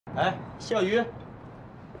哎，小雨。哎，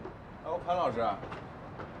潘老师，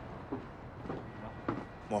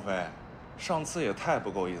莫非上次也太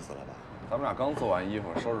不够意思了吧？咱们俩刚做完衣服，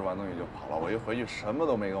收拾完东西就跑了，我一回去什么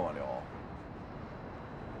都没跟我留。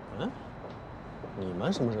嗯，你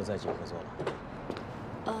们什么时候在一起合作了？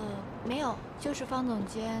没有，就是方总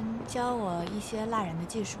监教我一些蜡染的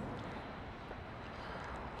技术。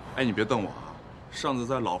哎，你别瞪我啊！上次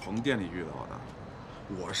在老冯店里遇到的，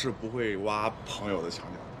我是不会挖朋友的墙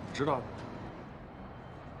角的，你知道的。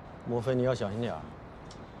莫非你要小心点儿？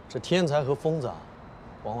这天才和疯子啊，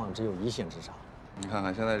往往只有一线之差。你看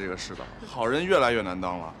看现在这个世道，好人越来越难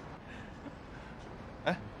当了。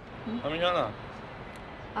哎，王明轩呢？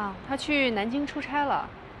啊，他去南京出差了。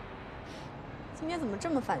今天怎么这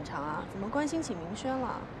么反常啊？怎么关心起明轩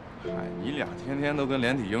了？哎，你俩天天都跟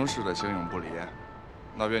连体婴似的形影不离，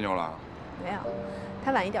闹别扭了？没有，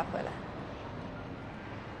他晚一点回来。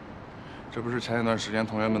这不是前一段时间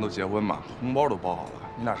同学们都结婚嘛，红包都包好了，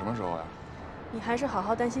你俩什么时候呀？你还是好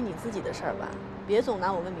好担心你自己的事儿吧，别总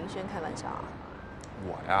拿我跟明轩开玩笑啊。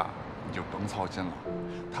我呀，你就甭操心了。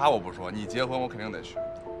他我不说，你结婚我肯定得去。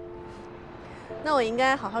那我应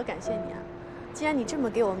该好好感谢你啊！既然你这么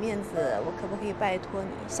给我面子，我可不可以拜托你，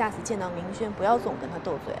下次见到明轩不要总跟他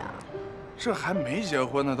斗嘴啊？这还没结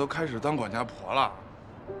婚呢，都开始当管家婆了。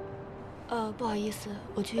不好意思，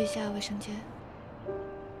我去一下卫生间。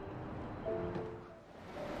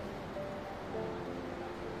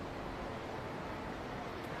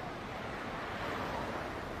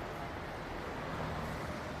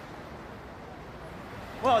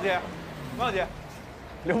莫小姐，莫小姐，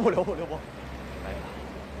留步。哎呀，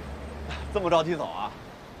这么着急走啊？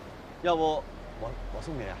要不我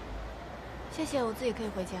送你啊？谢谢，我自己可以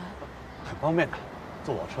回家。很方便的，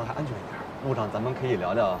坐我车还安全一点。路上咱们可以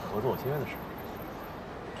聊聊合作签约的事。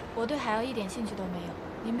我对海妖一点兴趣都没有，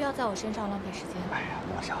您不要在我身上浪费时间。哎呀，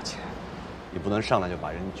莫小姐，你不能上来就把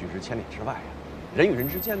人拒之千里之外呀。人与人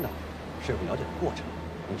之间呢，是有个了解的过程。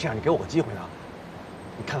你这样，你给我个机会呢？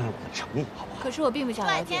你看看我的诚意，好不好？可是我并不想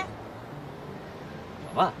了解。小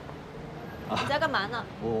曼，你在干嘛呢？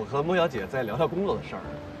我和莫小姐在聊聊工作的事儿。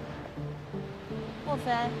莫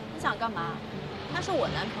非你想干嘛？他是我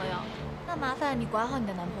男朋友。那麻烦你管好你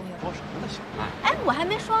的男朋友。说什么呢，小曼？哎，我还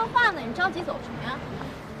没说完话呢，你着急走什么呀？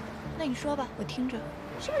那你说吧，我听着。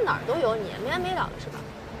是不是哪儿都有你，没完没了的是吧？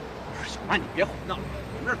不是小曼，你别胡闹了，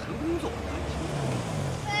我们这儿谈工作。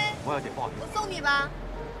莫小姐，不好意思。我送你吧。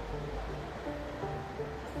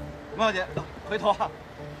莫小姐，回头啊，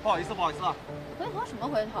不好意思啊。回头什么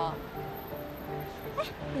回头？哎，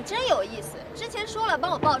你真有意思！之前说了帮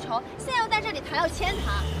我报仇，现在又在这里谈要签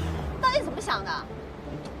他，到底怎么想的？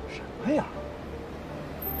你懂什么呀？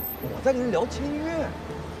我在跟人聊签约，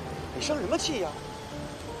你生什么气呀？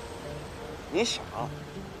你想啊，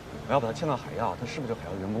我要把他签到海药，他是不是就海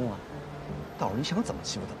药员工了？到时候你想怎么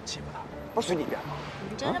欺负怎么欺负他，不是随你便吗？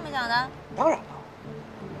你真这么想的？当然了。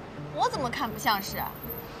我怎么看不像是？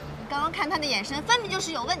你刚刚看他的眼神，分明就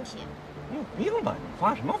是有问题。你有病吧？你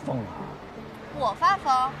发什么疯啊？我发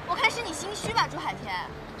疯？我看是你心虚吧，朱海天。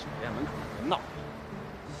酒店门口人闹。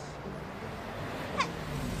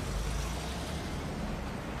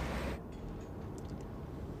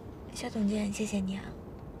夏总监，谢谢你啊。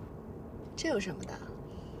这有什么的？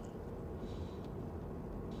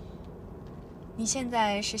你现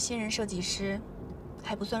在是新人设计师，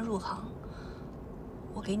还不算入行。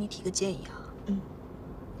我给你提个建议啊，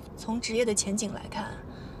从职业的前景来看，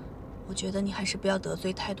我觉得你还是不要得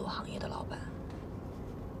罪太多行业的老板。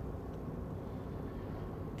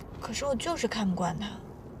可是我就是看不惯他。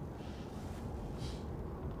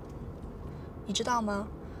你知道吗？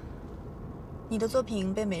你的作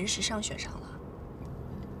品被《每日时尚》选上了。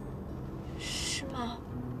是吗？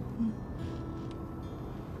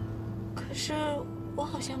可是我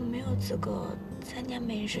好像没有资格参加《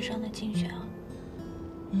每日时尚》的竞选啊。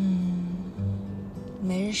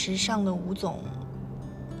每日时尚的吴总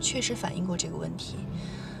确实反映过这个问题，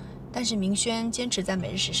但是明轩坚持在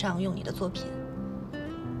每日时尚用你的作品，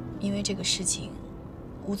因为这个事情，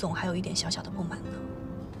吴总还有一点小小的不满呢。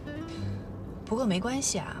不过没关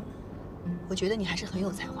系啊，我觉得你还是很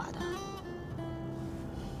有才华的。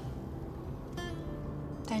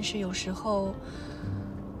但是有时候，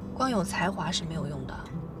光有才华是没有用的，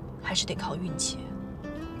还是得靠运气。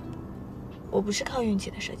我不是靠运气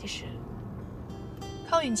的设计师。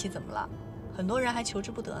靠运气怎么了？很多人还求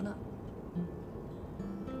之不得呢。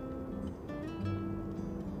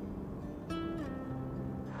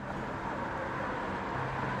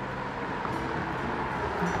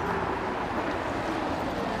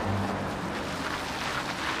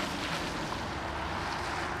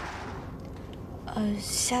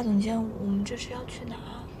夏总监，我们这是要去哪儿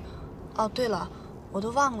啊？哦，对了，我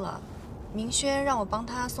都忘了，明轩让我帮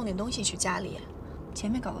他送点东西去家里，前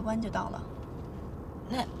面搞个弯就到了。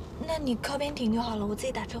那你靠边停就好了，我自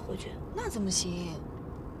己打车回去。那怎么行？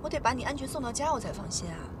我得把你安全送到家，我才放心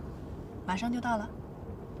啊。马上就到了。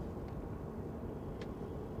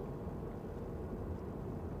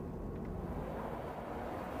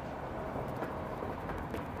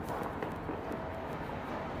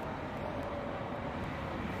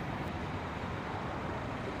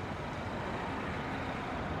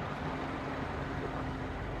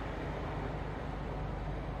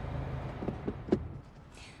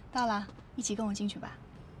到了，一起跟我进去吧。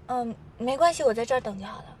没关系，我在这儿等就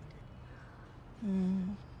好了。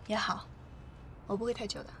也好，我不会太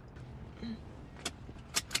久的。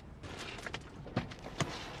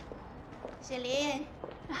雪琳，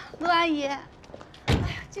陆阿姨，哎呀，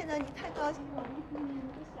见到你太高兴了，都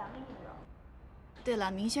想你了。对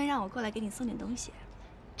了，明轩让我过来给你送点东西。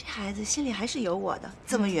这孩子心里还是有我的，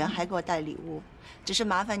这么远还给我带礼物，只是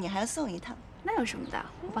麻烦你还要送一趟。那有什么的，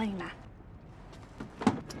我帮你拿。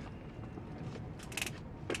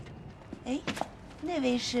哎，那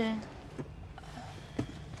位是？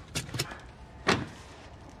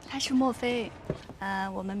他是莫非，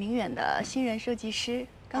我们明远的新人设计师，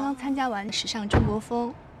刚刚参加完时尚中国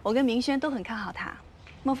风，我跟明轩都很看好他。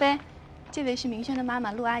莫非，这位是明轩的妈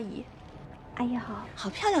妈陆阿姨。阿姨好。好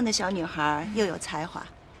漂亮的小女孩，又有才华。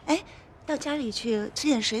哎，到家里去吃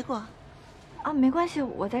点水果。啊，没关系，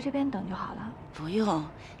我在这边等就好了。不用，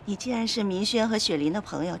你既然是明轩和雪琳的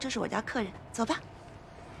朋友，这是我家客人，走吧。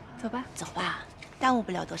走吧，走吧，耽误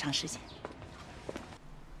不了多长时间。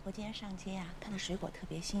我今天上街啊，看到水果特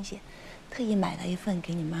别新鲜，特意买了一份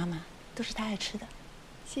给你妈妈，都是她爱吃的。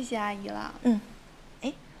谢谢阿姨了。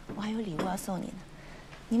哎，我还有礼物要送你呢，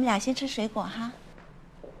你们俩先吃水果哈。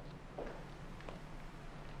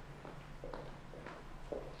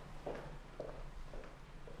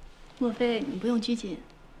莫非你不用拘谨，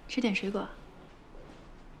吃点水果。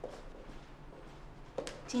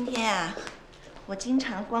今天啊，我经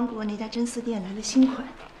常光顾那家真丝店来的新款，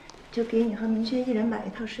就给你和明轩一人买一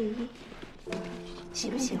套睡衣，喜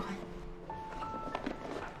不喜欢？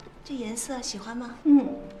这颜色喜欢吗？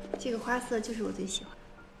这个花色就是我最喜欢。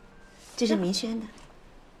这是明轩的。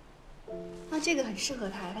那这个很适合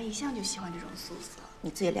他，他一向就喜欢这种素色。你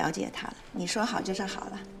最了解他了，你说好就是好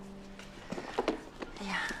了。哎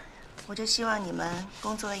呀，我就希望你们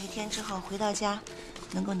工作了一天之后回到家，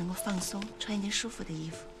能够放松，穿一件舒服的衣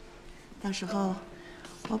服。到时候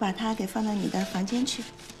我把它给放到你的房间去。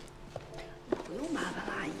不用麻烦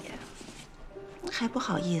了，阿姨。还不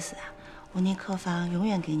好意思啊，我那客房永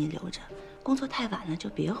远给你留着，工作太晚了就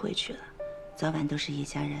别回去了，早晚都是一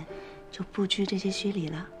家人，就不拘这些虚礼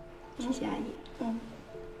了。谢谢阿姨。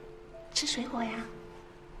吃水果呀。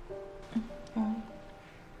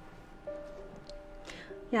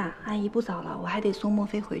呀，阿姨不早了，我还得送莫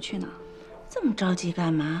非回去呢。这么着急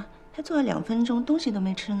干嘛？才坐了2分钟，东西都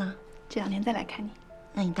没吃呢。这2天再来看你。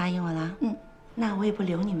那你答应我了？那我也不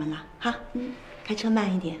留你们了哈。开车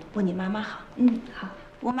慢一点，为你妈妈好。好。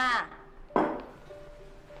吴妈，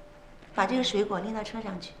把这个水果拎到车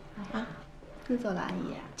上去啊。就走了，阿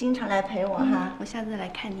姨。经常来陪我哈。我下次再来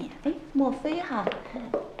看你。哎，莫非哈，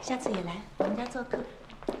下次也来我们家做客。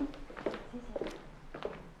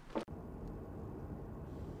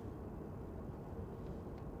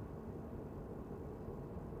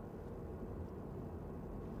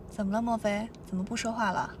怎么了，莫非？怎么不说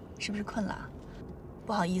话了？是不是困了？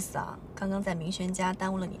不好意思啊，刚刚在明轩家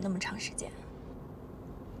耽误了你那么长时间。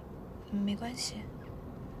没关系。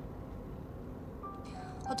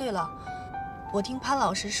哦，对了，我听潘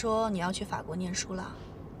老师说你要去法国念书了。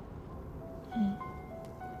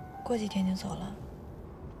过几天就走了。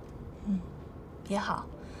也好，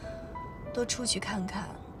多出去看看，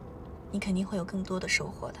你肯定会有更多的收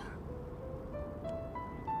获的。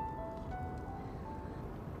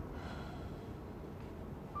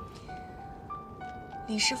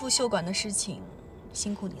李师傅秀馆的事情，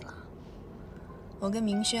辛苦你了。我跟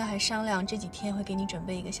明轩还商量这几天会给你准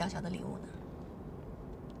备一个小小的礼物呢。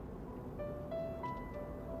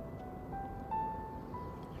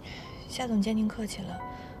夏总监您客气了，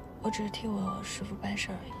我只是替我师傅办事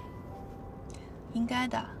而已。应该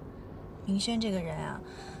的，明轩这个人啊，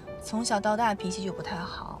从小到大脾气就不太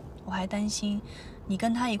好，我还担心你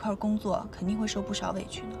跟他一块工作，肯定会受不少委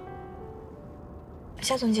屈呢。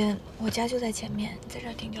夏总监，我家就在前面，在这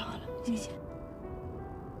儿停就好了，谢谢。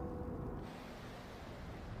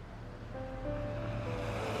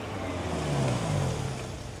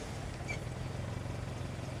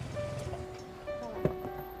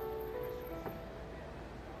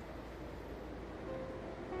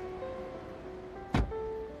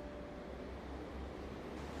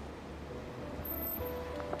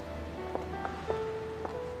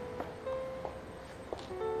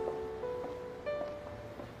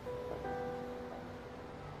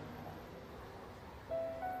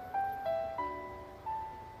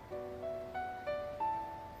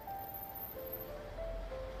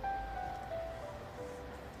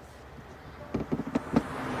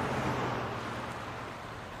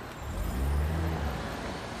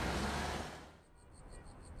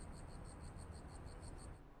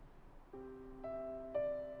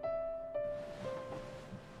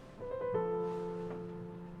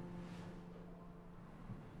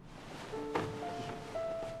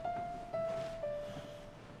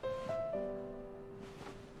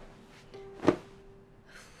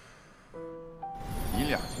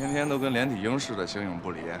天天都跟连体婴似的形影不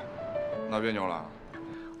离，闹别扭了？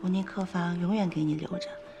我那客房永远给你留着，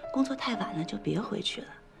工作太晚了就别回去了，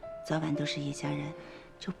早晚都是一家人，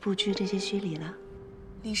就不拘这些虚礼了。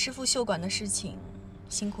李师傅秀馆的事情，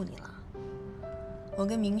辛苦你了。我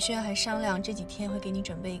跟明轩还商量这几天会给你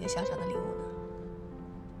准备一个小小的礼物呢。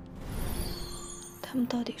他们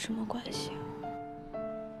到底什么关系啊？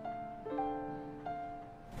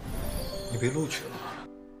你被录取了。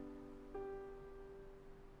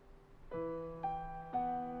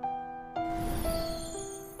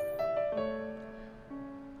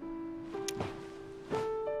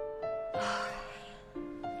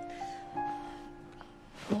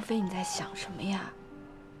莫非你在想什么呀？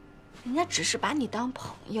人家只是把你当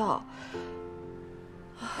朋友。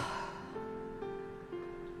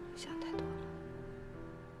想太多了。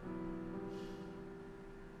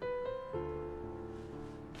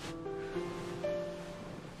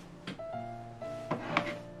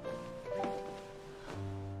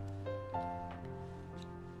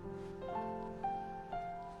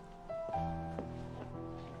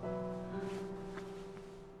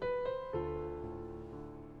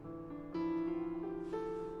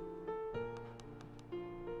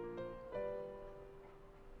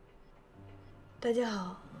大家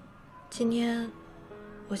好，今天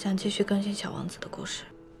我想继续更新小王子的故事。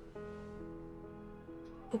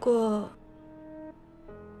不过，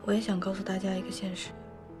我也想告诉大家一个现实：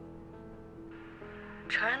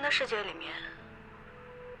成人的世界里面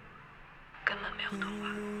根本没有童话。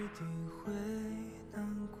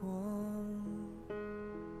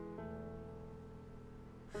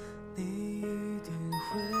你一定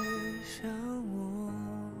会想我，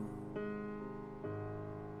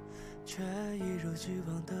却一如既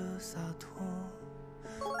往的洒脱，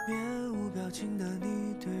面无表情的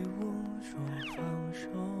你对我说放手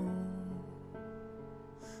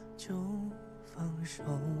就放手。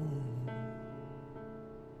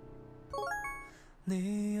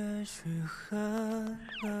你也许很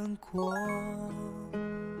难过，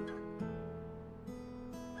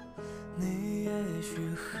你也许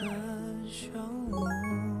很想我，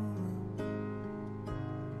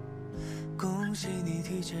恭喜你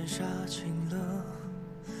提前杀青了，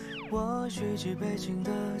我续集背景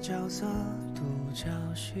的角色独角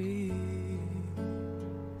戏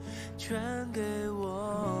全给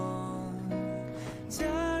我。假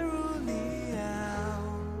如你要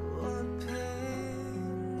我陪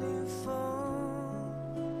你疯，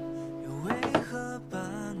又为何把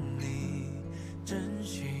你真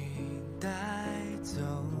心带走？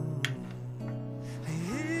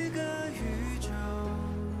一个宇宙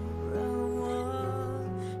让我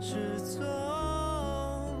失踪，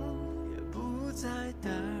也不再打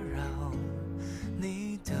扰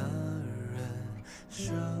你的人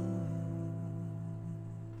生。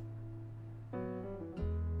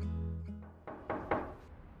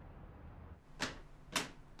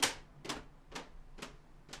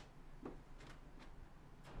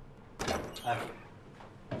哎，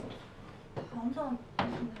黄总，你来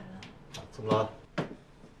了。怎么了？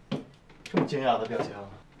这么惊讶的表情？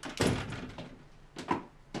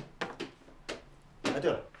哎，对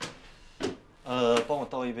了，帮我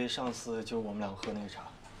倒一杯上次就我们俩喝那个茶，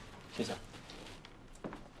谢谢。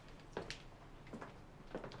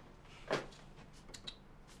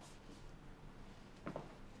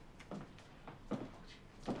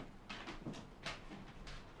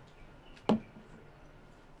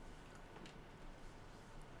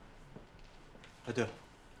哎，对了，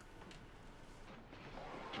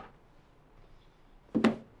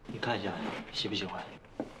你看一下，喜不喜欢？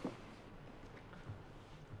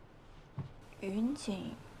云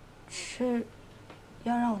锦是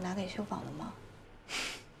要让我拿给秀坊的吗？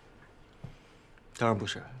当然不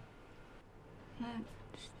是，那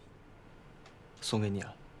送给你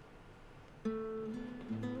了。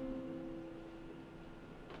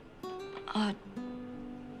啊，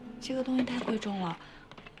这个东西太贵重了，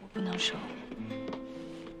我不能收。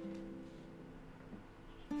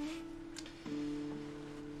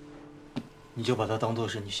你就把它当做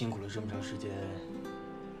是你辛苦了这么长时间，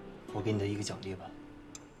我给你的一个奖励吧。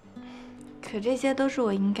可这些都是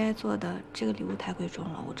我应该做的，这个礼物太贵重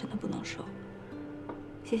了，我真的不能收。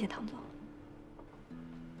谢谢唐总。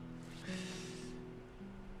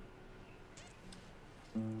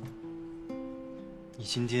你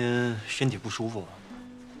今天身体不舒服吗？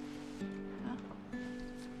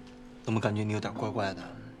怎么感觉你有点怪怪的？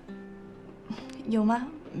有吗？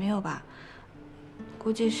没有吧？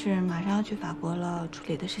估计是马上要去法国了，处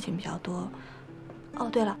理的事情比较多。哦，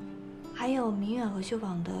对了，还有明远和秀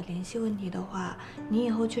坊的联系问题的话，你以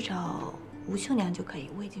后去找吴秀娘就可以，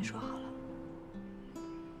我已经说好了。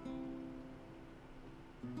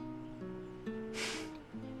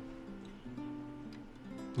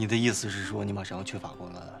你的意思是说你马上要去法国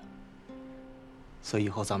了，所以以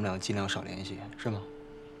后咱们俩尽量少联系，是吗？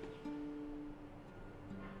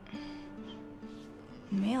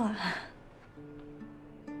没有啊。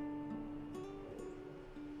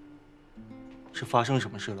是发生什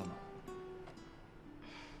么事了吗？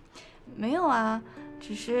没有啊，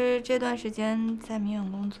只是这段时间在民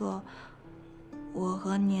远工作，我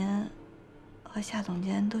和您和夏总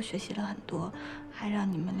监都学习了很多，还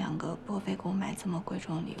让你们两个破费给我买这么贵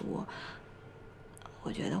重的礼物，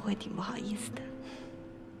我觉得会挺不好意思的。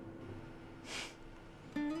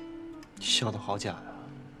笑得好假呀！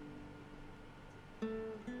我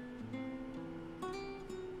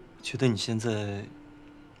觉得你现在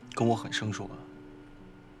跟我很生疏啊。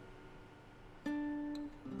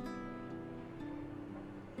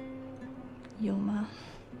有吗？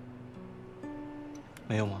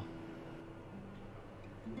没有吗？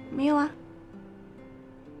没有啊。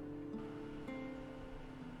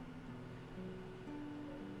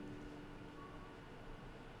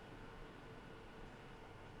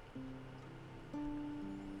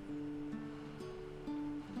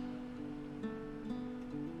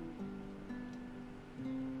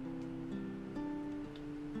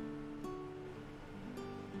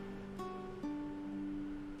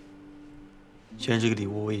既然这个礼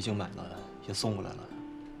物我已经买了，也送过来了，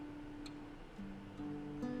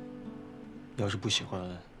要是不喜欢，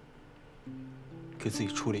可以自己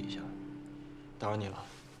处理一下。打扰你了。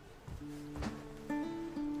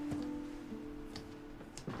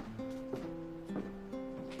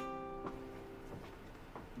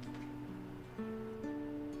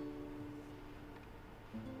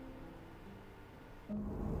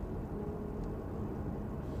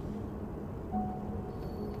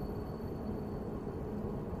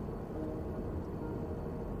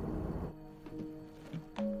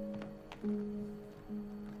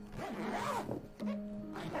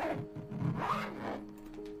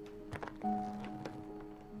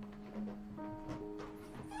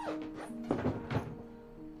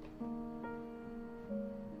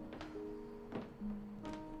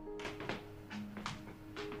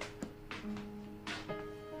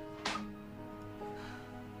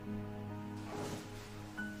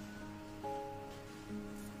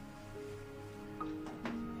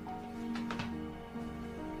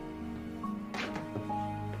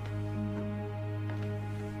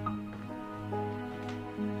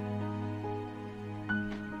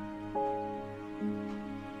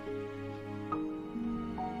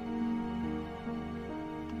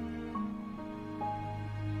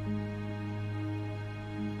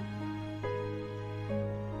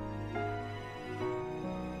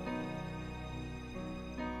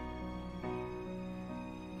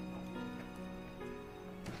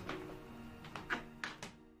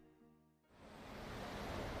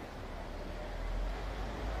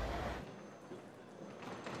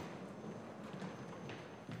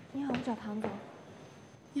你好，我找唐总。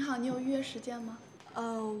你好，你有预约时间吗？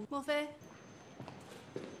莫非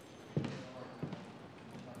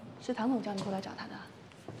是唐总叫你过来找他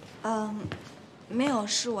的？没有，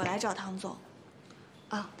是我来找唐总。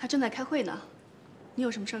啊，他正在开会呢。你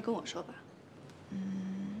有什么事儿跟我说吧。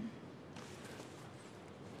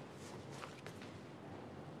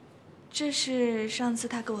这是上次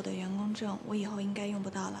他给我的员工证，我以后应该用不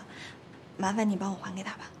到了，麻烦你帮我还给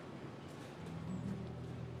他吧。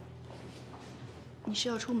你是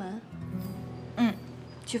要出门？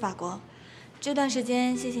去法国。这段时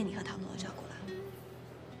间谢谢你和唐总的照顾了。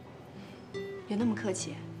别那么客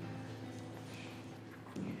气。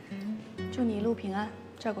祝你一路平安，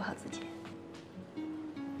照顾好自己。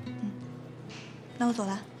那我走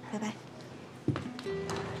了，拜拜。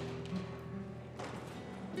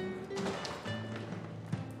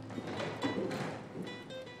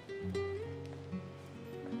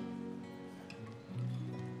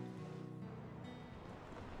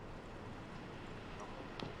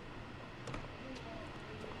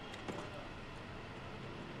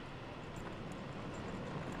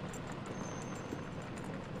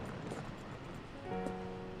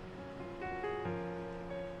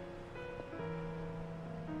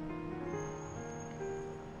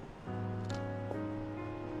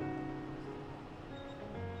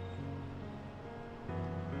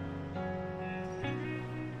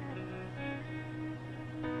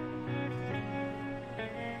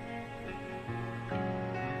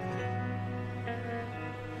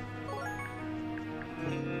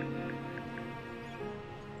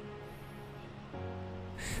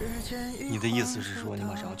你的意思是说你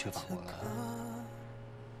马上要去法国了，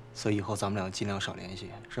所以以后咱们俩尽量少联系，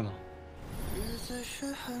是吗？日子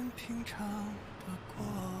是很平常的过，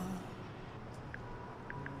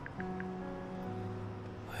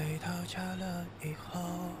回回到家了以后，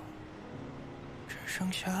只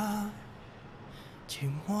剩下寂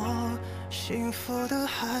寞。幸福的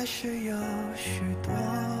还是有许多，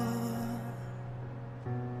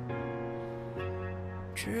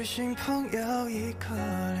知心朋友一个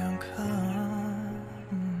两个，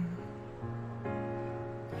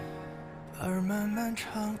而漫漫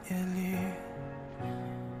长夜里，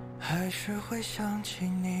还是会想起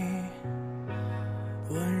你，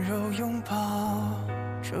温柔拥抱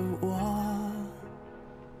着我。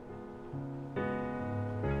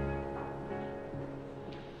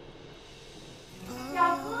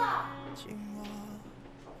表哥，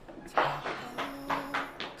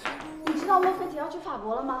你知道莫菲姐要去法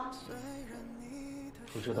国了吗？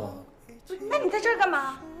不知道。那你在这儿干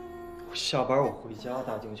嘛？我下班我回家，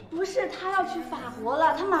大英雄。不是，他要去法国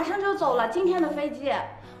了，他马上就走了，今天的飞机。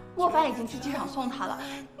莫凡已经去机场送他了，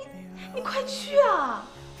你快去啊！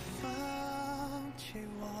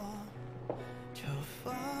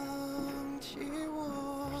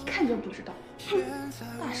一看就不知道，哼，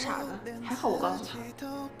大傻子，还好我告诉他。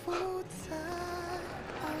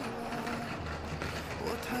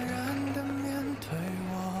我坦然地面对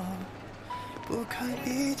我不堪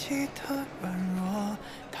一击的软弱，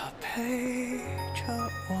他陪着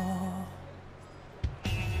我。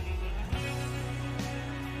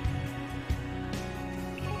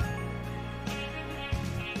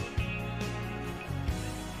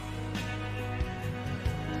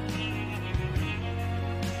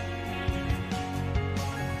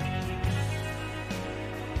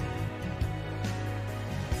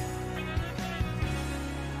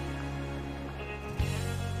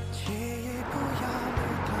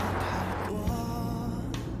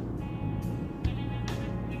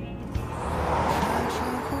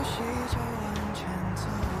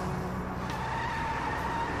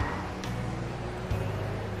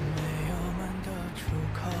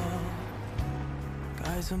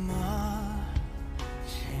怎么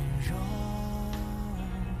形容？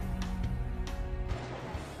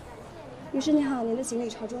律师你好，您的行李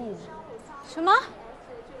超重了。什么？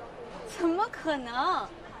怎么可能？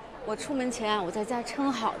我出门前我在家称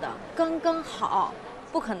好的，刚刚好，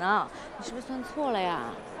不可能。你是不是算错了呀？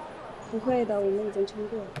不会的，我们已经称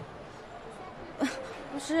过了。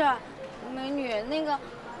不是，美女，那个，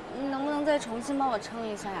你能不能再重新帮我称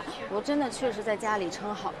一下呀？我真的确实在家里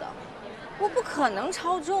称好的。我不可能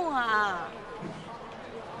超重啊！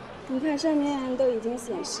你看上面都已经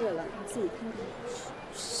显示了，你自己看看。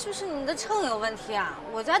是不是你的秤有问题啊？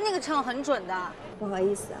我家那个秤很准的。不好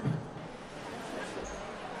意思啊。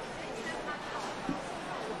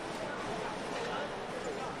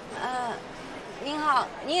您好，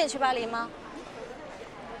你也去巴黎吗？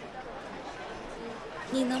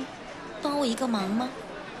你能帮我一个忙吗？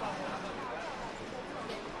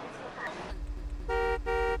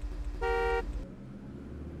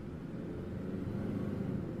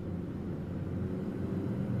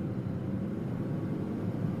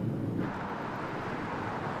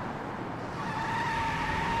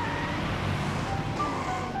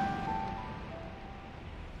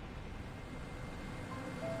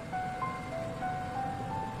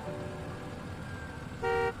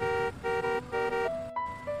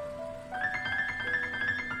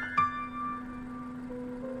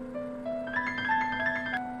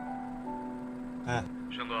哎，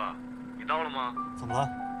轩哥，你到了吗？怎么了？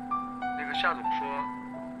那个夏总说，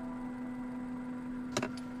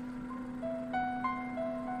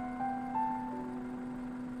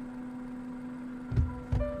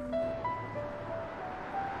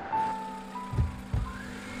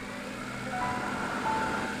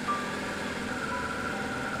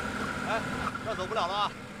哎，这儿走不了了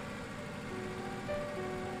啊！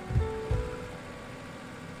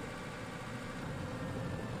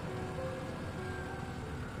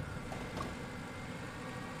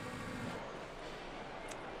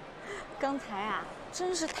刚才啊，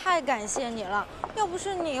真是太感谢你了，要不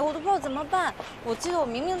是你，我都不知道怎么办。我记得我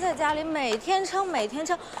明明在家里每天称，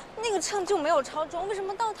那个秤就没有超重，为什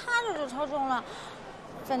么到他这就超重了？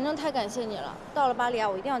反正太感谢你了。到了巴黎啊，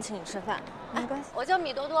我一定要请你吃饭。没关系，我叫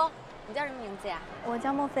米多多，你叫什么名字呀？我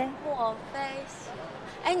叫莫菲。莫菲，行。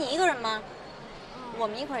哎，你一个人吗？我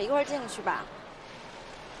们一会儿进去吧。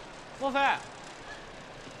莫菲。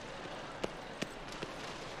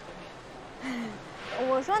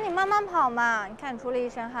我说你慢慢跑嘛，你看你出了一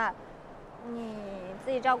身汗，你自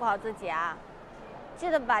己照顾好自己啊，记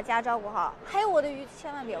得把家照顾好，还有我的鱼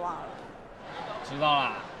千万别忘了。知道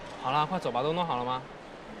了。好了，快走吧，都弄好了吗？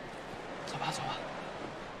走吧，走吧。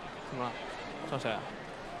怎么了？找谁啊？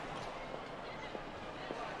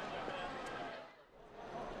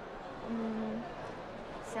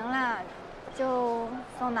行啦，就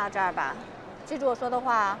送到这儿吧。记住我说的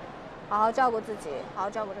话，好好照顾自己，好好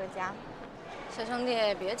照顾这个家。小兄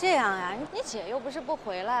弟，别这样呀！你姐又不是不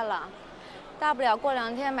回来了，大不了过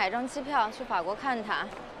2天买张机票去法国看她。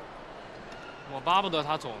我巴不得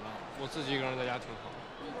她走呢，我自己一个人在家挺好。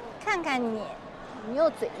看看你，你又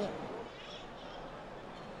嘴硬。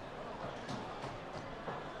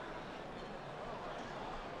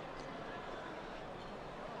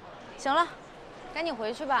行了，赶紧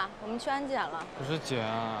回去吧，我们去安检了。可是姐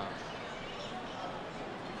啊，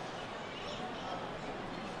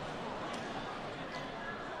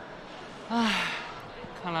唉，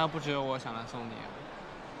看来不只有我想来送你啊。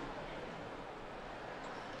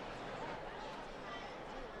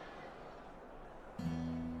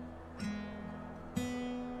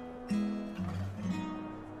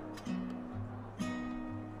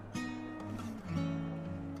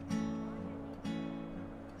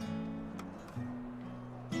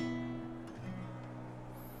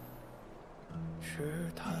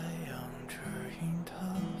是太阳指引的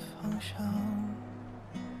方向，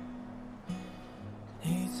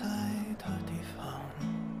你在的地方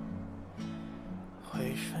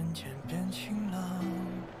会瞬间变晴朗。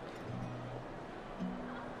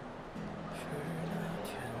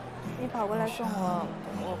你跑过来送我，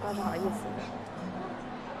我怪不好意思的。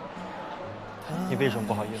你为什么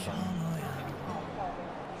不好意思啊？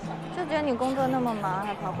就觉得你工作那么忙，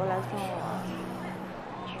还跑过来送我。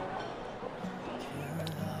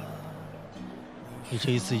你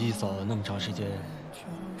这一次一走那么长时间，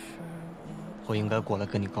我应该过来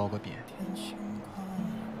跟你告个别。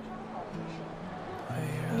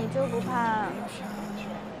你就不怕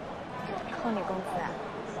扣你工资啊？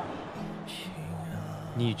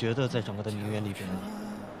你觉得在整个的名媛里边，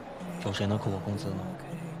有谁能扣我工资呢？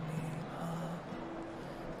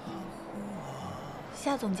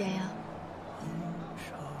夏总监呀。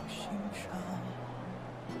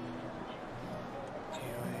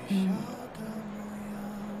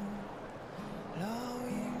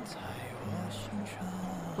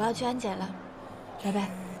我要去安检了，拜拜。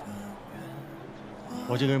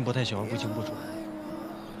我这个人不太喜欢不清不楚。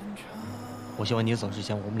我希望你走之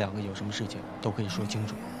前，我们2个有什么事情都可以说清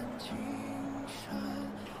楚。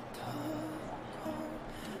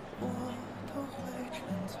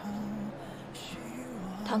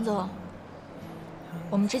唐总，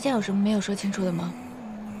我们之间有什么没有说清楚的吗？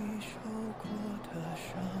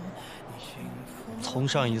从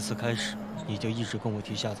上一次开始，你就一直跟我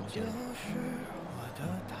提夏总监了，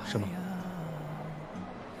是吗？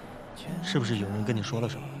是不是有人跟你说了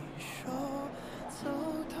什么？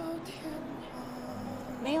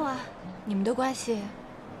没有啊，你们的关系，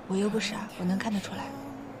我又不傻，我能看得出来。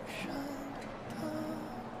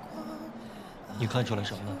你看出来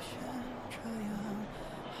什么了？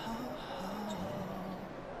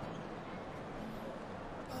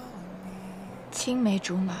青梅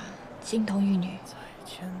竹马，金童玉女，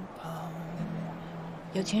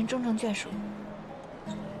有情人终成眷属，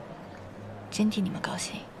真替你们高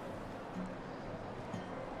兴。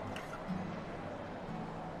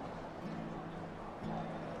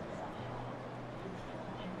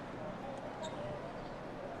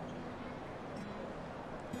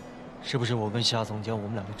是不是我跟夏总监，我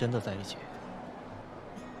们2个真的在一起，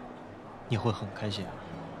你会很开心啊？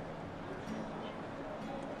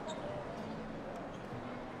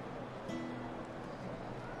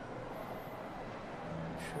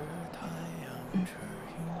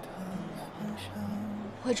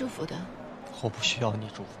会祝福的。我不需要你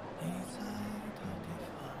祝福。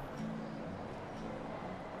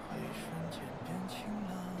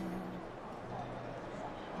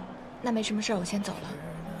那没什么事儿，我先走了。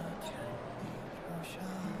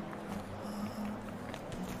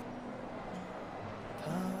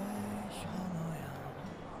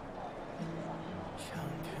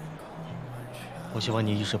我希望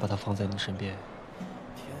你一直把他放在你身边，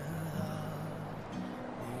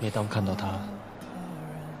每当看到他，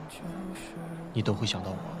你都会想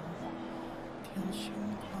到我。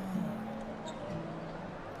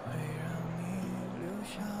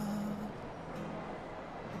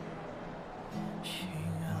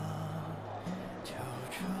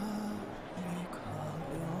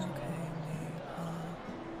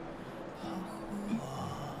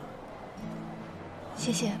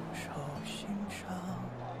谢谢。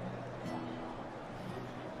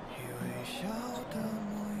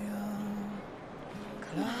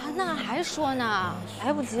干嘛呢？还说呢？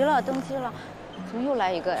来不及了，登机了，怎么又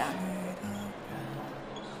来一个呀？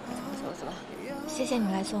走吧，走吧。谢谢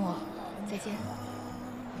你来送我，再见。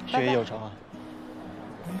学业有成啊。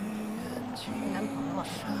你男朋友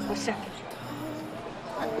不是。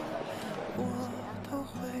我都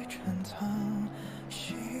会珍藏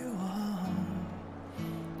希望，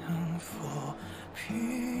能否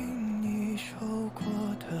凭你受过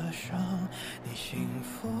的伤，你幸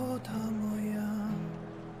福的模样，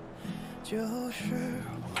就是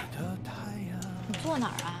我的太阳。你坐哪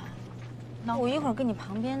儿啊？那我一会儿跟你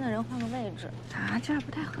旁边的人换个位置。啊，这样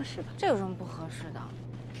不太合适吧？这有什么不合适的？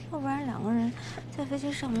要不然两个人在飞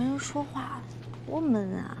机上没人说话，多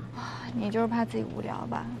闷啊！你就是怕自己无聊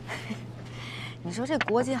吧？你说这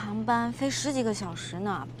国际航班飞10几个小时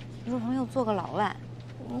呢，入棚又坐个老外，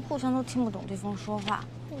我们互相都听不懂对方说话，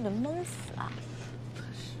我得闷死了。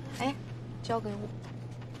哎，交给我，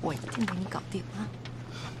我一定给你搞定啊！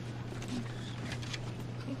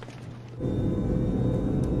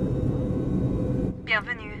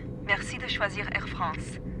 Bienvenue, merci de choisir Air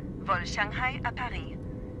France. Vol Shanghai à Paris.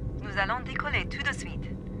 Nous allons décoller tout de suite.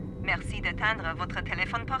 Merci d'éteindre votre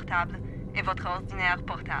téléphone portable et votre ordinateur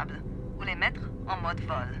portable, ou les mettre en mode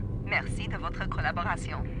vol. Merci de votre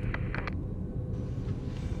collaboration.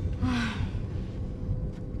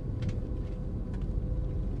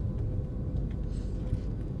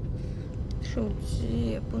 手机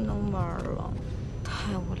也不能玩了，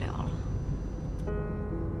太无聊了。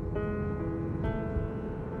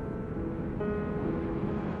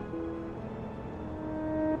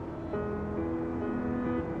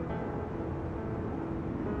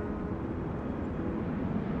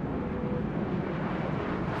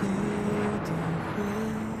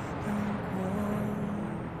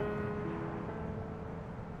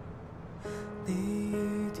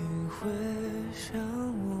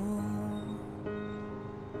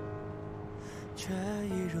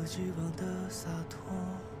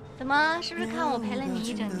 怎么？是不是看我陪了你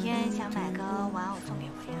一整天，想买个玩偶送给我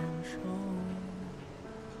呀？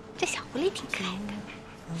这小狐狸挺可爱的。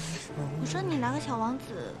我说你来个小王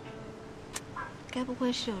子，该不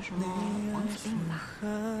会是有什么王子病吧？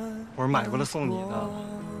我是买过来送你的，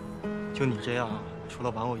就你这样，除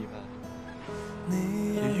了玩偶以外，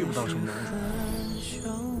也遇不到什么男子。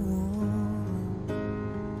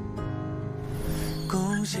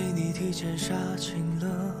 恭喜你提前杀青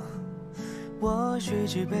了，我续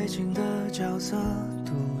集背景的角色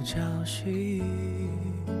独角戏，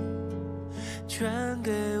全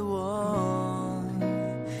给我。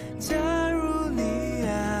假如你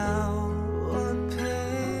要我陪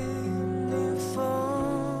你疯，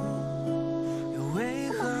又为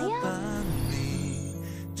何把你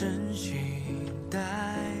真心带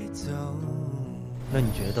走？那你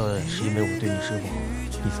觉得是因为我对你示好，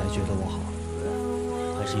你才觉得我好？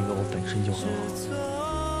 还是因为我本身就很好，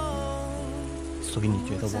所以你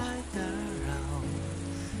觉得我好？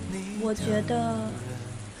我觉得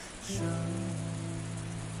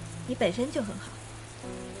你本身就很好。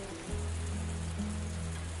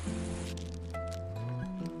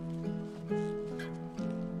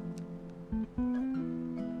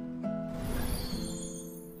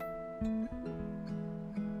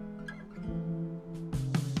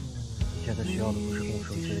你现在需要的不是跟我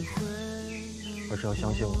说结局。 而是要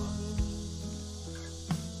相信我，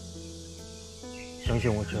相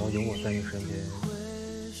信我，只要有我在你身边，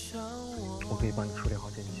我可以帮你处理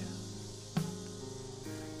好这一切。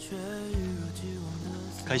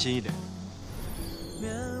开心一点。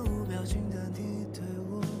面无表情的你对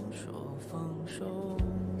我说放手，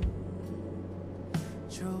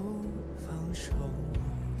就放手。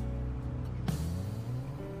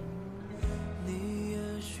你也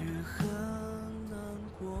许很难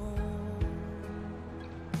过。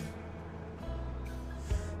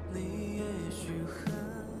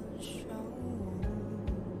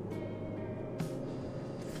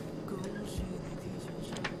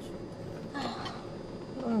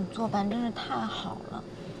 有你作伴真是太好了，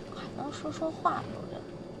还能说说话有人。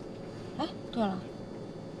哎，对了，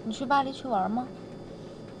你去巴黎去玩吗？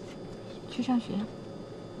去上学。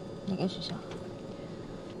哪个学校？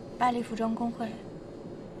巴黎服装工会。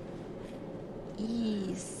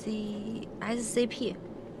ECSCP。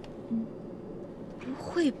嗯，不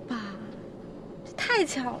会吧？这太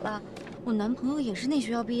巧了，我男朋友也是那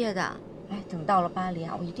学校毕业的。哎，等到了巴黎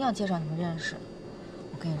啊，我一定要介绍你们认识。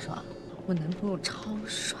我跟你说啊。 我男朋友超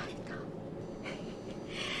帅的，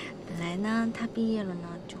本来呢，他毕业了呢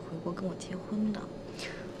就回国跟我结婚的，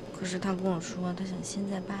可是他跟我说，他想先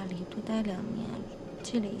在巴黎多待2年，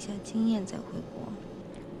积累一下经验再回国。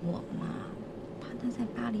我嘛，怕他在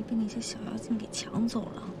巴黎被那些小妖精给抢走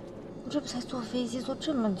了，我这不才坐飞机坐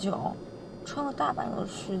这么久，穿了大半个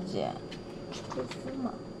世界，哥夫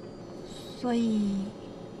嘛。所以，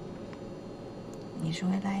你是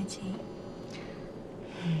为了爱情？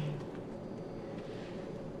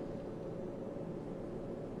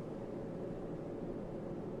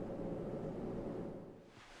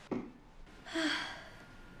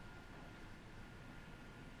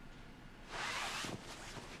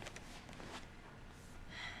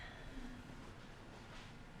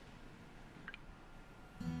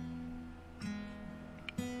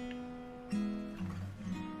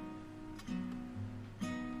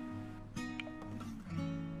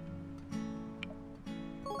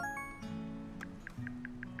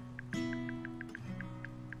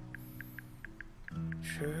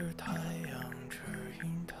是太阳指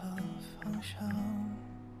引的方向，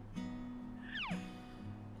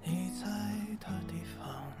你在的地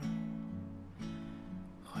方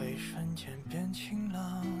会瞬间变晴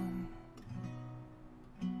朗。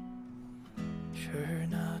是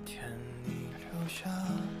那天你留下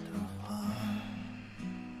的花，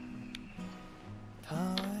它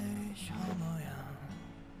微笑模样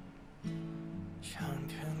像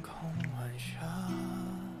天空晚霞。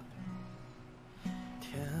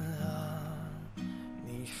天啊，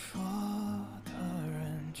你说的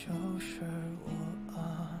人就是我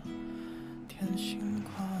啊，天星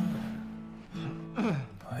光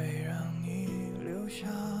会让你留下。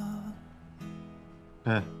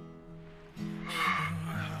哎，这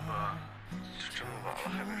么晚了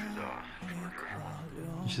还没睡觉，这么干什么？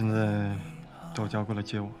你现在到我家过来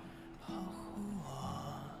接我。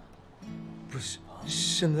不是，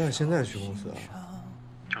现在去公司啊？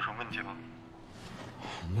有什么问题吗？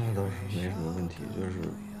那倒是没什么问题，就是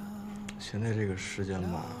现在这个时间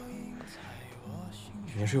吧，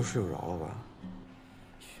你是又睡不着了吧？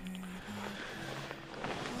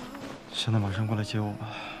现在马上过来接我吧。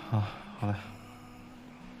啊，好嘞。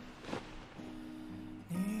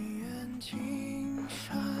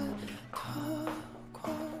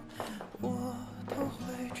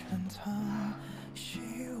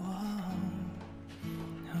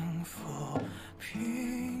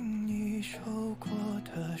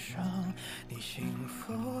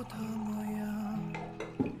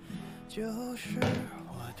就是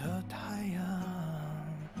我的太阳，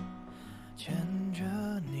牵着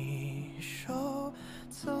你手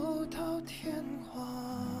走到天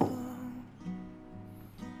荒，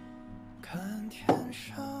看天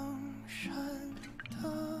上闪的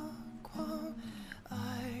光，爱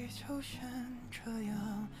就先这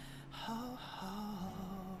样好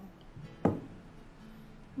好。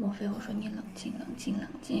莫非我说你冷静冷静冷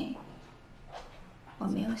静？我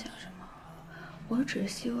没有想什么，我只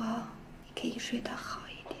希望你可以睡得好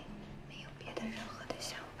一点，没有别的任何的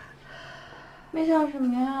想法。没想什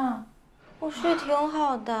么呀，我睡挺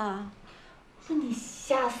好的。我说你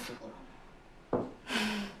吓死我了。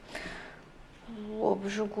我不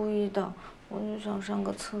是故意的，我就想上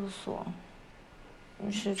个厕所。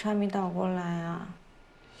时差没倒过来啊。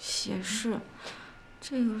也是，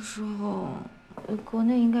这个时候，国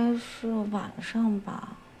内应该是晚上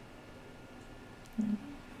吧。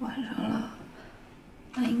晚上了，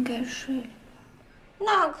那应该睡了。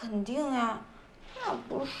那肯定呀，那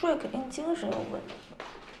不睡肯定精神有问题。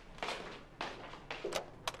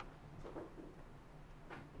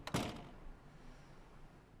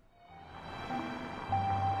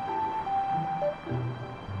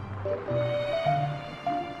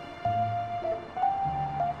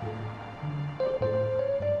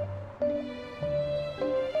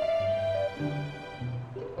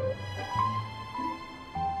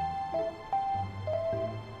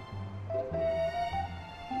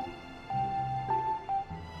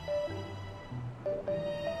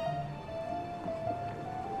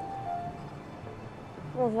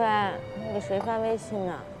莫非你给谁发微信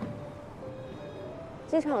呢？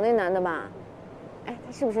机场那男的吧？哎，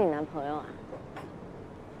他是不是你男朋友啊？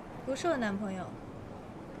不是我男朋友。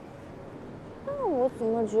那我怎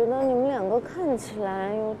么觉得你们两个看起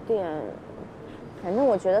来有点……反正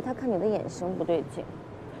我觉得他看你的眼神不对劲，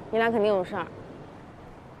你俩肯定有事儿。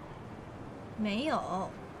没有，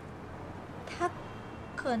他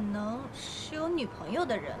可能是有女朋友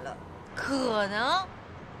的人了。可能？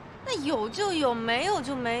那有就有，没有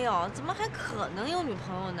就没有，怎么还可能有女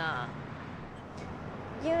朋友呢？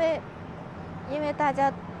因为大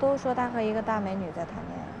家都说他和一个大美女在谈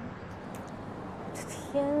恋爱。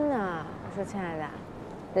天哪！我说亲爱的，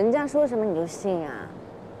人家说什么你就信啊？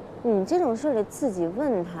你这种事得自己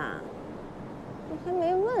问他，你还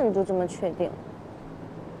没问就这么确定。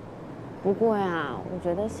不过呀，我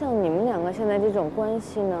觉得像你们两个现在这种关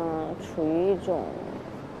系呢，处于一种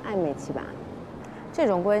暧昧期吧。这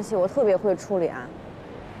种关系我特别会处理啊。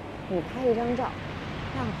你拍一张照，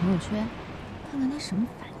发个朋友圈，看看他什么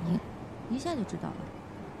反应，一下就知道了。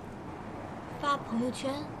发朋友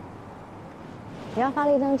圈？你要发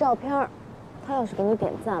了一张照片，他要是给你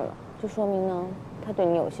点赞了，就说明呢他对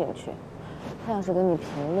你有兴趣；他要是给你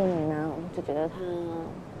评论了呢，就觉得他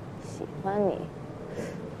喜欢你。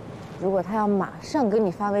如果他要马上给你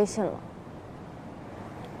发微信了，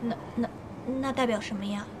那代表什么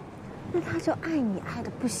呀？那他就爱你爱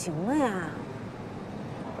的不行了呀。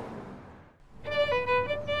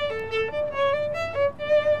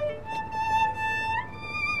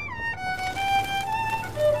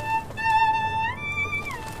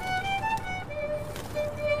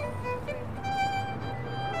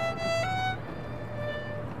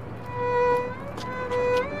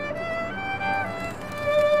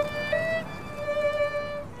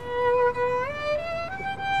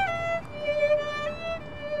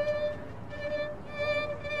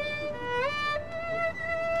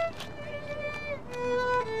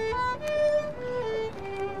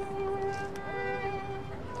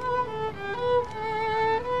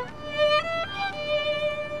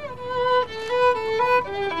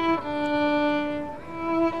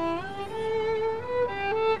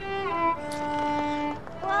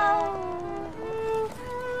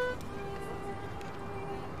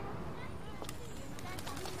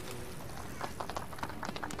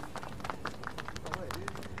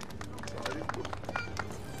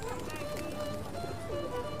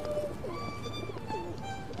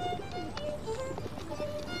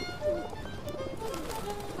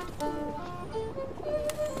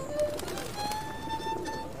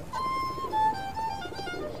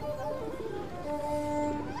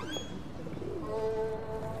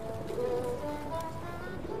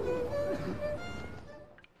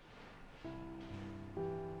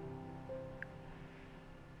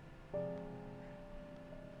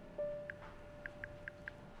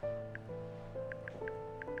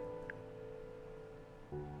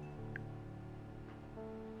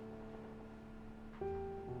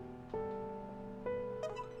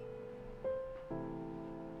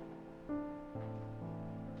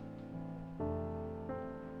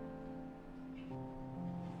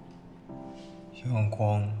阳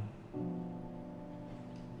光，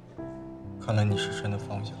看来你是真的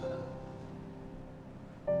放下了。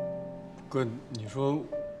哥，你说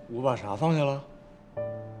我把啥放下了？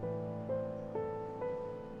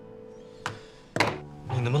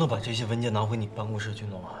你能不能把这些文件拿回你办公室去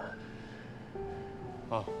弄啊？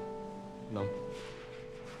啊，能。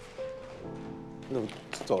那我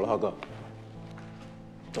走了，浩哥。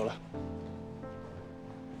走了。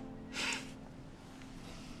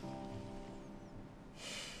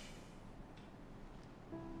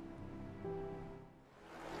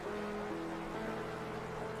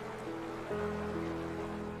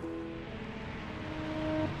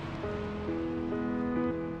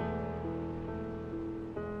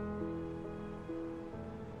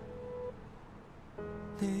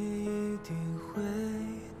你一定会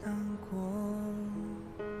难过，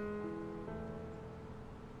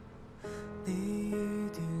你一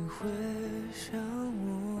定会想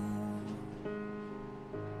我，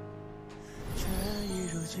却一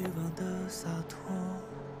如既往的洒脱，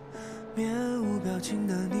面无表情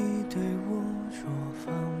的你对我说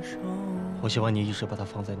放手，我希望你一直把它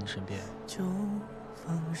放在你身边，就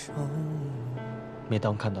放手。每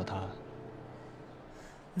当看到它，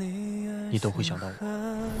你都会想到我。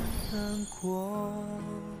难过，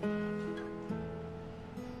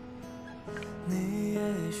你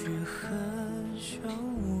也许很想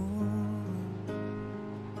我，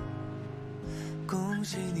恭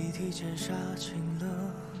喜你提前杀青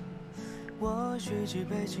了，我续集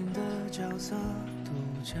背景的角色独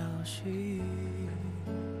角戏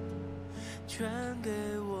全给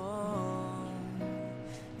我。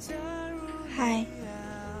嗨，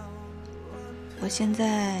我现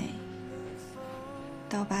在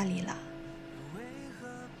到巴黎了，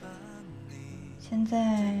现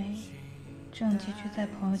在正寄居在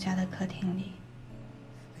朋友家的客厅里。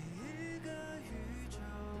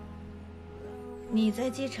你在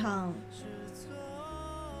机场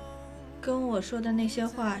跟我说的那些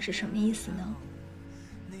话是什么意思呢？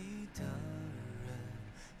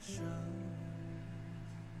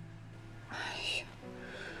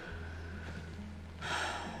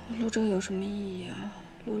录这个有什么意义啊？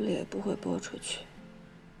录了也不会播出去。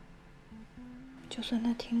就算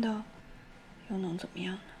他听到，又能怎么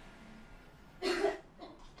样呢？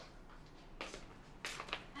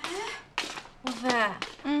莫非，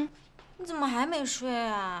你怎么还没睡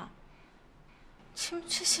啊？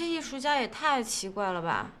这些艺术家也太奇怪了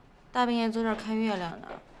吧！大半夜坐这儿看月亮呢。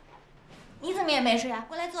你怎么也没睡啊？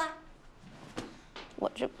过来坐啊！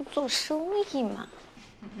我这不做生意吗？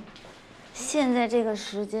现在这个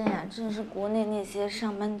时间呀，正是国内那些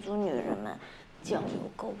上班族女人们交流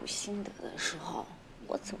购物心得的时候，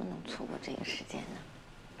我怎么能错过这个时间呢？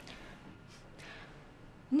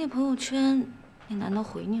你那朋友圈，你难道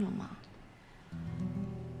回你了吗？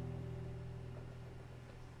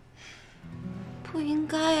不应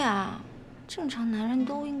该啊，正常男人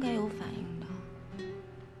都应该有反应的。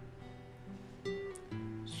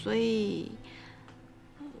所以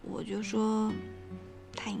我就说，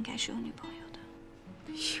他应该是有女朋友的。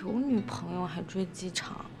有女朋友还追机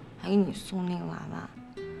场，还给你送那个娃娃，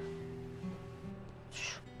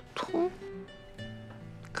说不通。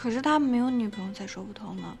可是他没有女朋友才说不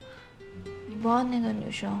通呢。你不知道那个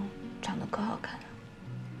女生长得可好看了。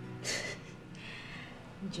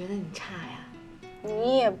你觉得你差呀？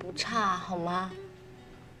你也不差，好吗？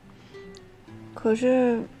可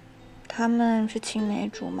是他们是青梅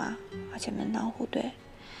竹马，而且门当户对，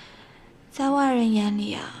在外人眼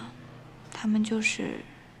里啊，他们就是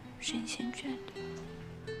神仙眷侣。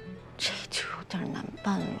这就有点难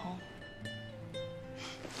办喽。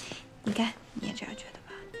你看，你也这样觉得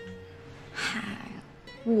吧？嗨，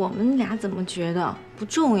我们俩怎么觉得不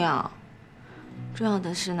重要，重要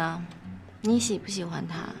的是呢，你喜不喜欢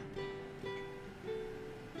他？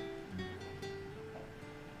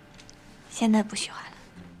现在不喜欢了。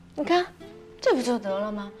你看，这不就得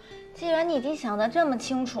了吗？既然你已经想得这么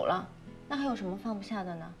清楚了，那还有什么放不下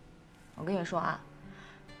的呢？我跟你说啊，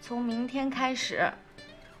从明天开始，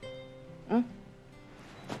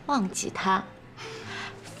忘记他，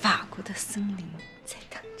法国的森林在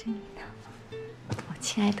等着你呢，我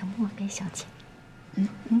亲爱的漠北小姐。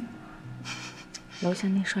楼下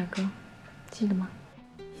那帅哥，记得吗？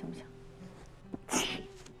行不行？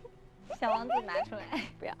小王子拿出来，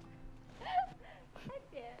不要。快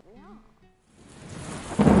点，不要。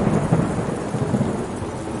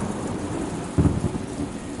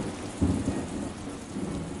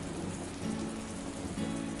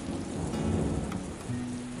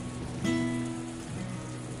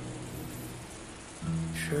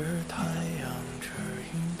是太阳指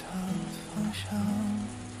引的方向，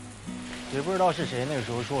也不知道是谁那个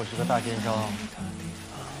时候说我是个大奸商。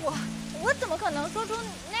我怎么可能说出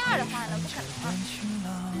那样的话呢？不可能。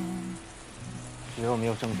因为我没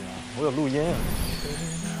有证据啊，我有录音啊。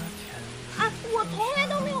啊，我从来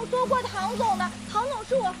都没有说过唐总的，唐总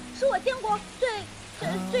是我见过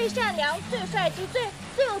最善良、最帅气、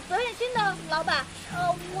最有责任心的老板。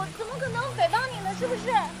我怎么可能诽谤你呢？是不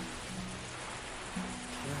是？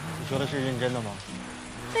你说的是认真的吗？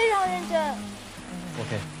非常认真。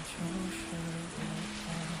OK。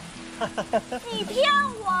你骗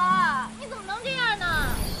我！你怎么能这样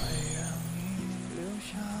呢？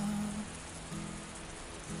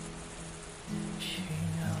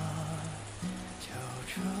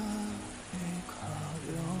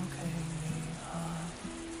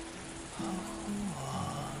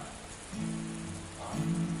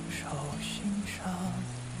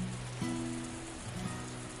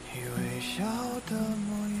笑的模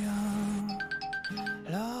样，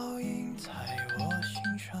烙印在我心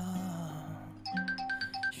上。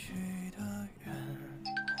许的愿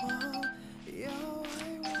望，要爱我很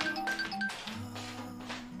长。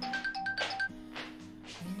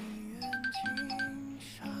你眼睛闪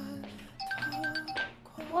的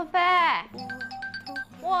光。莫非，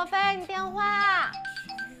莫非，你电话，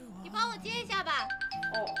你帮我接一下吧。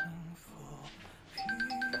哦。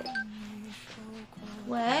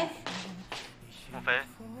喂。莫非，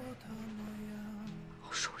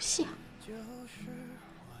好熟悉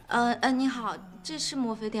啊！你好，这是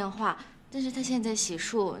莫非电话，但是他现在在洗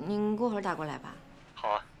漱，您过会儿打过来吧。好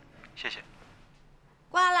啊，谢谢。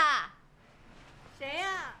挂啦。谁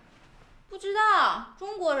呀？不知道，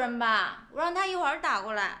中国人吧？我让他一会儿打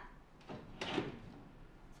过来。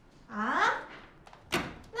啊？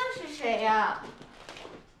那是谁呀？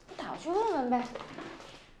我打过去问问呗。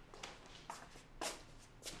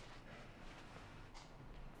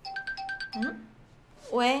嗯，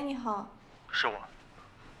喂，你好。是我。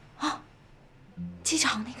啊，机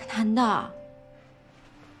场那个男的，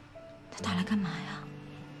他打来干嘛呀？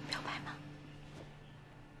表白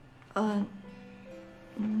吗？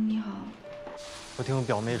你好。我听我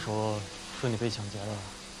表妹说你被抢劫了，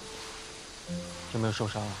有没有受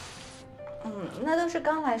伤啊？那都是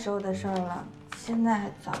刚来时候的事儿了，现在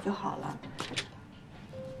早就好了。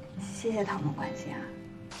谢谢唐总关心啊。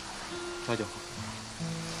那就好。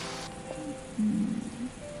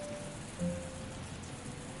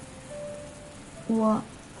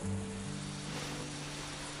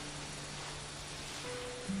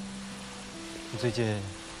你最近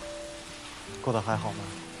过得还好吗？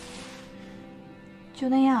就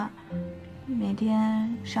那样，每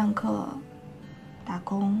天上课、打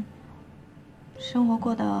工，生活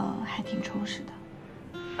过得还挺充实的。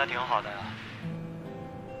那挺好的呀。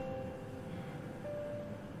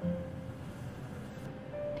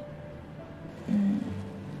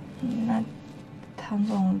那唐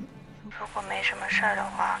总，如果没什么事儿的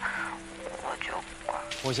话，我就挂。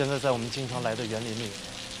我现在在我们经常来的园林里，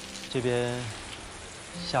这边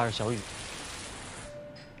下着小雨。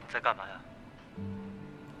在干嘛呀？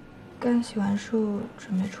刚洗完漱，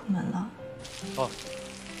准备出门了。哦，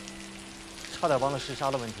差点忘了时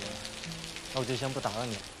差的问题了，那我就先不打扰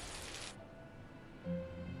你了。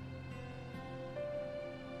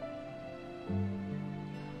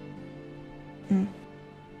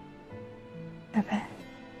拜拜。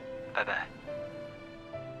拜拜。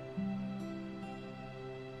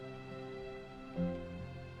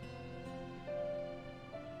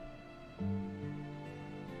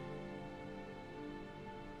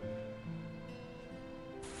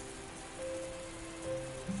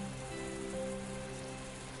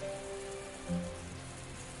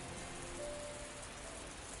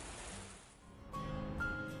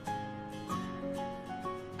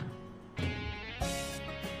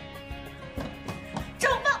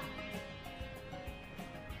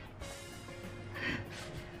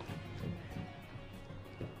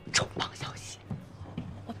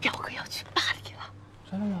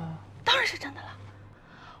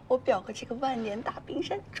我表哥这个万年大冰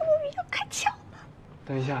山终于要开抢了。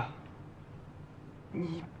等一下，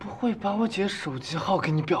你不会把我姐手机号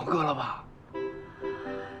给你表哥了吧？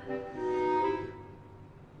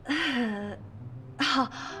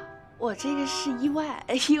我这个是意外。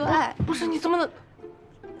不是，你怎么能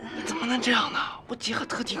这样呢？我姐还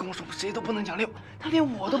特地跟我说，谁都不能讲六，她连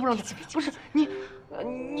我都不让讲。不是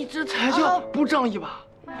你这才叫不仗义吧？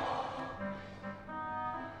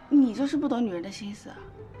你就是不懂女人的心思。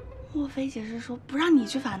莫非姐是说不让你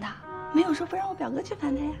去烦他，没有说不让我表哥去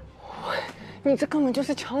烦他呀？你这根本就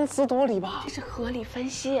是强词夺理吧？这是合理分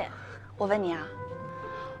析。我问你啊，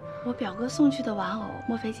我表哥送去的玩偶，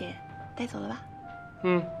莫非姐带走了吧？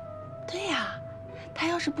嗯。对呀，他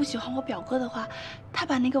要是不喜欢我表哥的话，他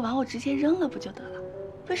把那个玩偶直接扔了不就得了？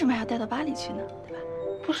为什么还要带到巴黎去呢？对吧？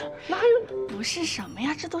不是，哪有？不是什么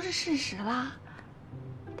呀，这都是事实啦。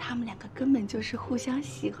他们两个根本就是互相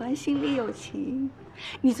喜欢，心里有情。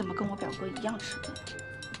你怎么跟我表哥一样迟钝？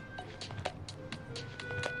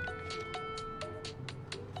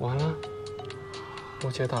完了，我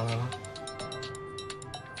姐打来了。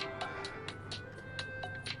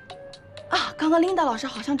啊，刚刚琳达老师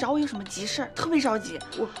好像找我有什么急事，特别着急。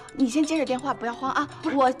你先接着电话，不要慌啊，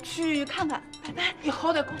我去看看。拜拜。你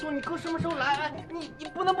好歹告诉我你哥什么时候来，你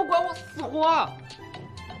不能不管我死活啊！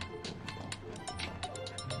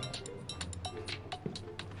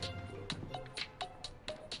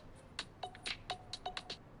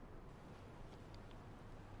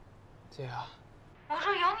姐啊，我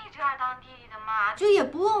说有你这样当弟弟的吗？就也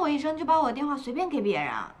不问我一声，就把我电话随便给别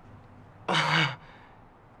人。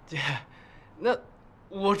姐，那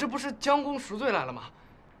我这不是将功赎罪来了吗？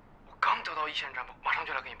我刚得到一线战报，马上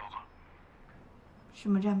就来给你报告。什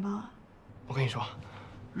么战报啊？我跟你说，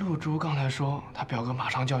露珠刚才说她表哥马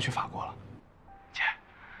上就要去法国了。姐，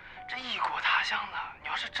这异国他乡的，你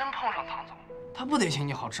要是真碰上唐总，他不得请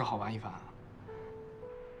你好吃好玩一番啊？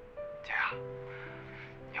姐啊，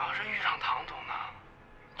你要是遇上唐总呢，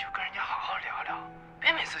你就跟人家好好聊聊，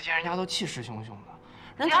别每次见人家都气势汹汹的。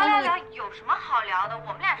人聊聊聊，有什么好聊的？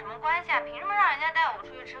我们俩什么关系啊？凭什么让人家带我出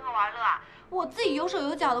去吃喝玩乐啊？我自己有手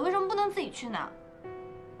有脚的，为什么不能自己去呢？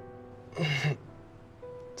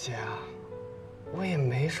姐啊，我也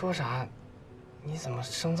没说啥，你怎么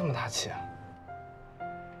生这么大气啊？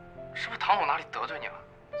是不是唐总哪里得罪你了？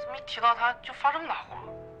怎么一提到他就发这么大火？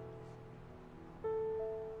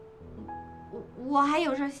我还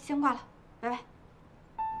有事，先挂了，拜拜。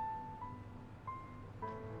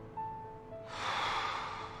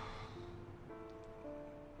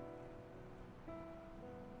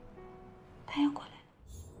他又过来了。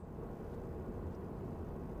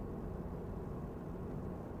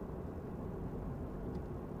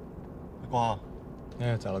光，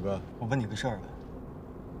哎，咋了哥？我问你个事儿吧。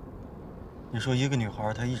你说一个女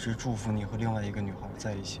孩她一直祝福你和另外一个女孩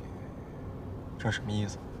在一起，这是什么意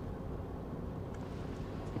思？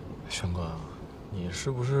轩哥，你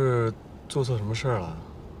是不是做错什么事儿了？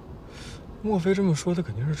莫非这么说，他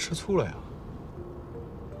肯定是吃醋了呀？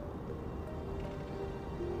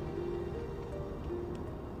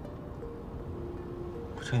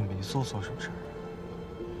我这也没做错什么事儿，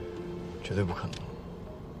绝对不可能。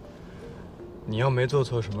你要没做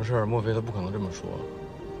错什么事儿，莫非他不可能这么说？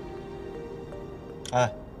哎，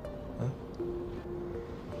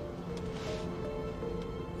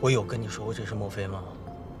我有跟你说过这是莫非吗？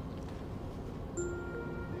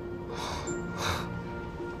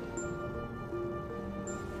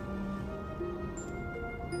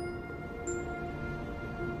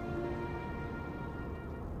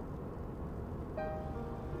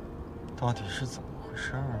到底是怎么回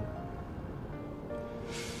事呢？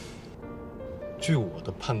据我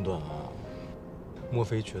的判断啊，莫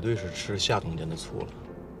非绝对是吃夏总监的醋了。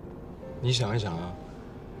你想一想啊，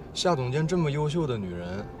夏总监这么优秀的女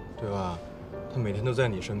人，对吧？她每天都在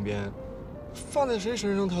你身边，放在谁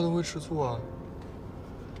身上她都会吃醋啊。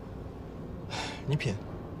你品，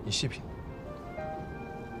你细品。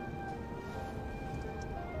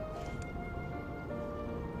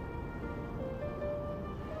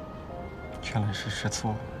原来是吃醋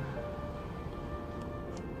了。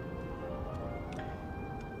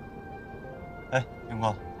哎，阳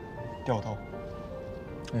光，掉头。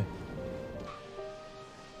哎。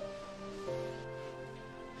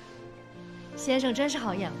先生真是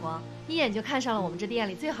好眼光，一眼就看上了我们这店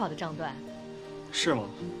里最好的张缎。是吗？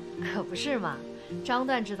可不是嘛，张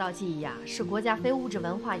缎制造技艺呀，是国家非物质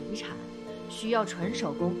文化遗产，需要纯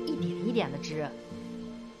手工，一点一点的织。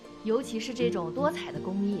尤其是这种多彩的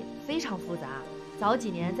工艺，非常复杂，早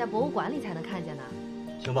几年在博物馆里才能看见呢。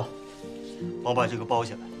行吧，帮我把这个包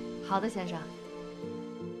起来。好的，先生。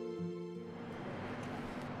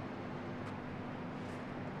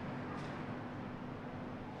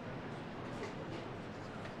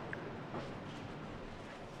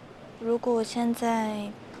如果我现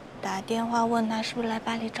在打电话问他是不是来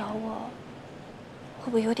巴黎找我，会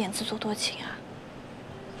不会有点自作多情啊？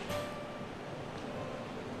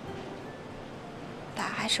打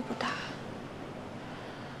还是不打？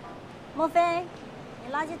莫非，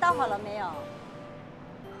你垃圾倒好了没有？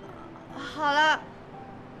好了。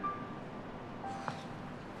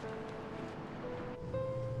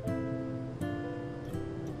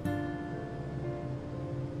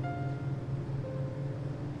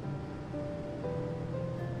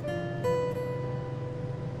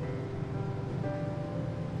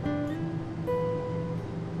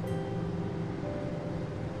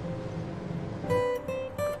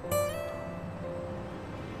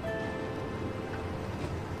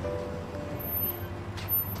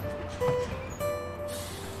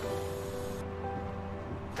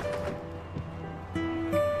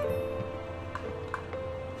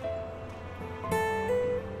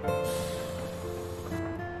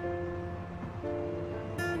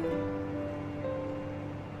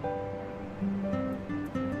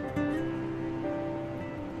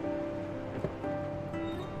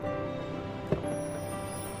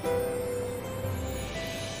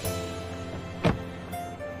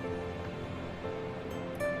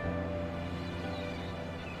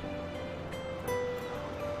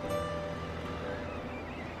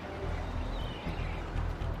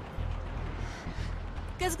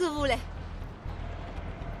Qu'est-ce que vous voulez？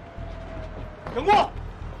 跟我！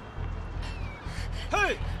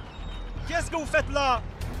嘿 ，Qu'est-ce que vous faites là？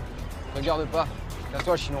 Regarde pas,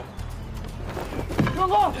 casse-toi, Chino. 跟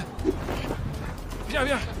我！ Viens,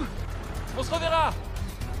 viens. On se reverra.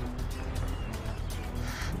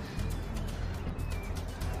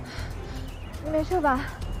 你没事吧？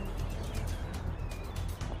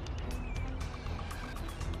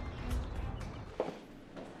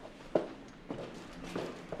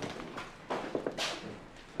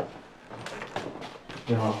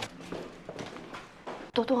你好，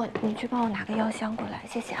多多，你去帮我拿个药箱过来，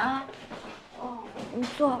谢谢啊。哦，你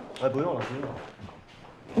坐。哎，不用了，不用了。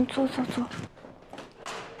你坐。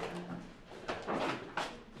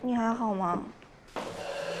你还好吗？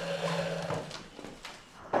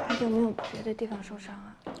还有没有别的地方受伤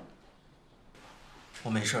啊？我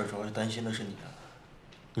没事，主要是担心的是你。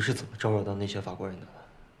你是怎么招惹到那些法国人的？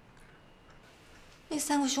那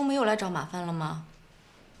3个兄妹又来找麻烦了吗？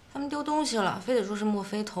他们丢东西了，非得说是莫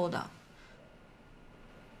非偷的。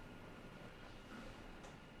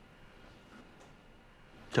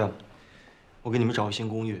这样，我给你们找个新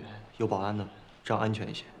公寓，有保安的，这样安全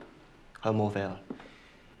一些。还有莫非啊，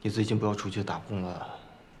你最近不要出去打工了。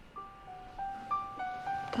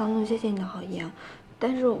唐总，谢谢你的好意啊，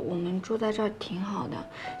但是我们住在这儿挺好的。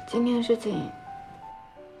今天的事情，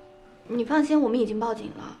你放心，我们已经报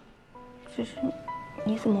警了。只是，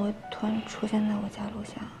你怎么会突然出现在我家楼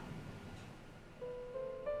下？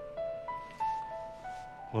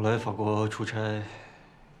我来法国出差，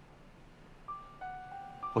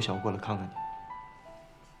我想过来看看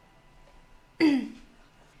你。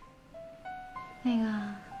那个，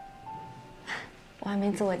我还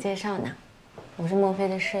没自我介绍呢，我是莫非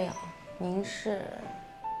的室友，您是？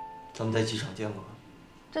咱们在机场见过。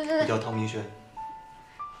对对对。我叫唐明轩。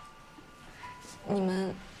你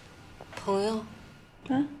们朋友？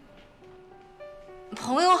嗯。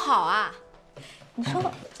朋友好啊。你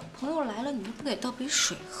说朋友来了，你都不给倒杯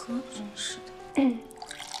水喝，真是的。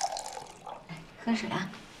来，喝水啊。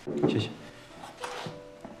谢谢。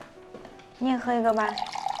你也喝一个吧。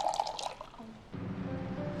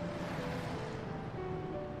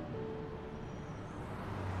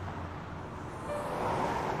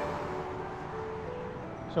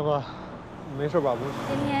小哥，没事吧？不是。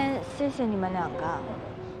今天谢谢你们2个。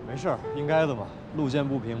没事，应该的嘛。路见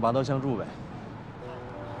不平，拔刀相助呗。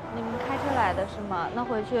你们开车来的是吗？那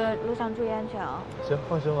回去路上注意安全啊。行，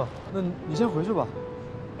放心吧。那你先回去吧。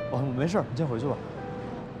哦，没事，你先回去吧，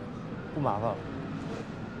不麻烦了。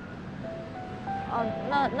哦，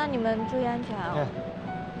那你们注意安全啊。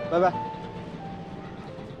拜拜。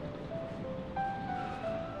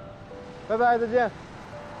拜拜，再见。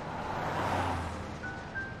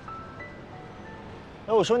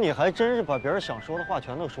哎，我说你还真是把别人想说的话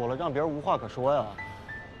全都说了，让别人无话可说呀。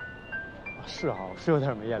是啊，我是有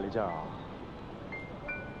点没眼力劲儿啊。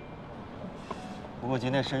不过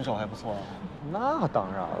今天身手还不错啊。那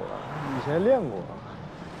当然了，以前练过。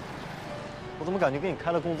我怎么感觉给你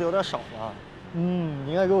开的工资有点少了？你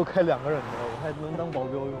应该给我开2个人的，我还能当保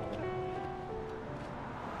镖用。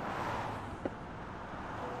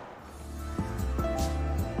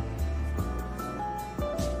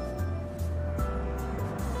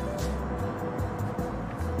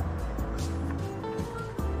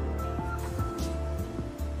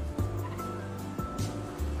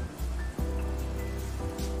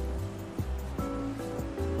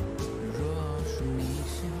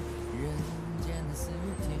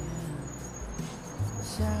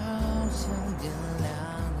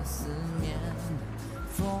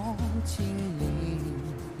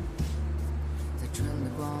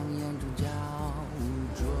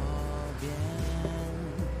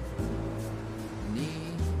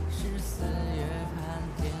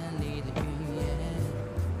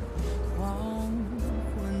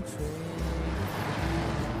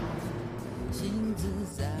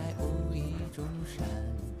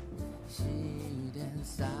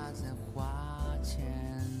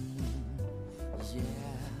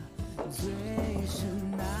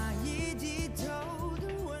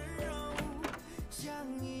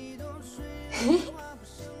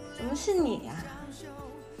怎么是你呀？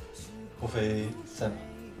莫非在吗？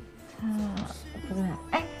不在。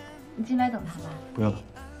哎，你进来等他吧。不用了，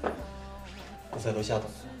我在楼下等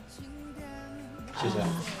他。谢谢。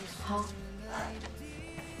好。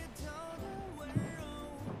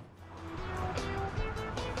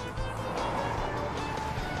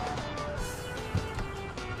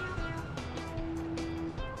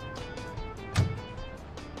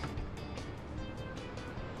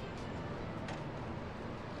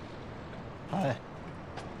嗨。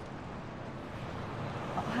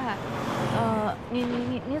嗨，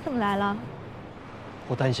你怎么来了？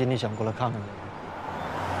我担心你想过来看看你。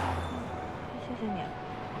谢谢你。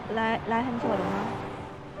来很久了吗？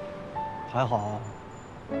还好啊，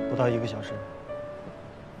不到1个小时。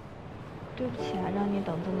对不起啊，让你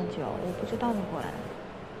等这么久，我不知道你过来。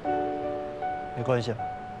没关系。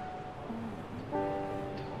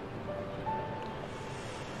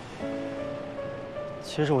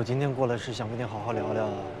其实我今天过来是想跟你好好聊聊，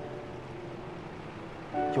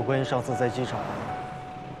有关于上次在机场，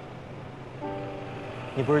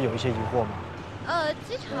你不是有一些疑惑吗？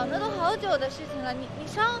机场那都好久的事情了，你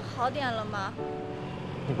伤好点了吗？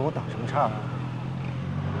你跟我打什么岔啊？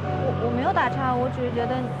我没有打岔，我只是觉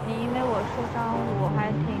得你因为我受伤，我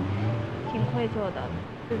还挺愧疚的，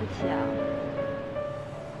对不起啊。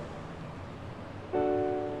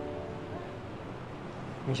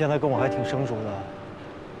你现在跟我还挺生疏的。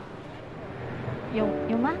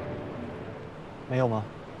有吗？没有吗？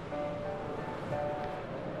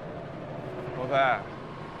罗飞，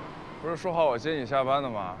不是说好我接你下班的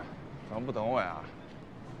吗？怎么不等我呀？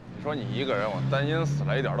你说你一个人，我担心死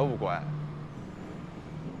了，一点都不乖。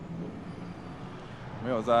没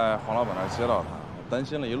有在黄老板那儿接到他，我担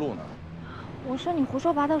心了一路呢。我说你胡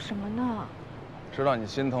说八道什么呢？知道你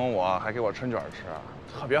心疼我，还给我抻卷吃，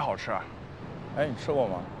特别好吃。哎，你吃过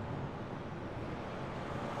吗？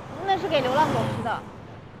那是给流浪狗吃的。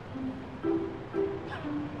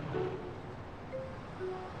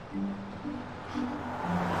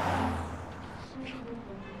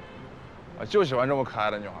我就喜欢这么可爱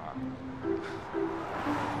的女孩。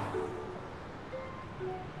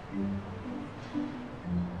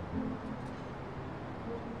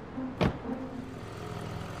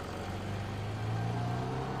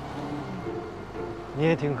你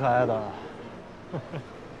也挺可爱的。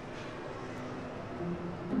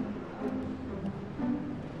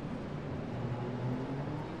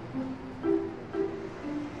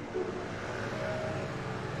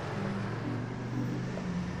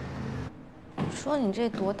说你这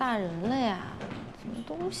多大人了呀？什么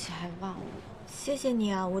东西还忘了？谢谢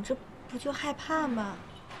你啊，我这不就害怕吗？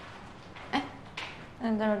哎，那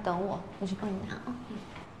你在这儿等我，我去帮你拿啊。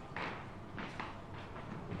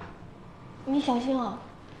你小心哦。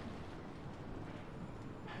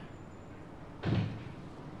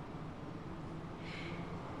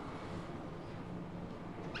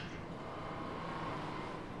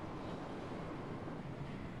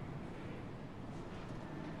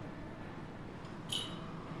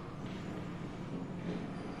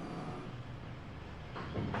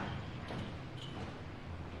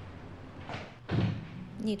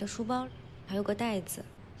你的书包还有个袋子，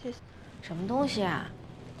谢谢。什么东西啊？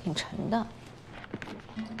挺沉的。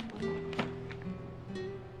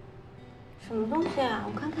什么东西啊？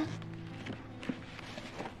我看看。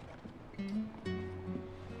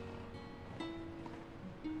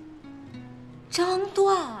张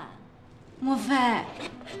段，莫非？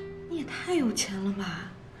你也太有钱了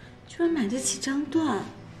吧？居然买得起张段，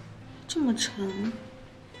这么沉。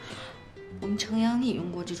我们程阳也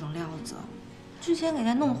用过这种料子。之前给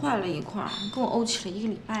他弄坏了一块，跟我怄气了1个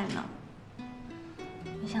礼拜呢。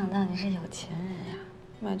没想到你是有钱人呀，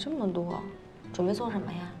买这么多，准备做什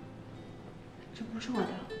么呀？这不是我的。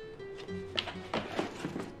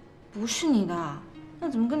不是你的，那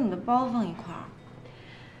怎么跟你的包放一块儿？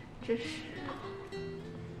这是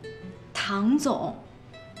唐总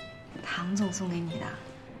送给你的，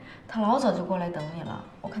他老早就过来等你了，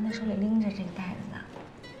我看他手里拎着这个袋子呢。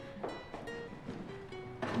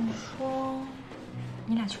你说。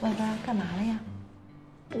你俩去外边干嘛了呀？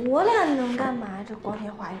我俩能干嘛？这光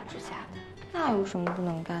天化日之下的，那有什么不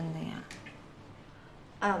能干的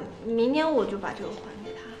呀？明天我就把这个还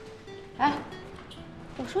给他。哎，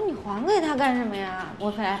我说你还给他干什么呀，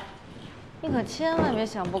莫非？你可千万别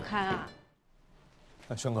想不开啊！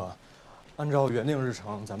哎，轩哥，按照原定日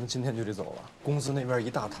程，咱们今天就得走了。公司那边一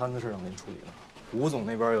大摊子事让您处理了，吴总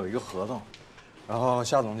那边有一个合同，然后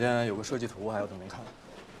夏总监有个设计图还要等您看。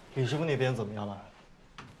李师傅那边怎么样了？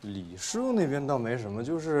李师傅那边倒没什么，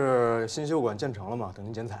就是新秀馆建成了嘛，等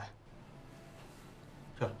您剪彩。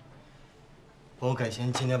帮我改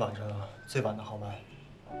签今天晚上最晚的航班。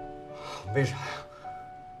为啥呀？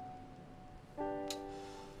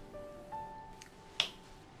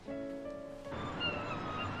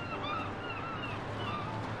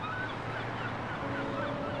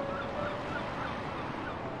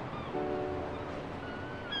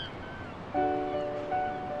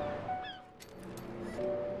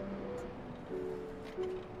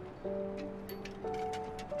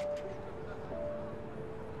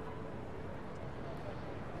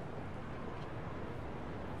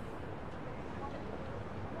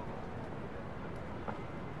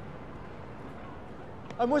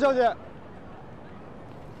哎，莫小姐。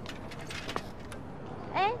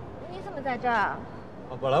哎，你怎么在这儿？啊，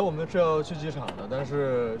本来我们是要去机场的，但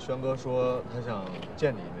是轩哥说他想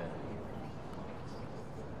见你一面。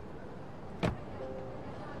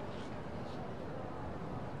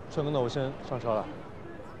轩哥，那我先上车了。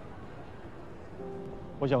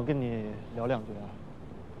我想跟你聊2句啊。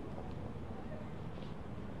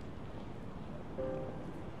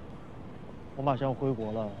我马上要回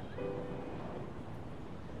国了，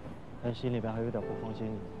但心里边还有点不放心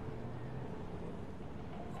你。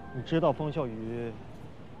你知道方笑宇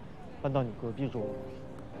搬到你隔壁住了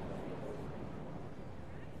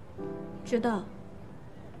吗？知道。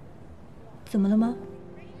怎么了吗？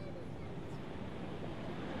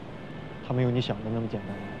他没有你想的那么简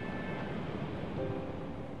单。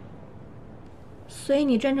所以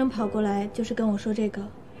你专程跑过来就是跟我说这个？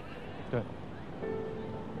对。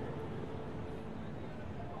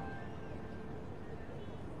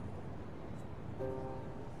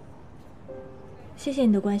谢谢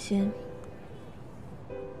你的关心。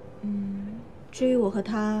至于我和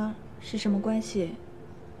他是什么关系，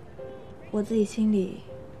我自己心里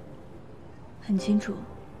很清楚，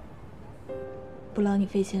不劳你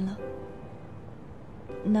费心了。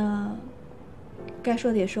那该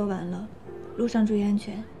说的也说完了，路上注意安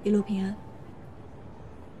全，一路平安。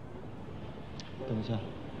等一下，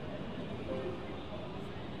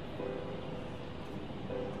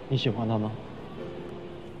你喜欢他吗？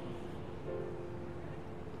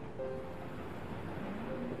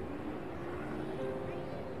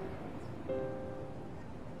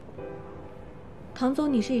唐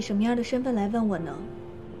总，你是以什么样的身份来问我呢？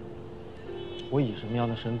我以什么样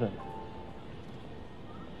的身份？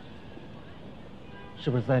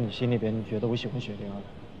是不是在你心里边，你觉得我喜欢雪玲儿，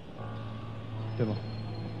对吗？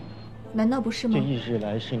难道不是吗？这一直以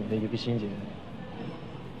来是你的一个心结。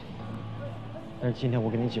但是今天我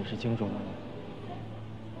跟你解释清楚了，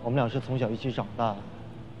我们俩是从小一起长大，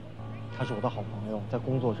他是我的好朋友，在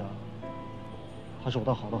工作上，他是我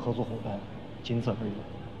的好的合作伙伴，仅此而已。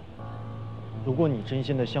如果你真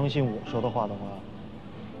心的相信我说的话的话，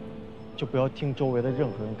就不要听周围的任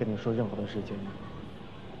何人跟你说任何的事情，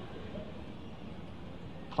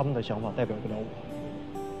他们的想法代表不了我，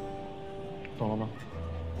懂了吗？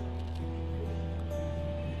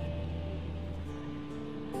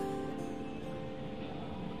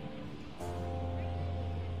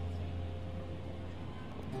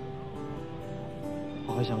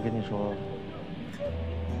我还想跟你说，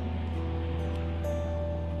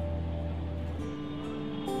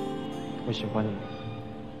我喜欢你。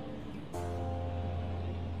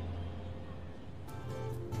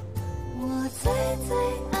我最最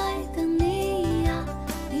爱的你呀，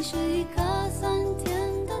你是一颗酸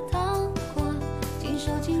甜的糖果，紧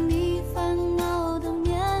收进你烦恼的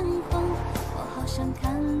面孔，我好想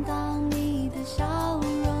看到你的笑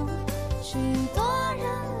容。许多人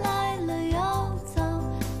来了又走，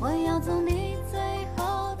我要做你最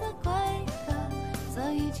后的归客，所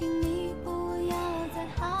以请你不要再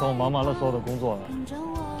害怕。等我忙完了所有的工作，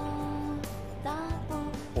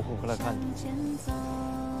我会回来看你。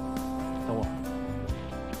等我。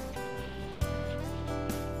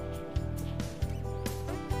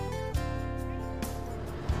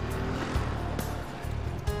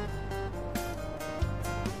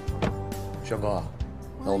轩哥，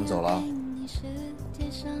那我们走了。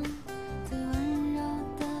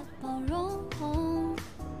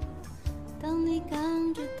当你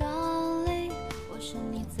感觉到累，我是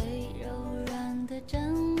你最柔软的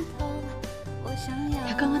枕头。我想要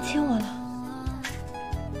他刚刚亲我了。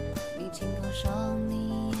你亲口说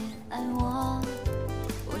你也爱我，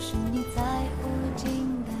我是你在无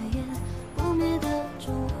尽的夜不灭的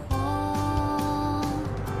烛火。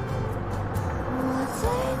我最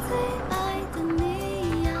最爱的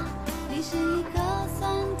你呀，你是一颗酸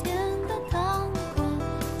甜的糖果，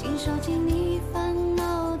紧收进你烦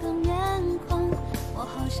恼的面孔，我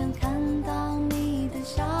好想看到你的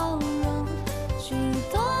笑容。许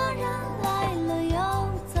多人来了又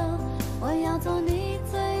走，我要做你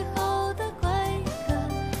最后的归客，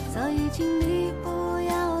所以请你不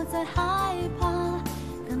要再害怕，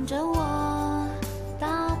跟着我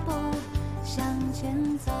大步向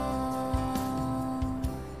前走。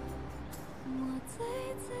我最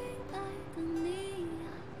最爱的你呀，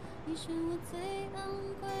你是我最昂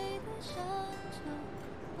贵的奢求，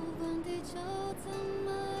不管地球怎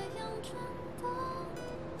么样转。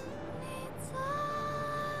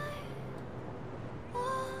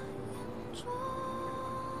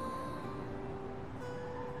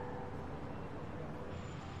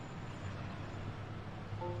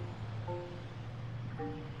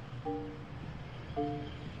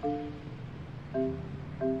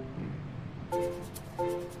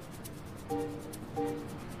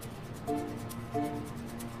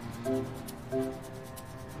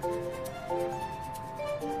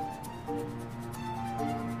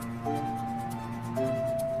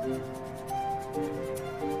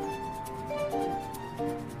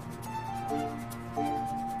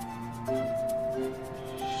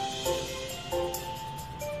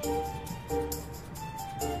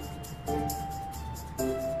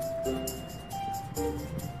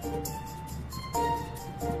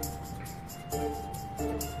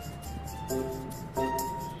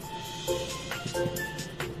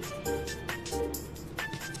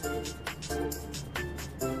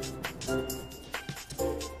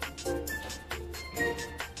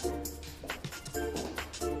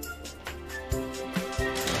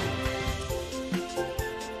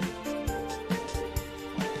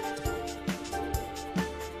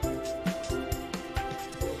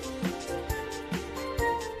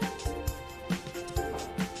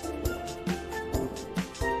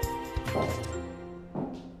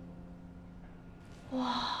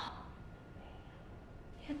哇，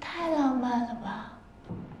也太浪漫了吧！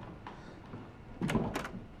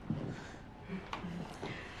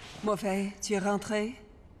 Mauvais, tu es rentré?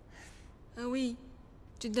 Ah oui,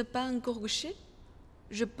 tu n'es pas encore couché?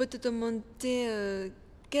 Je peux te demander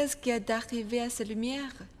qu'est-ce qui est arrivé à ces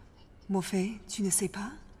lumières? Mauvais, tu ne sais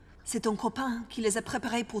pas? C'est ton copain qui les a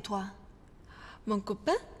préparées pour toi. Mon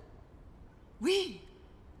copain? Oui.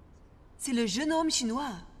 C'est le jeune homme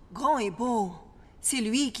chinois, grand et beau. C'est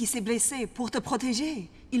lui qui s'est blessé pour te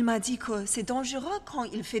protéger. Il m'a dit que c'est dangereux quand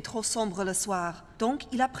il fait trop sombre le soir. Donc,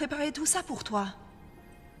 il a préparé tout ça pour toi.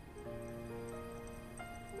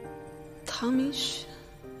 Tramiche.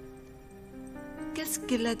 Qu'est-ce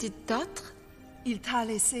qu'il a dit d'autre? Il t'a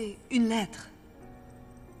laissé une lettre.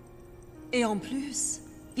 Et en plus,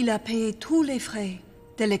 il a payé tous les frais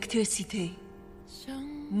d'électricité.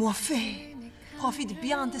 Mauvais, profite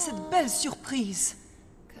bien de cette belle surprise.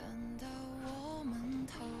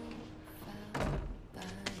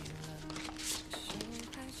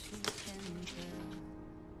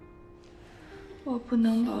 我不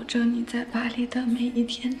能保证你在巴黎的每一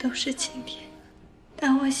天都是晴天，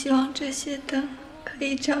但我希望这些灯可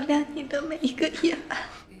以照亮你的每一个夜晚。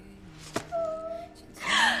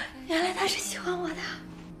原来他是喜欢我的。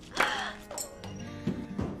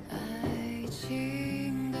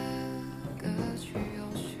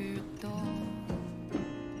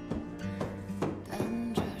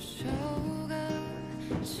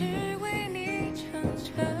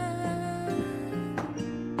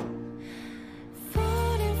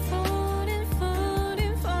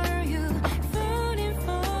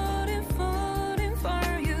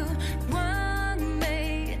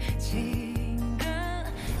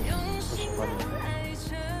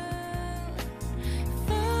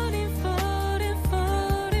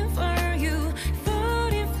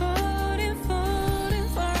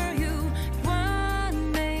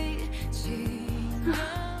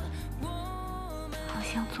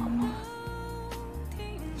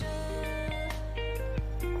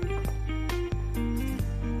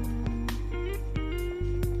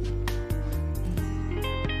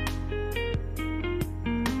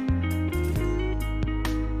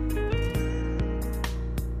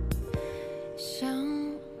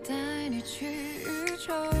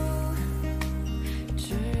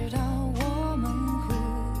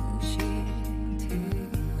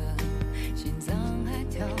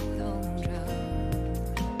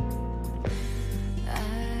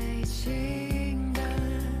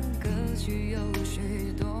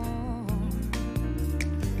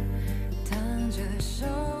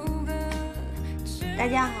 大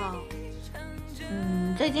家好，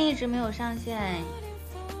最近一直没有上线。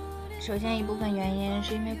首先一部分原因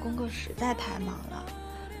是因为功课实在太忙了，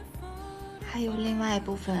还有另外一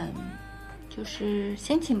部分就是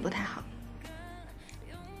心情不太好。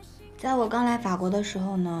在我刚来法国的时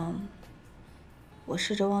候呢，我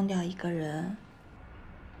试着忘掉一个人，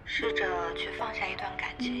试着去放下一段感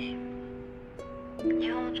情，因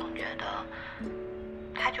为我总觉得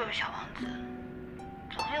他就是小王子。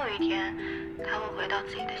 总有一天，他会回到自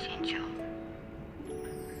己的星球。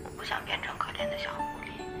我不想变成可怜的小狐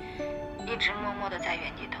狸，一直默默地在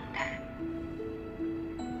原地等待。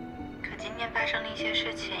可今天发生了一些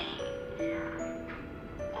事情，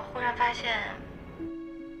我忽然发现，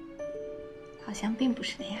好像并不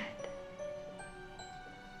是那样的。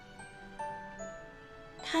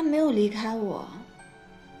他没有离开我，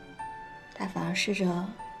他反而试着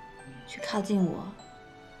去靠近我。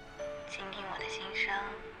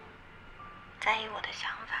 在意我的想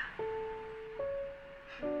法，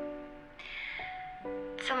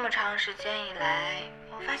这么长时间以来，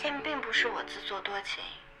我发现并不是我自作多情。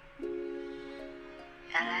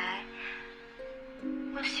原来，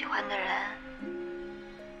我喜欢的人，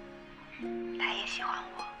他也喜欢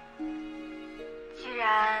我。既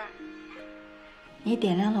然你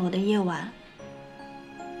点亮了我的夜晚，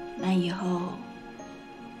那以后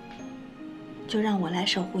就让我来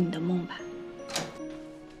守护你的梦吧。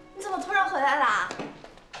 突然回来啦！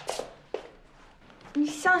你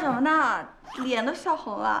笑什么呢？脸都笑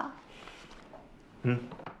红了。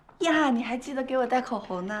呀，你还记得给我带口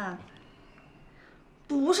红呢？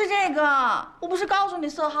不是这个，我不是告诉你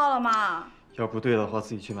色号了吗？要不对的话，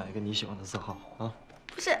自己去买一个你喜欢的色号啊。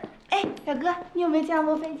不是，哎，表哥，你有没有见到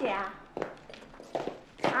莫菲姐啊？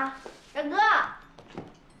啊，表哥，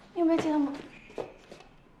你有没有见到莫？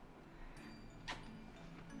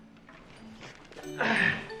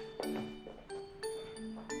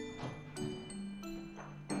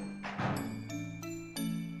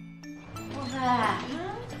莫非，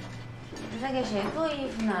你在给谁做衣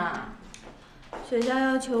服呢？学校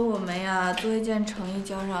要求我们呀做一件成衣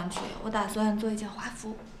交上去，我打算做一件华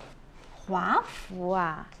服。华服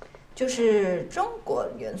啊，就是中国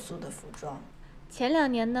元素的服装。前2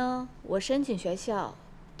年呢，我申请学校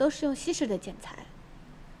都是用西式的建材。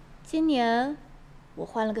今年我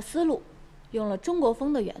换了个思路，用了中国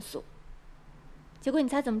风的元素。结果你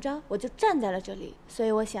猜怎么着？我就站在了这里，所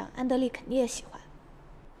以我想安德利肯定也喜欢。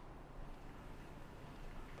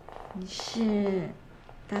你是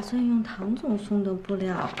打算用唐总送的布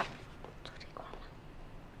料做这块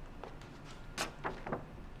吗？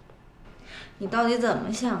你到底怎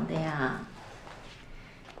么想的呀？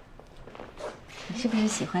你是不是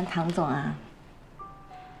喜欢唐总啊？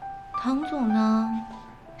唐总呢，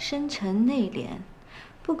深沉内敛，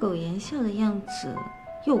不苟言笑的样子，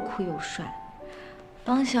又酷又帅。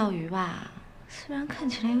方小鱼吧，虽然看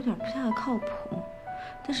起来有点不太靠谱，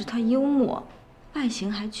但是他幽默，外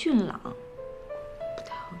形还俊朗，不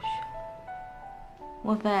太好选。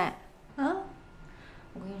莫非啊？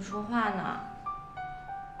我跟你说话呢。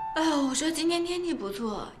哎呦，我说今天天气不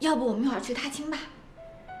错，要不我们一会儿去踏青吧？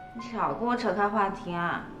你少跟我扯开话题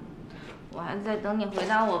啊！我还在等你回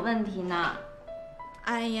答我问题呢。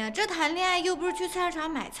哎呀，这谈恋爱又不是去菜市场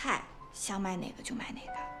买菜，想买哪个就买哪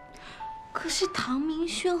个。可是唐明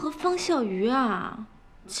轩和方笑鱼啊，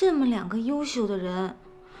这么2个优秀的人，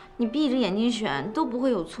你闭着眼睛选都不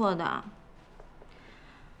会有错的。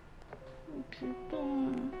我知道。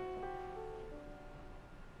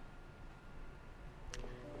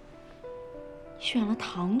你选了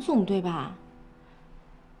唐总对吧？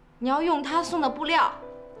你要用他送的布料。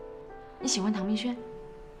你喜欢唐明轩？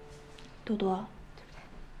多多，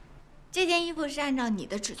这件衣服是按照你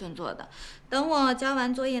的尺寸做的，等我交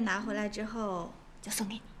完作业拿回来之后就送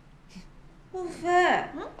给你。莫非，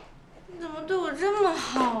你怎么对我这么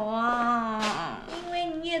好啊？因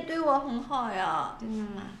为你也对我很好呀。真的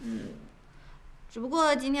吗？只不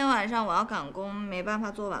过今天晚上我要赶工，没办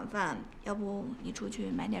法做晚饭，要不你出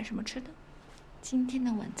去买点什么吃的？今天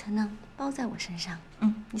的晚餐呢，包在我身上。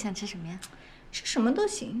你想吃什么呀？吃什么都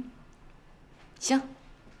行。行，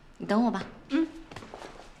你等我吧。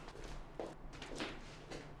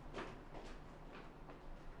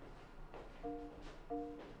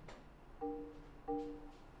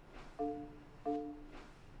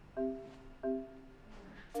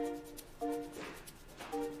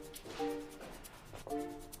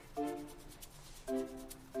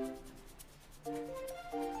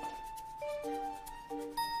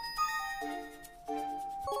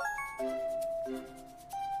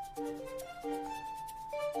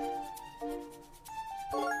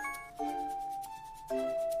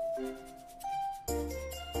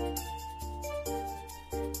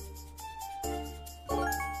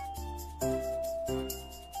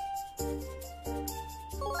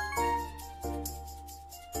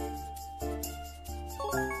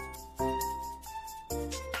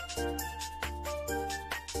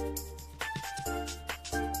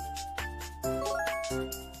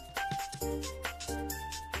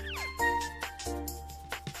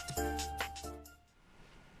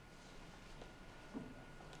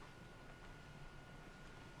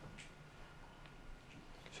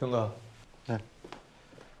轩哥，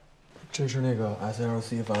这是那个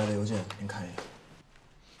SLC 发来的邮件，您看一眼。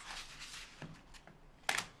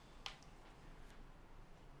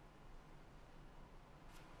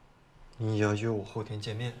你要约我后天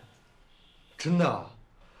见面？真的啊？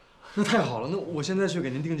那太好了，那我现在去给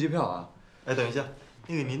您订机票啊。哎，等一下，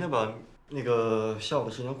您得把那个下午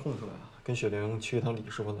的时间空出来啊，跟雪玲去一趟李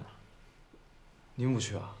师傅那儿。您不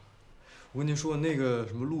去啊？我跟您说，那个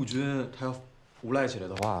什么陆军，他要无赖起来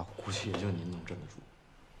的话，估计也就您能镇得住。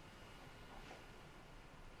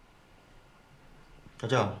那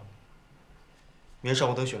这样，明天上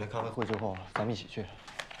午等雪玲开完会之后，咱们一起去。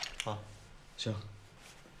啊，行。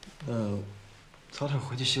早点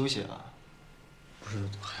回去休息啊。不是，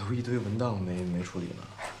还有一堆文档没处理呢。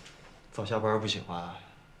早下班不喜欢？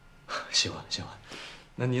喜欢。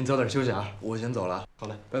那您早点休息啊，我先走了。好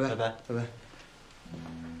嘞，拜拜。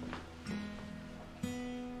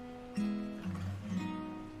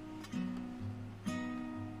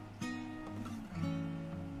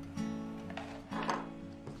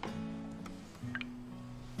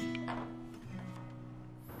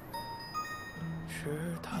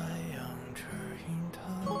是太阳指引的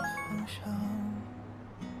方向，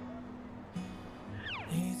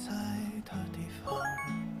你在的地方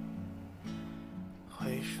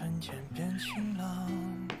会瞬间变晴朗。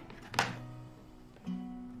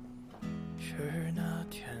是那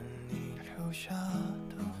天你留下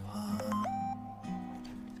的花，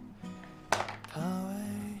它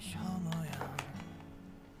微笑模样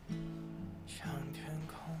像天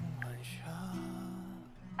空晚霞。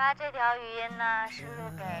发这条语音呢，是录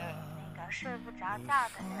给那个睡不着觉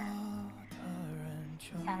的人，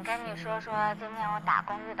想跟你说说今天我打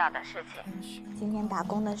工遇到的事情。今天打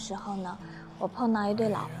工的时候呢，我碰到一对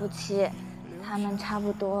老夫妻，他们差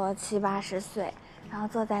不多70、80岁，然后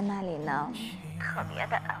坐在那里呢，特别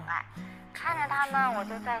的恩爱。看着他们，我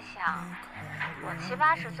就在想，我70、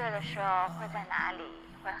80岁的时候会在哪里，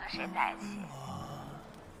会和谁在一起？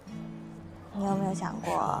你有没有想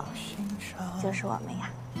过，就是我们呀？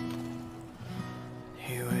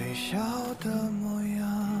你微笑的模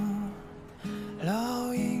样，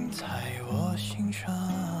烙印在我心上。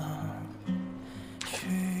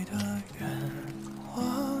许的愿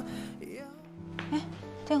望。哎，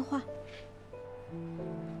电话。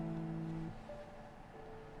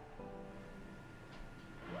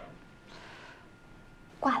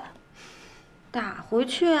挂了。打回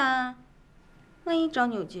去啊，万一找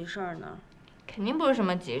你有急事儿呢？肯定不是什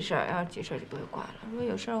么急事儿，要是急事儿就不会挂了。如果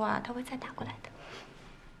有事儿的话，他会再打过来的。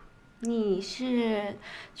你是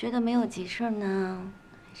觉得没有急事儿呢，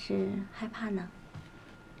还是害怕呢？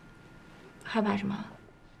害怕什么？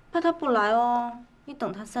怕他不来哦。你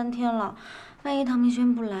等他3天了，万一唐明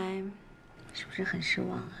轩不来，是不是很失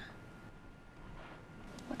望啊？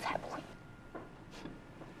我才不会。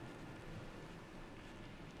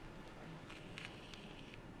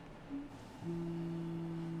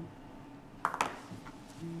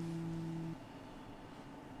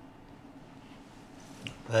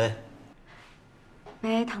喂。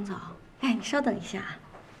喂，唐总，哎，你稍等一下。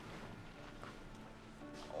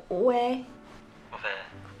喂。莫非。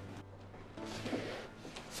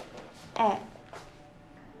哎。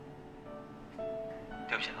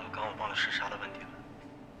对不起啊，刚我忘了时差的问题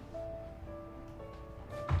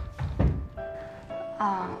了。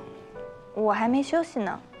啊，我还没休息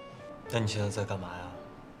呢。那你现在在干嘛呀？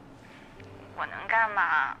我能干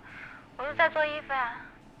嘛？我就在做衣服呀。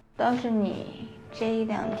倒是你这1、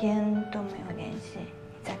2天都没有联系，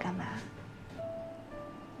你在干嘛？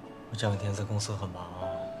我这2天在公司很忙啊。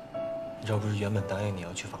你知道不是原本答应你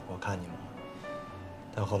要去法国看你吗？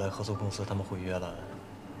但后来合作公司他们毁约了，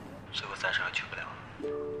所以我暂时还去不了。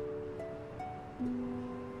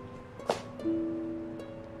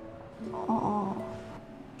哦。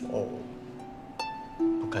哦。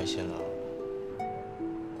不开心了？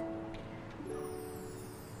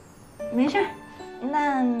没事儿。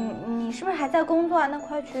那你是不是还在工作啊？那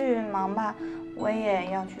快去忙吧，我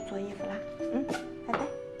也要去做衣服啦。嗯，拜拜。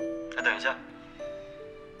哎，等一下，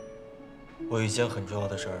我有一件很重要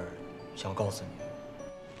的事儿想告诉你。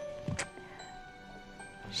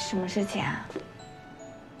什么事情啊？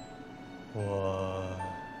我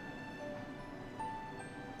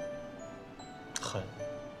很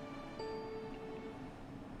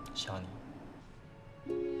想你。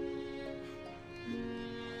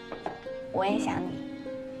我也想你。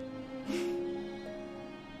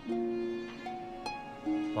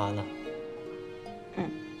晚安了。嗯，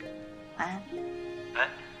晚安。哎，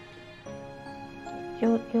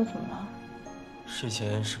又怎么了？睡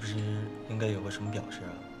前是不是应该有个什么表示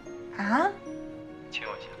啊？啊？亲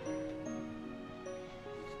我一下。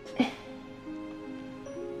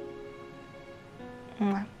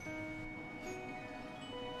嗯。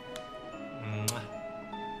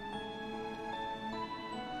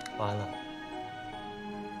晚安了。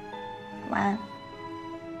晚安。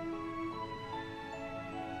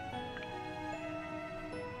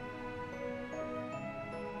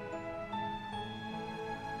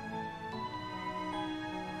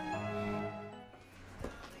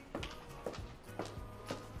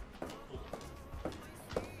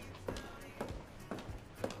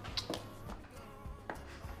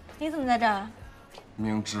你怎么在这儿？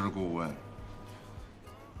明知故问。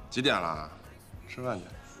几点了？吃饭去。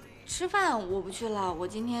吃饭我不去了，我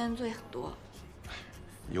今天作业很多。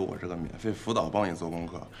有我这个免费辅导帮你做功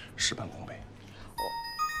课，事半功倍。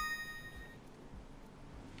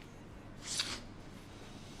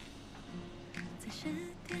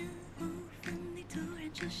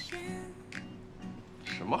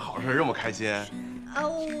什么好事这么开心？啊，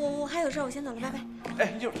我还有事，我先走了，拜拜。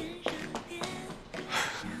哎，就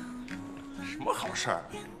什么好事儿？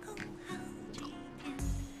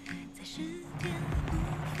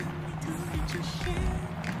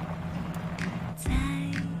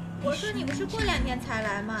我说你不是过2天才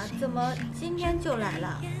来吗？怎么今天就来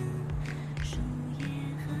了？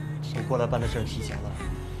我过来办的事儿提前了，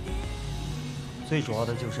最主要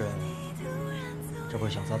的就是，这不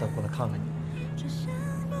是想早点过来看看你吗？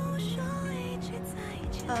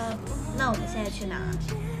那我们现在去哪儿？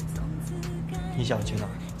你想去哪儿？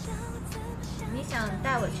你想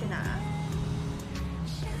带我去哪儿？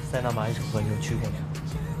塞纳马伊城河你有去过吗？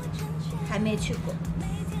还没去过。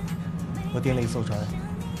我订了一艘船，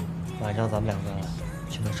晚上咱们两个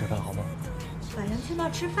去那吃饭好吗？晚上去那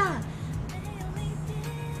吃饭？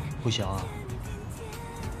不行啊。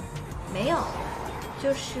没有，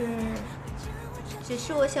只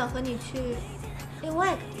是我想和你去另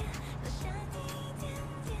外一个地方。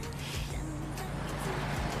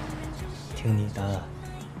听你的。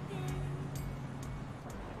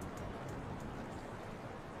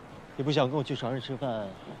你不想跟我去船上吃饭，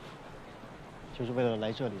就是为了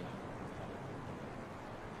来这里？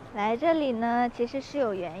来这里呢，其实是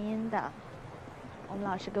有原因的。我们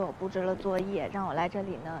老师给我布置了作业，让我来这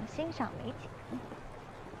里呢欣赏美景。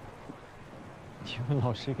你们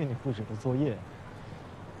老师给你布置的作业？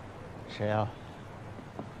谁呀？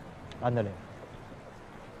安德烈。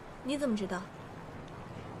你怎么知道？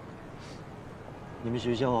你们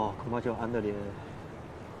学校恐怕只有安德烈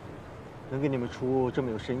能给你们出这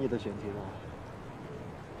么有深意的选题吧？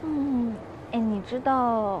哎，你知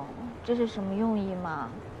道这是什么用意吗？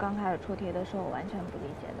刚开始出题的时候，我完全不理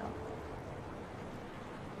解的。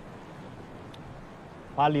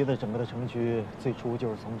巴黎的整个的城区最初就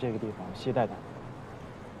是从这个地方携带的。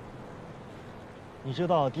你知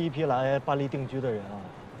道第一批来巴黎定居的人啊，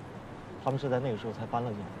他们是在那个时候才搬了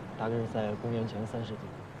进来，大概是在公元前3世纪。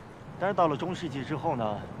但是到了中世纪之后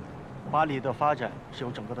呢，巴黎的发展是由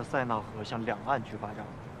整个的塞纳河向两岸去发展。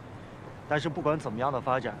但是不管怎么样的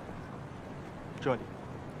发展，这里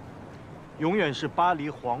永远是巴黎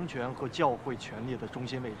皇权和教会权力的中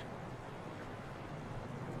心位置。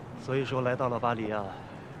所以说，来到了巴黎啊，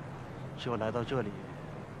只有来到这里，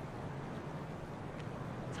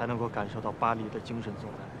才能够感受到巴黎的精神所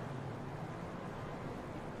在。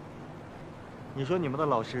你说你们的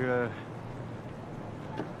老师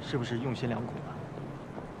是不是用心良苦啊？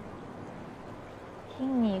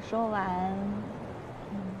听你说完，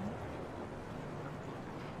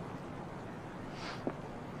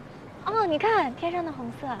哦，你看天上的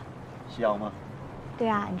红色，夕阳吗？对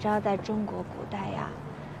啊，你知道在中国古代呀，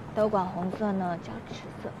都管红色呢叫赤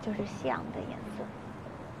色，就是夕阳的颜色。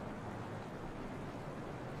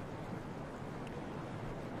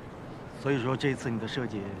所以说这次你的设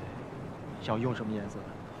计想用什么颜色？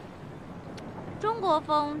中国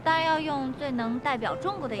风当然要用最能代表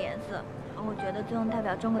中国的颜色。我觉得最能代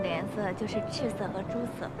表中国的颜色就是赤色和朱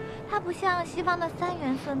色，它不像西方的3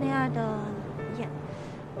原色那样的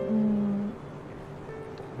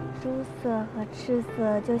朱色和赤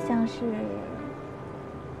色就像是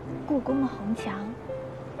故宫的红墙，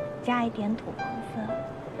加一点土黄色，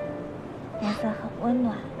颜色很温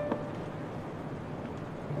暖、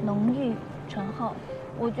浓郁、醇厚。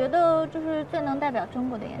我觉得就是最能代表中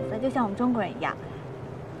国的颜色，就像我们中国人一样，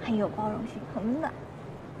很有包容性，很温暖。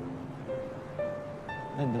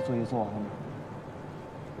那你的作业做完了吗？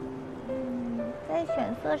在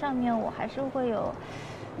选色上面，我还是会有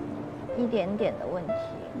一点点的问题，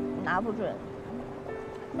拿不准。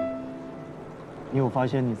你有发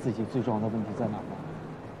现你自己最重要的问题在哪吗？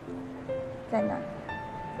在哪？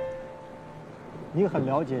你很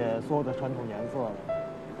了解所有的传统颜色，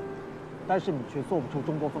但是你却做不出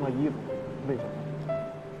中国风的衣服，为什么？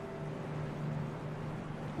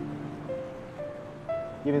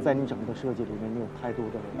因为在你整个的设计里面，你有太多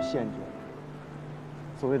的限制。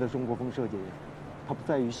所谓的中国风设计，它不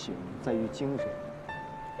在于形，在于精神。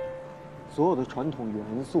所有的传统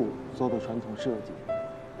元素，所有的传统设计，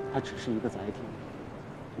它只是一个载体。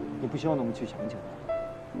你不需要那么去强求它。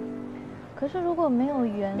可是如果没有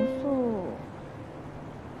元素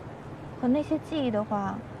和那些记忆的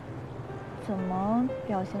话，怎么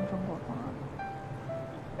表现中国风啊？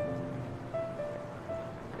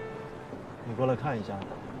你过来看一下，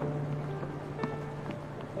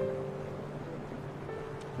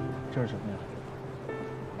这是什么呀？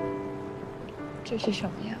这是什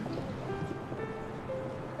么呀？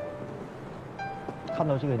看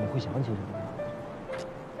到这个你会想起什么呀？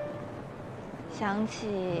想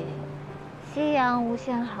起夕阳无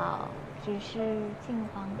限好，只是近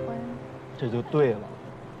黄昏。这就对了。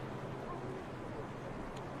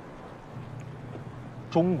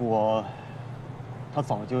中国，它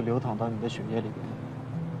早就流淌到你的血液里面，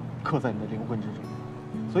刻在你的灵魂之中，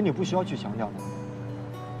所以你不需要去强调它。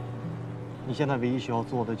你现在唯一需要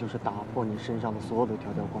做的就是打破你身上的所有的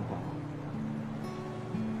条条框框。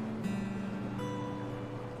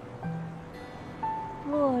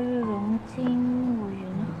落日融金，暮云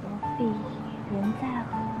何必？人在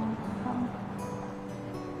何方？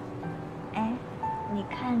哎，你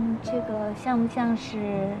看这个像不像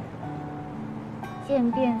是渐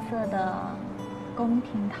变色的宫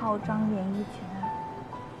廷套装连衣裙啊？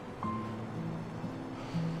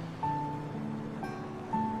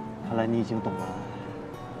看来你已经懂了。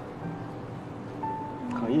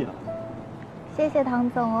可以啊，谢谢唐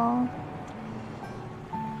总哦。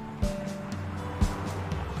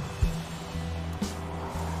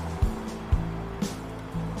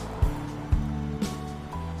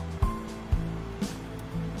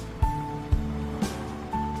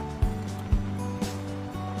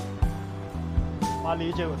巴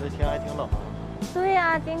黎这会儿的天还挺冷啊。对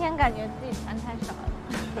呀，今天感觉自己穿太少了。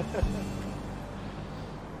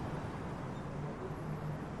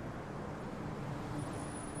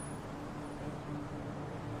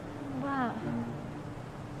哇！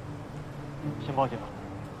先报警。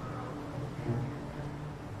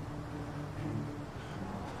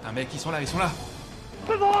Ah mec, ils sont là, ils sont là.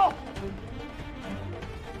 快走！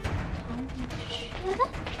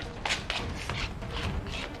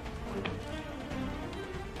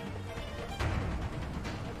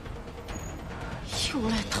又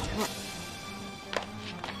来捣乱！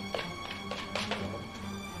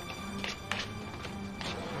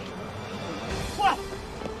过来！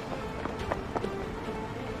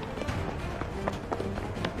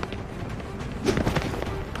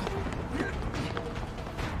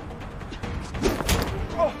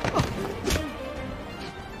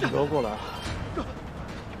你不要过来，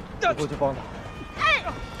我过去帮他。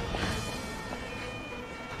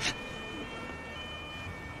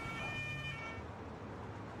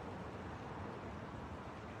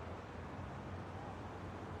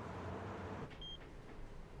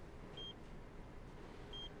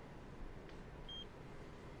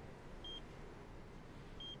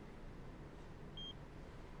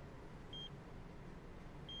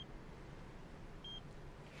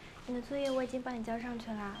 你的作业我已经帮你交上去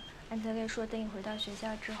了，安泽烈说等你回到学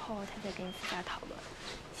校之后，他再跟你私下讨论。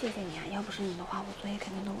谢谢你啊，要不是你的话，我作业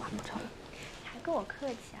肯定都完不成。你还跟我客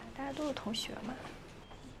气啊，大家都是同学嘛。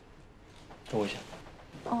等我一下。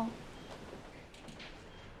哦。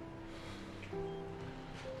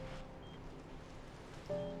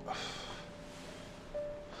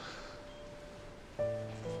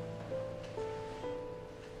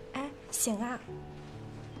哎，醒啊！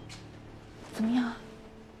怎么样？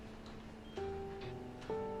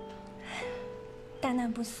 大难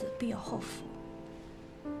不死，必有后福。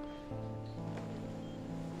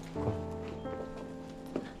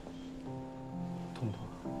痛不痛？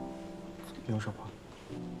别用手碰。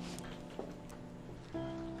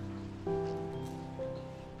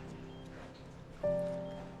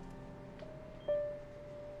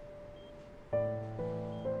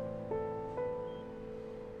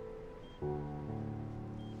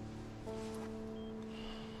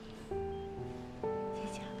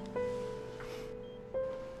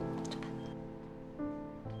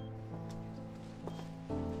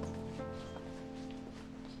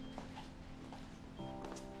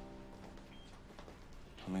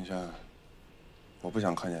明轩，我不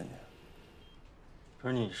想看见你。可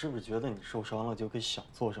是你是不是觉得你受伤了就可以想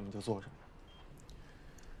做什么就做什么？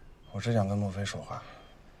我只想跟莫非说话。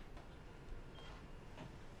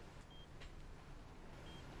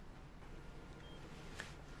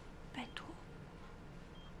拜托。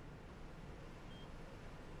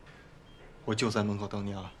我就在门口等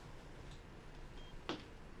你啊。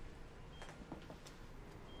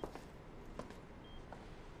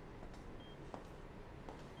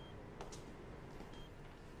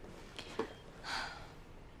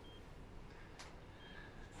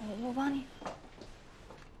 我帮你。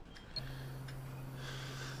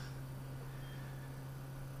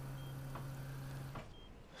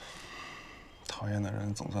讨厌的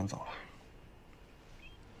人总算走了。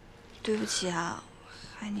对不起啊，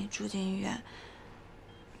害你住进医院。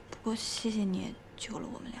不过谢谢你救了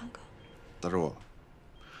我们两个。大柱，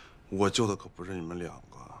我救的可不是你们两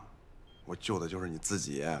个，我救的就是你自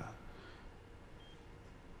己。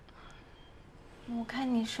我看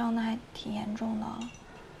你伤的还挺严重的。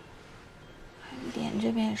 脸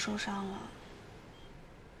这边也受伤了，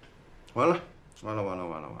完了，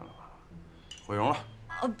毁容了。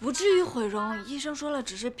不至于毁容，医生说了，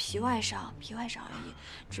只是皮外伤而已，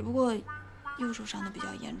只不过右手伤的比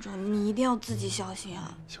较严重，你一定要自己小心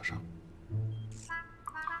啊。小伤，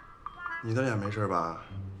你的脸没事吧？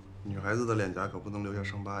女孩子的脸颊可不能留下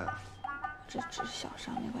伤疤呀。这只是小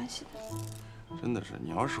伤，没关系的。真的是，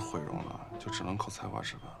你要是毁容了，就只能靠才华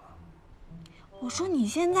吃饭了。 我说你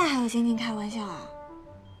现在还有心情开玩笑啊？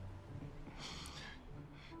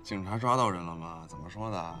警察抓到人了吗？怎么说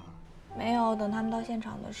的？没有，等他们到现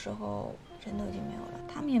场的时候，人都已经没有了，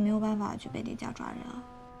他们也没有办法去贝迪家抓人啊。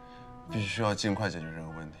必须要尽快解决这个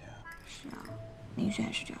问题。是啊，明轩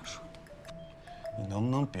也是这样说的。你能不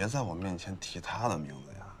能别在我面前提他的名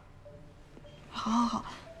字呀？好，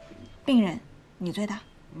病人，你最大。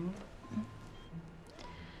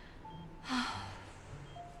啊。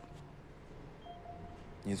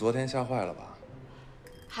你昨天吓坏了吧？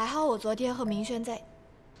还好我昨天和明轩在。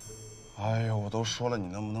哎呦，我都说了，你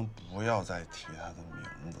能不能不要再提他的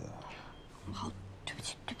名字？好，对不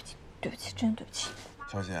起，对不起，对不起，真对不起。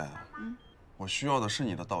小姐，我需要的是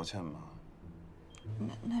你的道歉吗？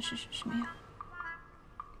那是什么呀？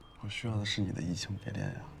我需要的是你的移情别恋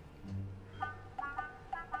呀。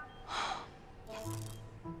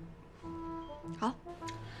好，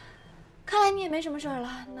看来你也没什么事儿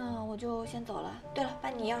了，那我就先走了。对了，把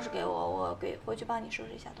你钥匙给我，我回去帮你收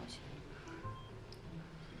拾一下东西。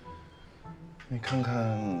你看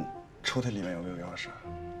看抽屉里面有没有钥匙？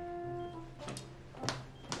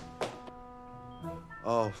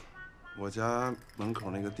哦，我家门口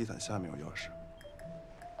那个地毯下面有钥匙。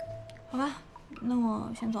好吧，那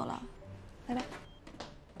我先走了，拜拜。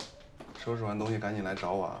收拾完东西赶紧来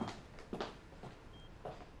找我啊！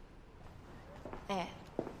哎，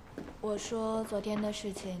我说昨天的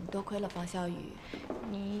事情多亏了方小雨，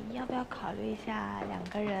你要不要考虑一下两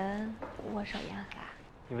个人握手言和？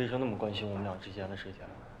你为什么那么关心我们俩之间的事情？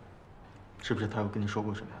是不是他有跟你说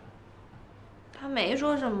过什么？他没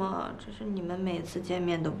说什么，只是你们每次见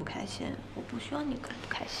面都不开心，我不希望你更不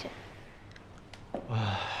开心。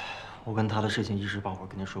唉，我跟他的事情一时半会儿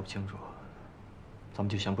跟你说不清楚，咱们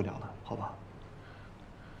就先不聊了，好吧？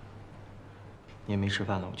你也没吃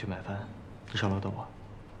饭呢，我去买饭，你上楼等我。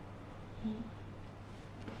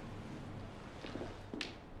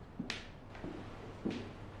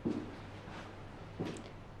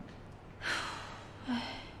唉，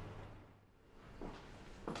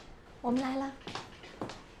我们来了。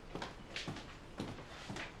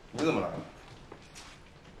你怎么来了？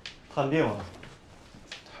探病了。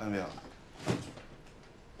探病。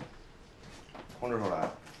空着手来。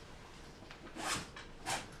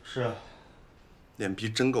是啊。脸皮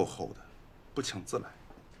真够厚的，不请自来。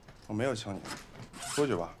我没有请你，出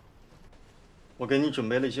去吧。我给你准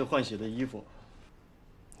备了一些换洗的衣服。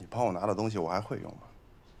你帮我拿的东西我还会用吗？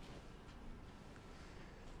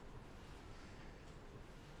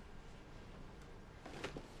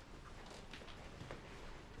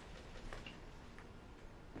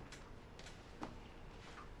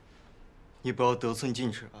你不要得寸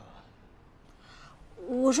进尺啊！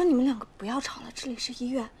我说你们两个不要吵了，这里是医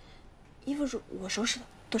院，衣服是我收拾的，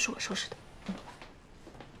都是我收拾的。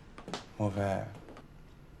莫非，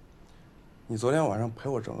你昨天晚上陪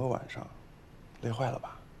我整个晚上，累坏了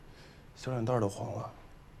吧？小脸蛋都黄了，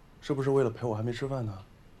是不是为了陪我还没吃饭呢？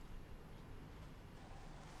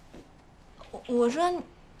我说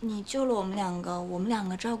你救了我们两个，我们两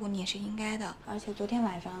个照顾你也是应该的。而且昨天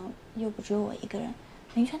晚上又不只有我一个人，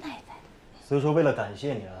明轩他也在。所以说，为了感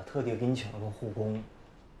谢你啊，特地给你请了个护工，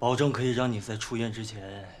保证可以让你在出院之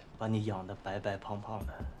前把你养得白白胖胖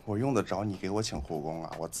的。我用得着你给我请护工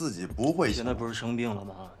啊？我自己不会。现在不是生病了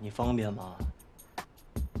吗？你方便吗？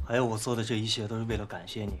还有我做的这一切都是为了感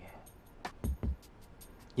谢你。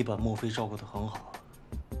你把莫非照顾得很好。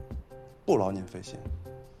不劳您费心，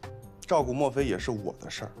照顾莫非也是我的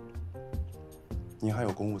事儿。您还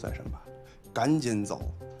有公务在身吧？赶紧走，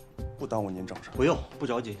不耽误您正事。不用，不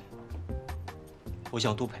着急。我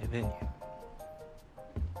想多陪陪你。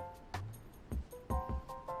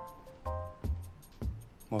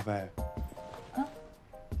莫非，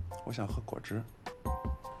我想喝果汁。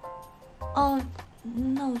哦，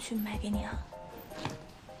那我去买给你啊。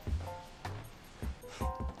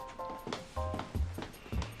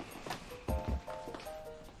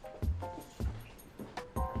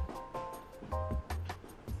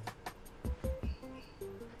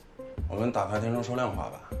我们打开天窗说亮话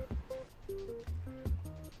吧。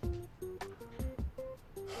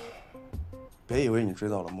别以为你追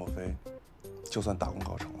到了莫非，就算大功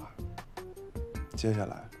告成了。接下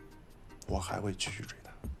来，我还会继续追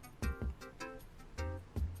他。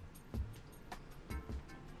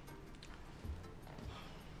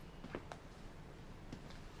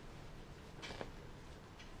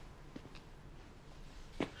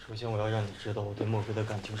首先，我要让你知道我对莫非的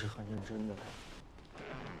感情是很认真的。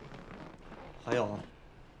还有，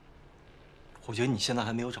我觉得你现在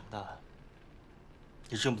还没有长大，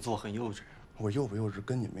你这么做很幼稚。我幼不幼稚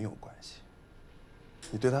跟你没有关系。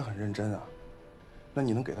你对他很认真啊，那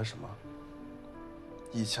你能给他什么？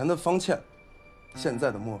以前的方倩，现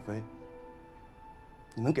在的莫非，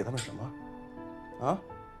你能给他们什么？啊？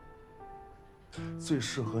最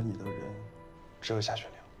适合你的人，只有夏雪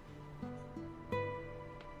玲。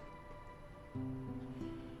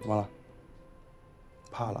怎么了？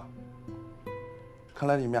怕了？看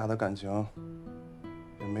来你们俩的感情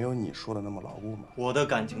也没有你说的那么牢固嘛。我的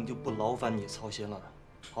感情就不劳烦你操心了，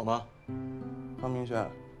好吗？方明轩，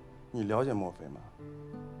你了解莫非吗？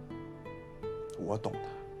我懂他，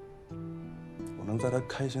我能在他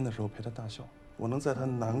开心的时候陪他大笑，我能在他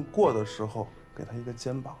难过的时候给他一个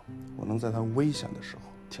肩膀，我能在他危险的时候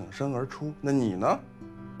挺身而出。那你呢？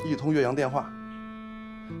一通岳阳电话，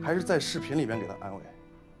还是在视频里边给他安慰？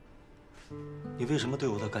你为什么对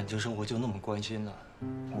我的感情生活就那么关心呢？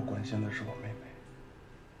我关心的是我妹妹，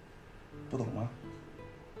不懂吗？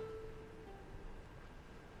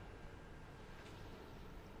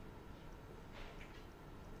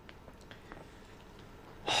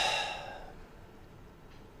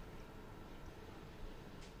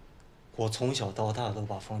我从小到大都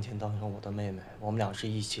把方晴当成我的妹妹，我们俩是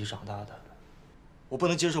一起长大的。我不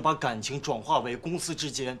能接受把感情转化为公司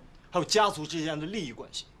之间还有家族之间的利益关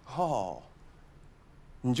系。哦，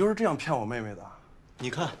你就是这样骗我妹妹的？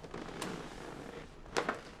你看，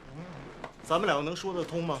咱们两个能说得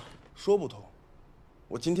通吗？说不通。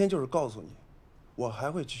我今天就是告诉你，我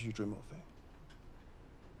还会继续追莫非。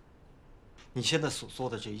你现在所做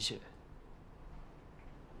的这一切，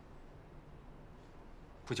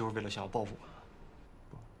不就是为了想要报复我吗？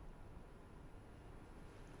不，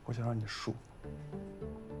我想让你输。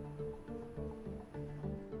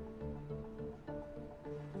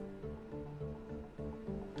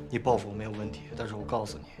你报复我没有问题，但是我告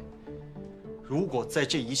诉你，如果在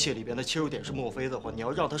这一切里边的切入点是莫非的话，你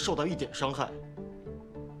要让他受到一点伤害，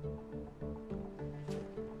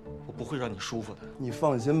我不会让你舒服的。你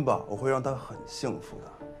放心吧，我会让他很幸福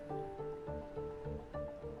的。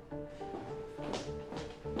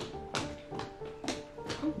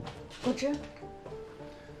果汁。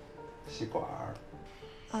吸管。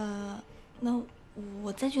那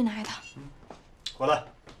我再去拿一趟。回来。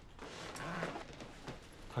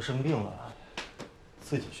他生病了，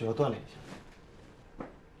自己需要锻炼一下。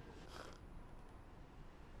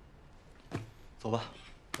走吧，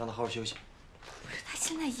让他好好休息。不是他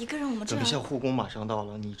现在一个人，我们这……等一下，护工马上到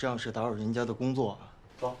了，你这样是打扰人家的工作啊。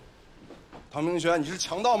走。唐明轩，你是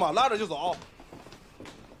强盗吗？拉着就走。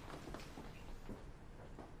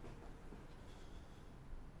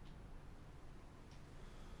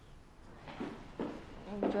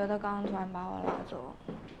你觉得刚刚突然把我拉走，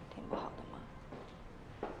挺不好的吗？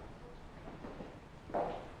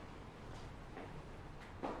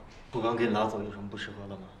不刚给你拉走有什么不适合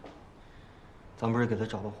了吗？咱不是给他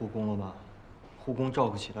找到护工了吗？护工照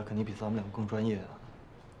顾起来肯定比咱们两个更专业啊。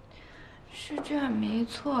是这样没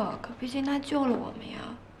错，可毕竟他救了我们呀。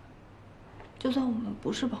就算我们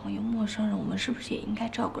不是朋友、陌生人，我们是不是也应该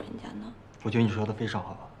照顾人家呢？我觉得你说的非常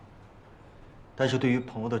好，但是对于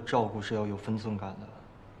朋友的照顾是要有分寸感的。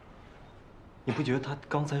你不觉得他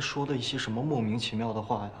刚才说的一些什么莫名其妙的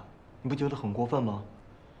话呀？你不觉得很过分吗？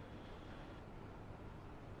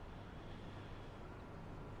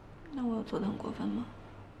那我有做得很过分吗？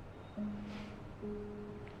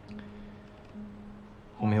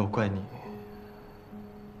我没有怪你，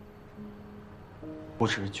我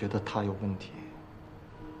只是觉得他有问题。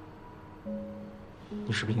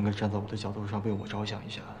你是不是应该站在我的角度上为我着想一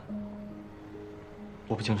下？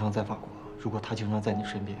我不经常在法国，如果他经常在你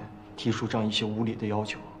身边，提出这样一些无理的要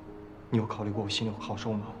求，你有考虑过我心里好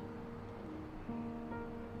受吗？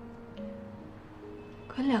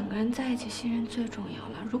可两个人在一起，信任最重要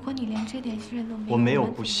了。如果你连这点信任都没有，我没有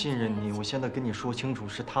不信任你，我现在跟你说清楚，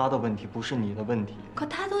是他的问题，不是你的问题。可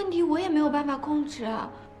他的问题我也没有办法控制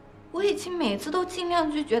啊。我已经每次都尽量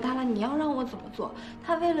拒绝他了，你要让我怎么做？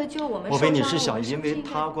他为了救我们，莫非你是想因为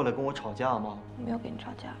他过来跟我吵架吗？我没有跟你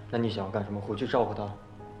吵架。那你想要干什么？回去照顾他？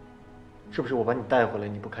是不是我把你带回来，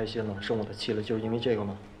你不开心了，生我的气了，就是因为这个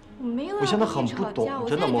吗？我没有。我现在很不懂，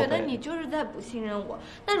真的，莫非。我现在觉得你就是在不信任我。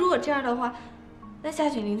那如果这样的话，那夏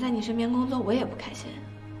雪玲在你身边工作，我也不开心。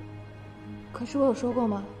可是我有说过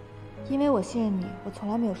吗？因为我信任你，我从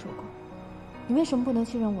来没有说过。你为什么不能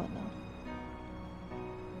信任我呢？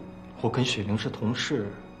我跟雪玲是同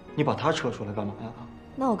事，你把她扯出来干嘛呀？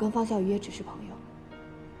那我跟方小雨也只是朋友。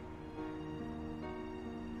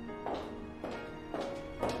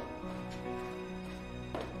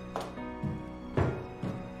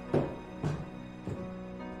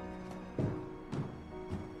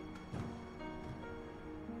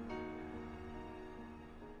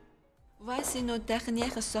Voici nos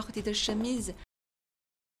dernières sorties de chemise.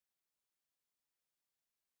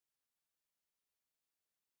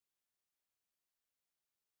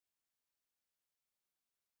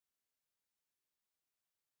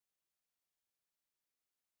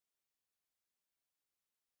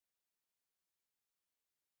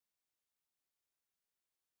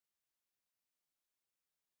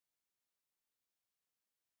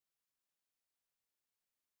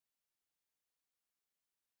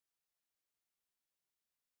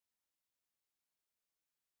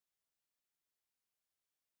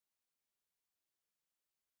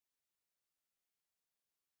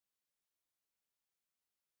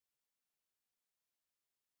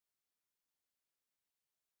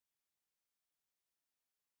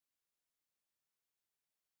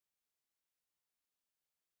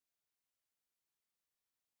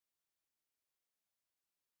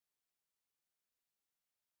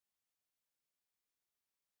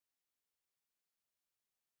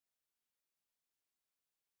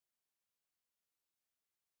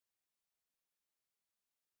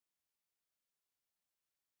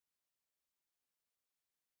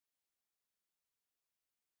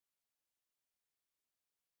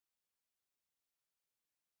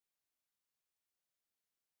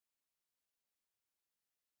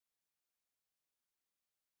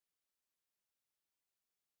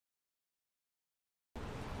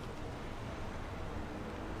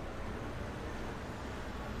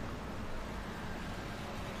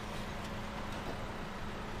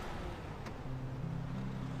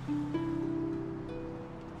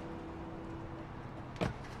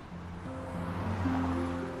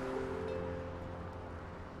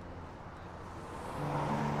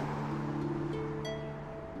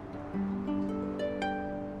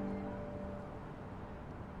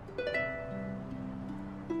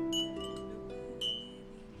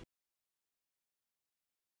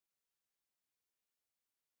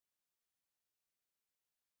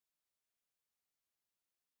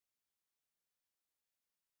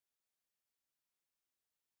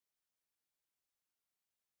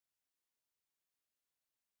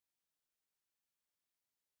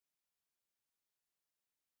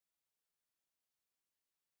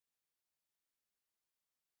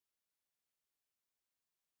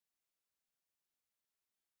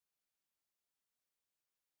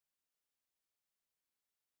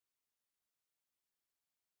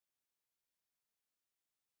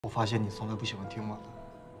 发现你从来不喜欢听我的。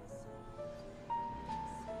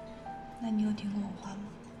那你有听过我话吗？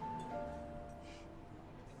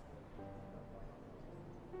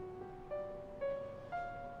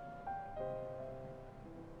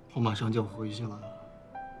我马上就要回去了，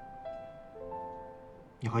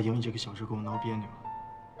你还因为这个小事跟我闹别扭？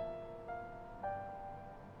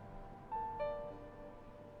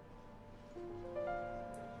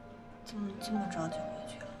怎么这么着就回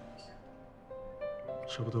去了？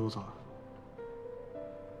舍不得我走啊？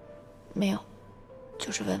没有，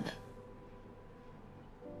就是问问。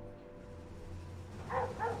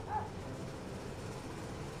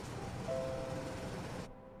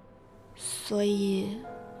所以，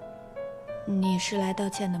你是来道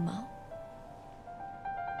歉的吗？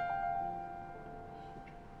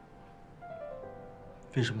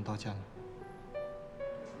为什么道歉呢？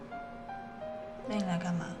那你来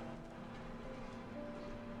干嘛？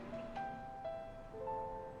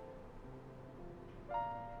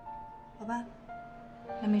好吧，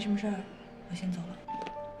那没什么事儿，我先走了。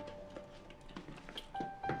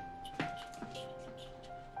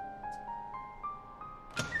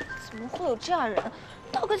怎么会有这样人？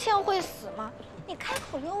道个歉会死吗？你开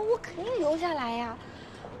口留我肯定留下来呀。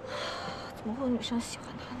怎么会有女生喜欢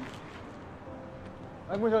他呢？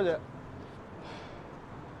哎，穆小姐，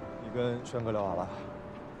你跟轩哥聊完了？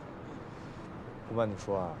不瞒你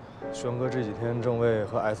说啊，轩哥这几天正为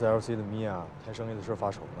和 SLC 的米娅谈生意的事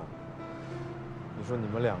发愁呢。你说你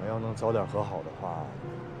们两个要能早点和好的话，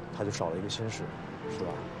他就少了一个心事，是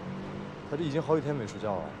吧？他这已经好几天没睡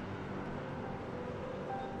觉了。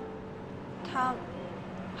他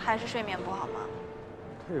还是睡眠不好吗？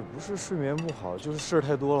他也不是睡眠不好，就是事儿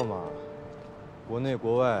太多了嘛，国内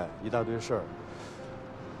国外一大堆事儿。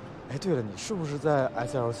哎，对了，你是不是在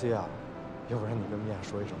SLC 啊？要不然你跟米娅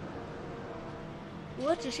说一声。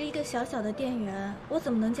我只是一个小小的店员，我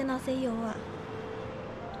怎么能见到 CEO 啊？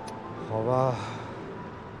好吧，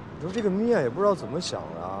你说这个米娅也不知道怎么想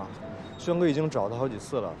的啊。轩哥已经找他好几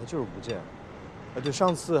次了，他就是不见。哎，对，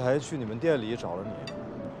上次还去你们店里找了你，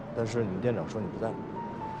但是你们店长说你不在。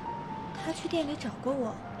他去店里找过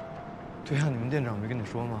我。对呀，你们店长没跟你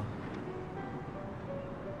说吗？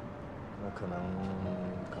那可能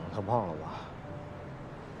他忘了吧。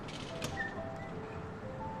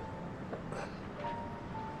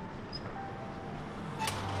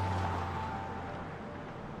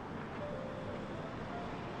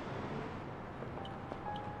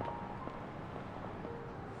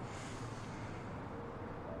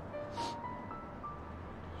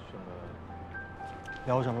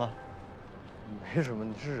聊什么了？没什么，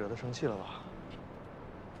你是惹他生气了吧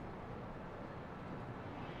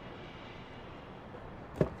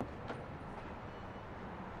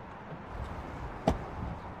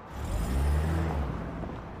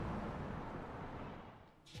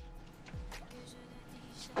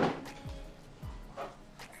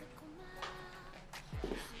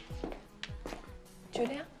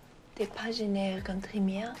？Julia, t'es pas gênée contre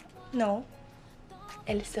Mia? Non.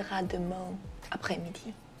 Elle sera demain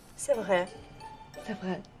après-midi. C'est vrai. C'est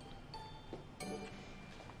vrai.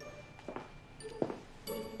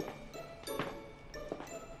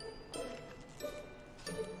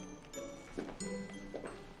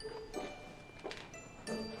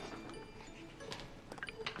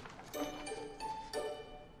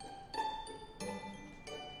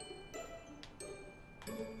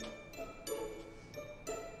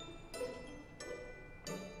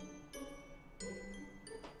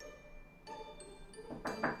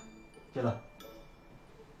进来。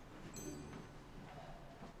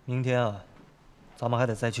明天啊，咱们还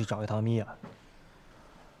得再去找一趟米娅。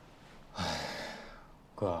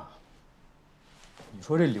哥，你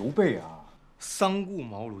说这刘备啊，三顾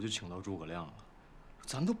茅庐就请到诸葛亮了，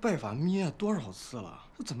咱都拜访米娅多少次了，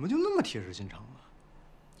他怎么就那么铁石心肠了？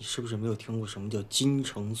你是不是没有听过什么叫精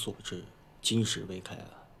诚所至，金石为开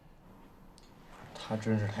啊？他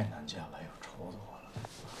真是太难见了，哎呦，愁死我了。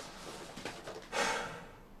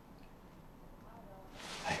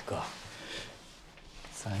哎，哥，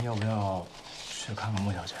咱要不要去看看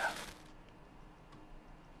穆小姐？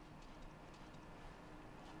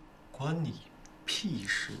关你屁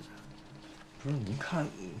事！不是，您看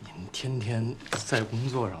您天天在工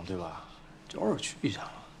作上，对吧？就偶尔去一下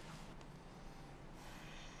嘛。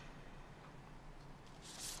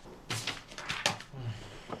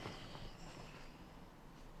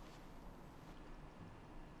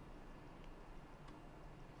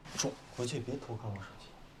走，回去别偷看我手机。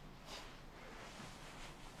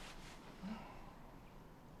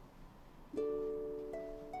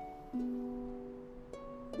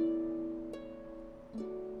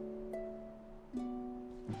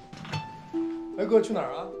哎，哥，去哪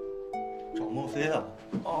儿啊？莫非啊？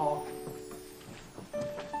哦。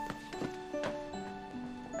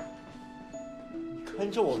你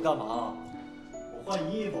跟着我干嘛？我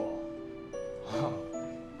换衣服。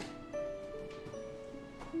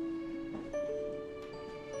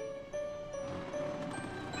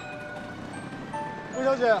顾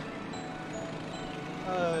小姐，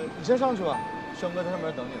你先上去吧，轩哥在上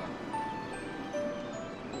面等你了。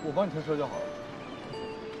我帮你推车就好了。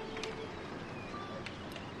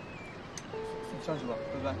上去吧，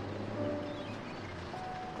拜拜。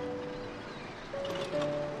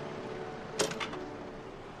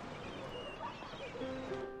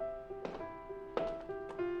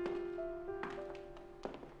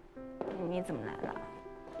你怎么来了？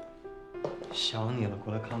想你了，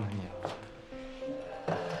过来看看你了。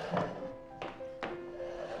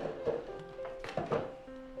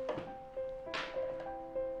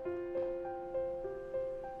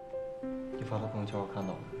你发的朋友圈我看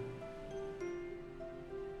到了。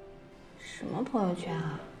什么朋友圈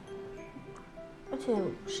啊？而且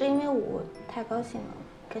是因为我太高兴了，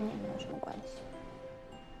跟你没有什么关系。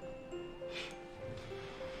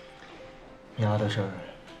丫的事儿，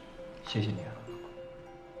谢谢你啊。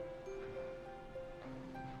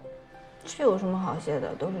这有什么好谢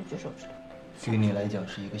的？都是举手之劳。对于你来讲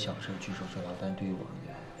是一个小事，举手之劳，但对于我而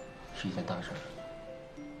言是一件大事。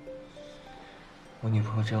我女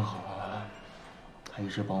朋友真好啊，她一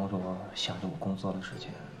直帮着我想着我工作的事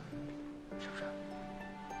情，是不是？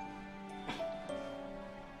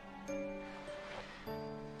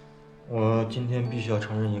我今天必须要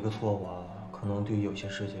承认一个错误啊，可能对于有些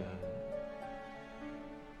事情，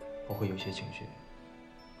我会有些情绪，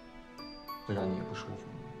会让你也不舒服。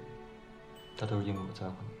但都是因为我在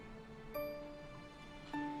乎你。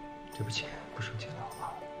对不起，不生气了，好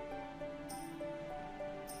吧？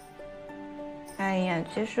哎呀，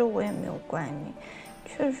其实我也没有怪你，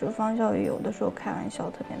确实方小雨有的时候开玩笑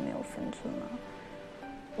特别没有分寸嘛。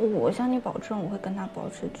我向你保证，我会跟他保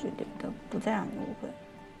持距离的，不再让你误会。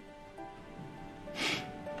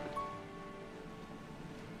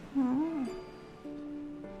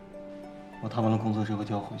我谈完了工作之后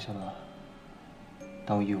就要回去了，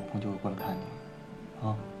但我一有空就会过来看你，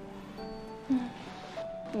啊？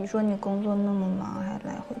你说你工作那么忙，还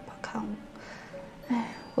来回看我，哎，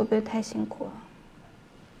会不会太辛苦了？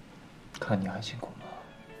看你还辛苦吗？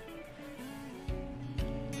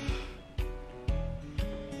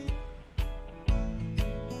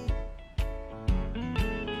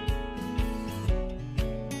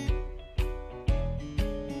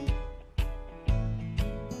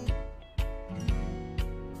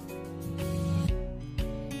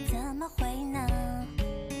怎么会呢？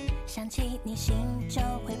想起你心就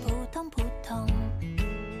会扑通扑通，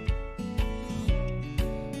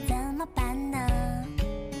怎么办呢？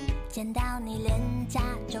见到你脸颊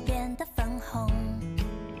就变得粉红，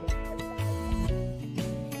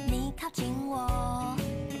你靠近我，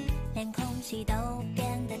连空气都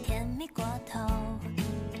变得甜蜜过头，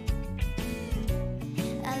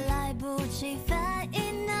来不及反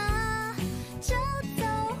应呢，就走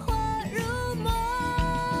火入魔。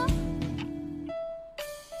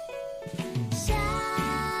向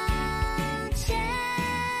前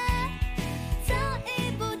走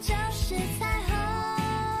一步就是彩虹，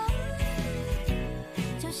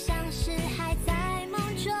就像是还在梦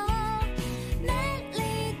中美丽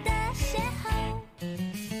的邂逅。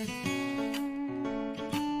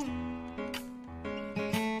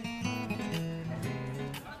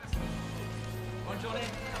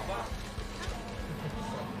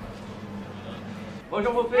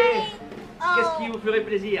Bonjour mon père. Qu'est-ce qui vous ferait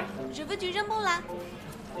plaisir? Je veux du jambon là.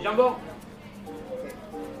 Du jambon?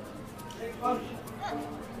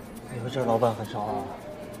 你们这老板很少啊。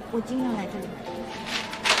我经常来这里。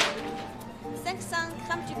500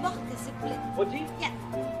 grammes du porc, s'il vous plaît. Rôti? Yeah.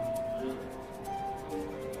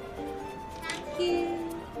 Thank you.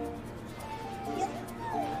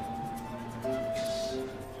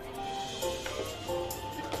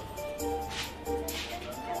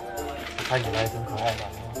 看起来挺可爱的。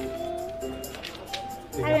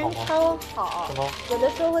他人超好，什么？有的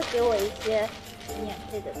时候会给我一些免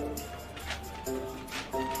费的东西。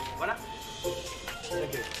 Voilà.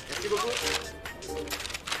 Thank you. Merci beaucoup.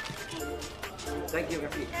 Thank you,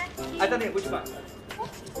 merci. Attendez, bouge pas.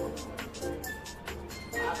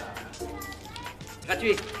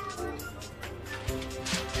 Gratuit.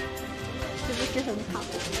 是不是很好？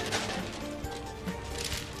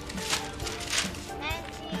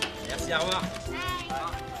 Merci, au revoir. 《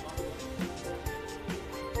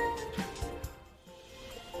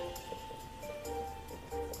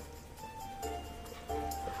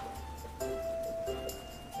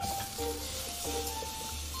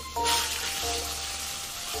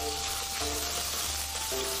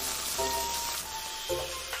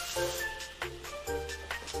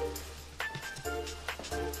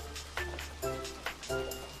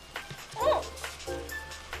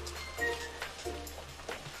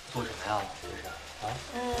呀？这是啊？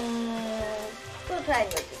做出来你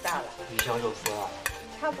就知道了。鱼香肉丝啊？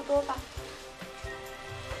差不多吧。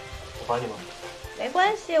我帮你吗？没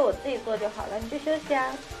关系，我自己做就好了，你去休息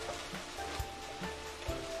啊。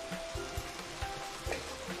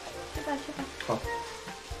去吧，去吧。好。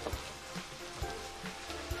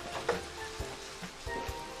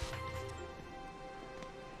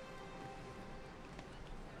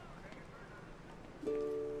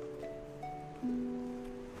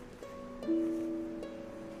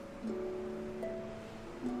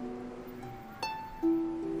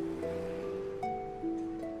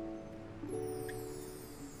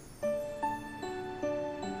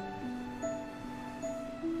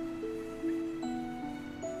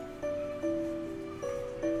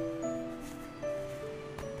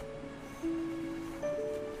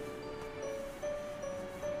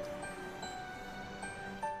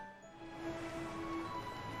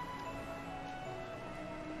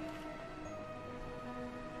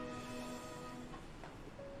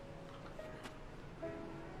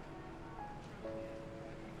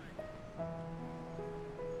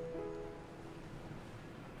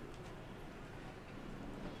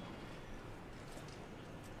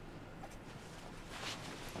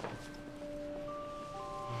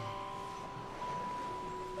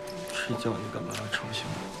睡觉你干嘛要吵醒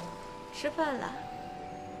我？吃饭了。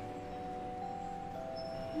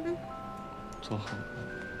坐好了。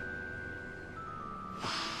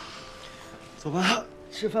走吧，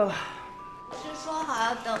吃饭了。是说好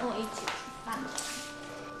要等我一起吃饭的。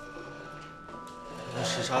那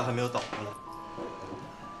时差还没有倒过来。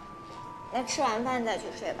那吃完饭再去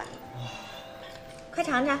睡吧。快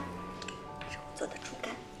尝尝，是我做的猪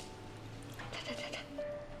肝。尝。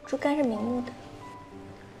猪肝是明目的。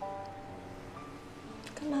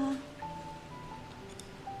干嘛？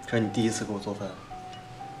这是你第一次给我做饭。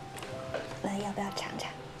问要不要尝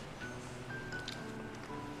尝？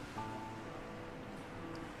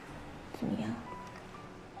怎么样？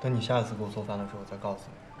等你下一次给我做饭的时候再告诉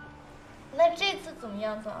你。那这次怎么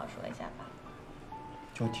样？总要说一下吧。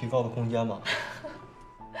有提高的空间吗？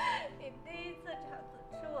你第一次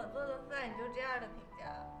吃我做的饭，你就这样的评价，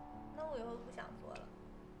那我以后不想做了，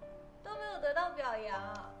都没有得到表扬。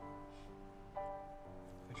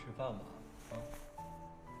快吃饭吧，啊！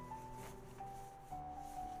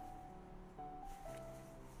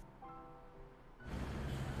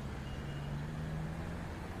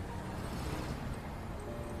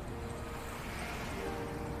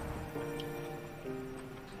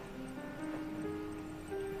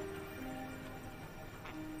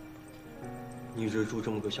你一直住这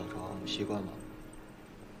么个小床，你习惯吗？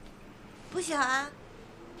不小啊，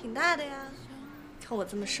挺大的呀。看我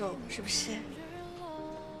这么瘦，是不是？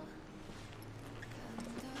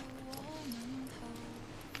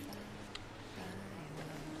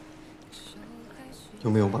有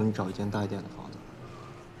没有帮你找一间大一点的房子？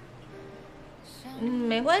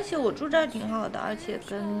没关系，我住这儿挺好的，而且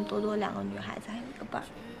跟多多两个女孩子还有一个伴儿。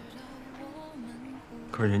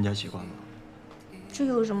可是人家习惯了。这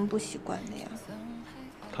有什么不习惯的呀？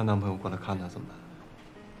她男朋友过来看她怎么办？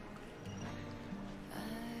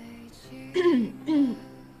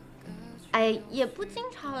哎，也不经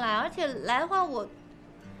常来，而且来的话我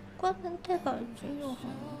关门戴个耳机就好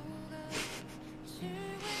了。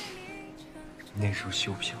那时候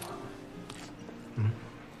羞不羞啊？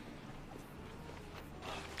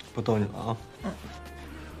不逗你了啊。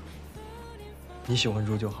你喜欢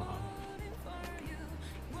住就好。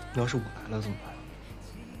要是我来了怎么办？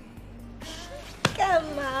干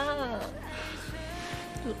嘛？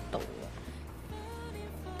又逗我。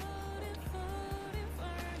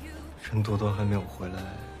趁多多还没有回来，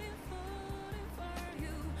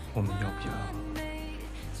我们要不要？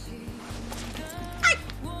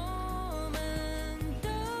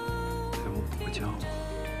陪我补个觉。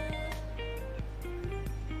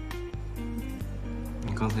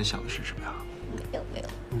你刚才想的是什么呀？没有。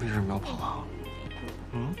你为什么要跑啊？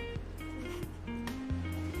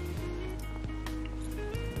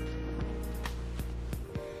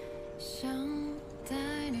想带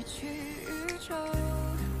你去宇宙，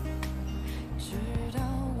直到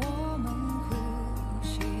我们呼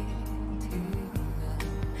吸停了，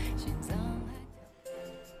心脏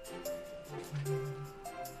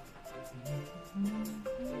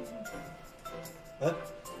还……哎，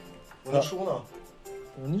我的书呢？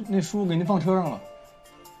那书给您放车上了。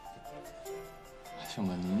兄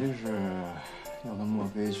弟，你这是要跟莫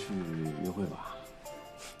非去约会吧？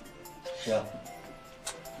是啊。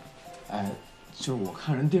哎，就是我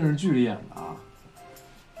看人电视剧里演的啊，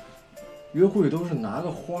约会都是拿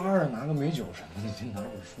个花啊，拿个美酒什么的，你这拿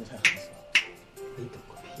本书太寒酸了。你懂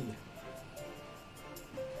个屁呀！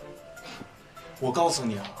我告诉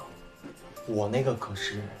你啊，我那个可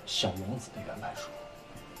是小王子的原版书。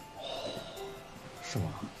是吗？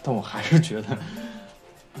但我还是觉得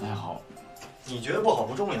不太好。你觉得不好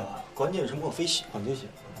不重要啊，关键是莫非喜欢就行。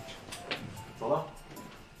走了。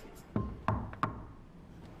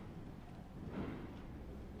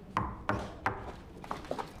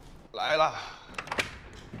来了。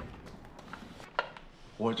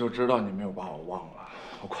我就知道你没有把我忘了，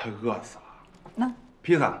我快饿死了。那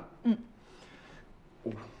披萨。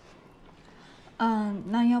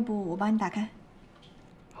那要不我帮你打开？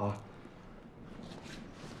好。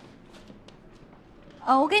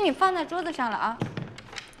我给你放在桌子上了啊。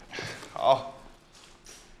好。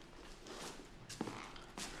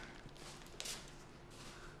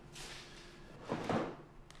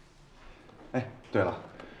哎，对了，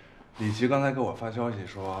李琦刚才给我发消息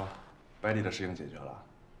说，百里的事情解决了。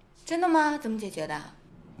真的吗？怎么解决的？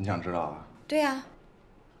你想知道啊？对呀。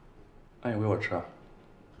那你喂我吃。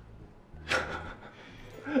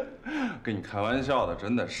跟你开玩笑的，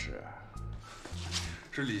真的是。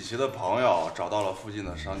是李琦的朋友找到了附近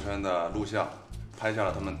的商圈的录像，拍下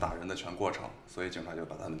了他们打人的全过程，所以警察就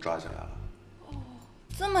把他们抓起来了。哦，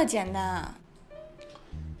这么简单。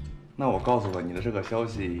那我告诉了你的这个消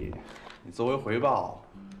息，你作为回报，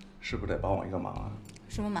是不是得帮我一个忙啊？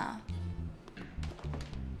什么忙？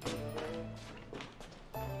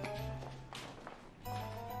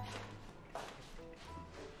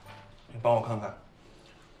你帮我看看，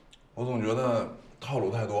我总觉得套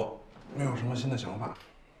路太多，没有什么新的想法。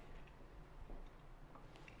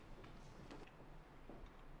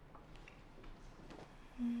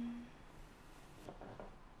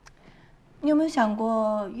你有没有想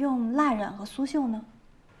过用蜡染和苏绣呢？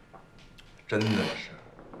真的是，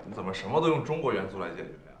你怎么什么都用中国元素来解决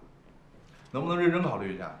呀？能不能认真考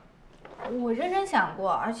虑一下？我认真想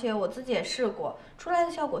过，而且我自己也试过，出来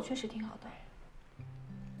的效果确实挺好的。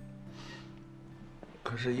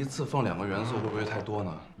可是，一次放2个元素会不会太多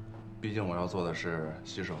呢？毕竟我要做的是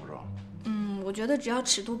西式服装。我觉得只要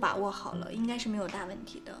尺度把握好了，应该是没有大问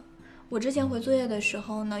题的。我之前回作业的时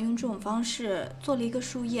候呢，用这种方式做了一个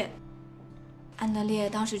树叶。安德烈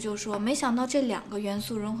当时就说，没想到这2个元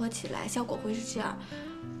素融合起来，效果会是这样。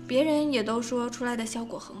别人也都说出来的效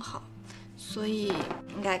果很好，所以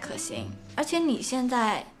应该可行。而且你现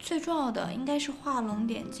在最重要的应该是画龙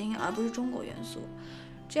点睛，而不是中国元素。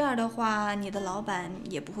这样的话，你的老板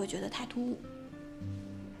也不会觉得太突兀。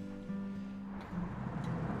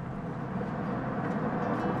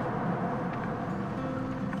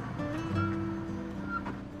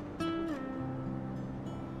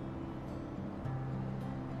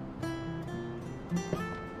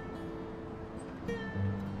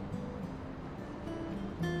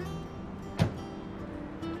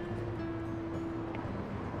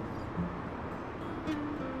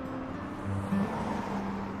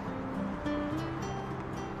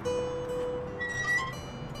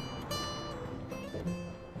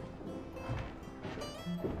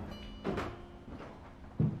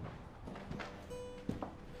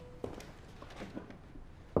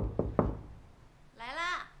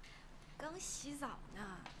洗澡呢，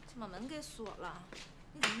就把门给锁了。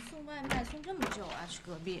你怎么送外卖送这么久啊？去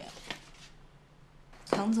隔壁。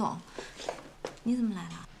唐总，你怎么来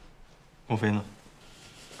了？莫非呢？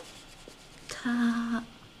他。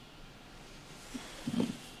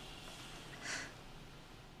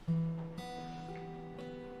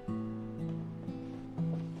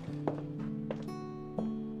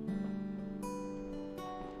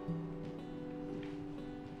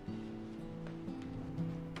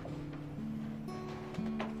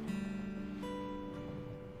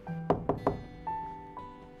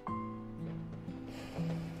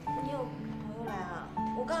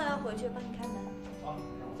回去帮你开门。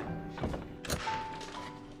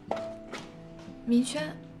明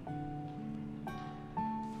轩，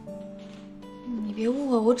你别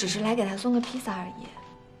误会，我只是来给他送个披萨而已。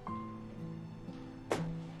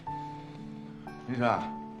明轩，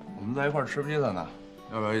我们在一块儿吃披萨呢，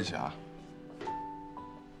要不要一起啊？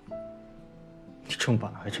你这么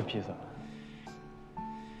晚还吃披萨？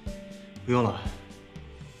不用了，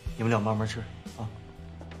你们俩慢慢吃啊。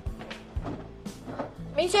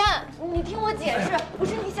明轩，你听我解释，不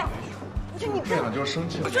是你想，不是你这样就生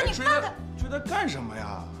气了。我说你放开，追他干什么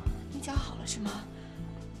呀？你讲好了是吗？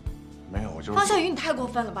没有，我就是。方小雨，你太过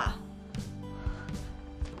分了吧！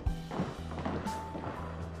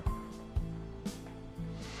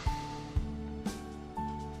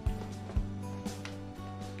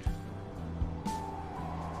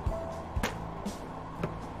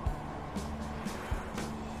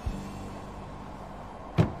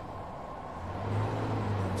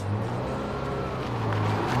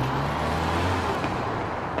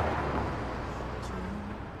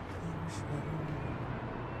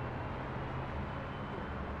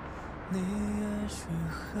你也许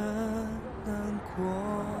很难过，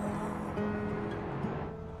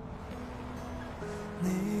你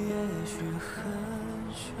也许很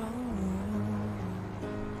想我。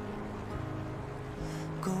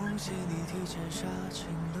恭喜你提前杀青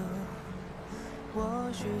了，我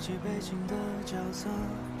续集背景的角色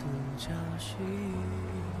独角戏，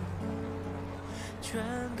全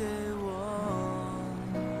给我。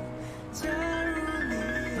假如你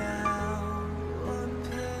要我陪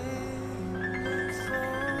你走，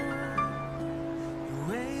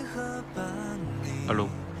为何把你 Allô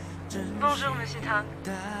Bonjour, Monsieur Tang.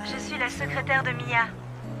 Je suis la secrétaire de Mia.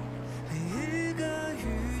 一个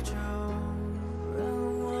宇宙让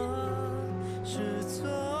我失踪，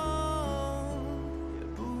也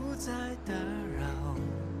不再打扰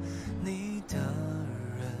你的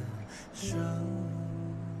人生。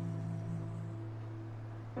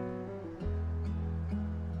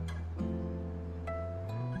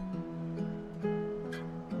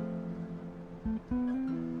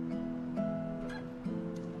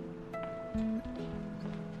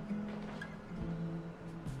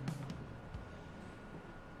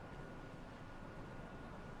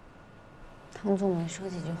唐总没说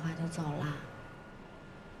几句话就走了，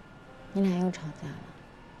你俩又吵架了。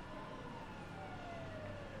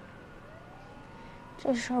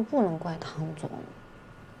这事儿不能怪唐总，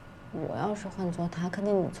我要是换做他，看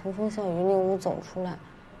见你从风笑雨里屋走出来，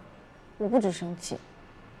我不止生气，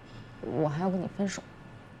我还要跟你分手。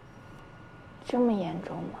这么严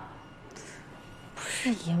重吗？不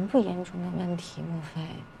是严不严重的问题，莫非？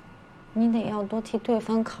你得要多替对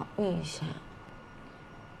方考虑一下。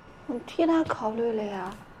我替他考虑了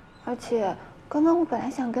呀，而且刚刚我本来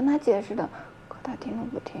想跟他解释的，可他听都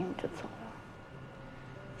不听就走了。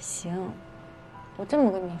行，我这么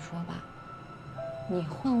跟你说吧，你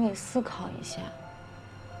换位思考一下，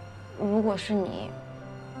如果是你，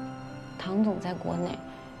唐总在国内，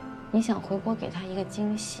你想回国给他一个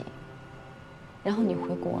惊喜，然后你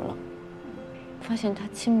回国了，发现他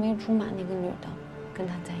青梅竹马那个女的跟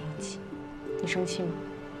他在一起，你生气吗？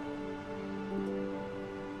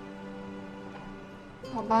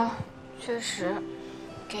好吧，确实，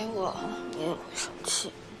给我也会生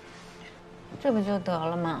气。这不就得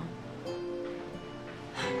了吗？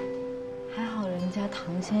还好人家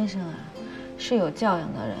唐先生啊，是有教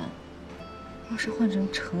养的人。要是换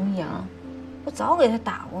成程阳，我早给他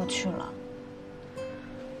打过去了。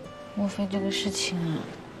莫非这个事情啊，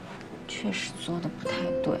确实做的不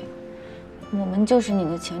太对？我们就是你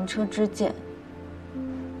的前车之鉴。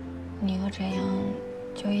你要这样，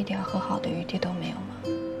就一点和好的余地都没有吗？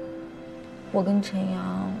我跟陈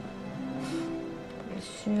阳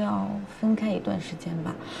需要分开一段时间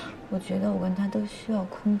吧，我觉得我跟他都需要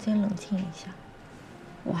空间冷静一下。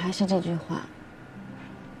我还是这句话，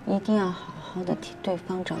一定要好好的替对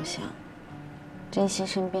方着想，珍惜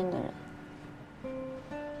身边的人。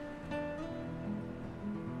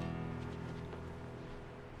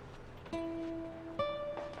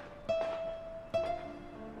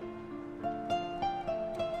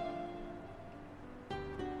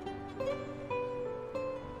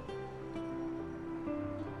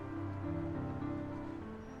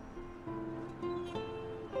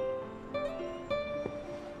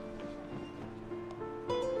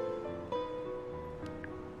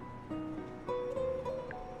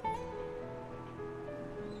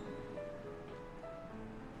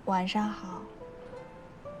晚上好。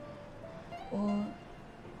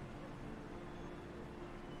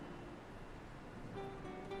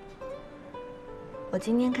我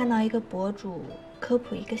今天看到一个博主科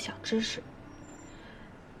普一个小知识，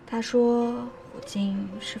他说虎鲸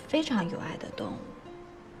是非常有爱的动物，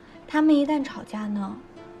它们一旦吵架呢，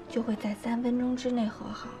就会在3分钟之内和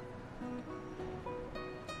好。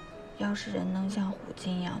要是人能像虎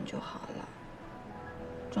鲸一样就好了，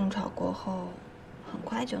争吵过后很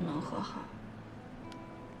快就能和好。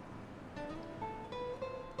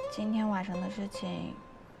今天晚上的事情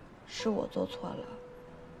是我做错了，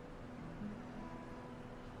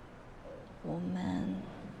我们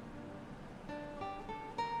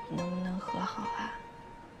能不能和好啊？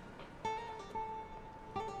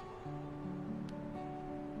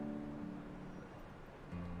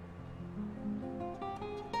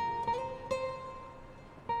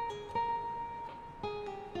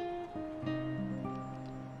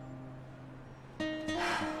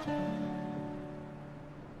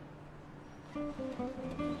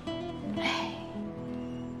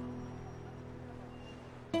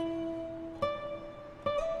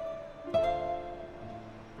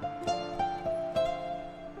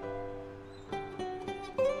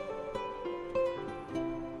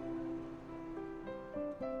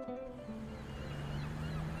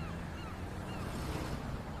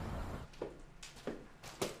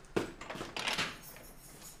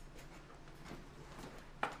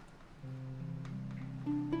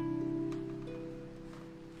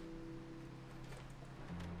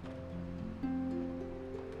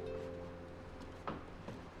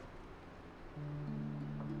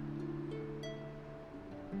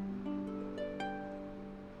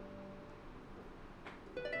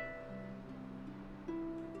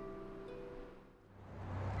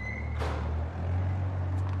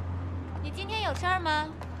今天有事儿吗？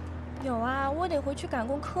有啊，我得回去赶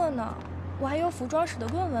功课呢，我还有服装史的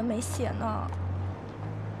论文没写呢。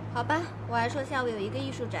好吧，我还说下午有一个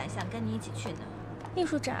艺术展，想跟你一起去呢。艺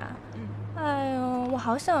术展？哎呦，我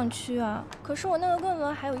好想去啊！可是我那个论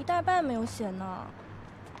文还有一大半没有写呢。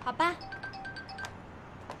好吧。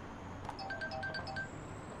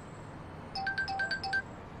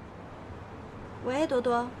喂，多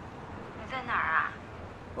多。你在哪儿啊？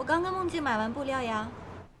我刚跟梦静买完布料呀。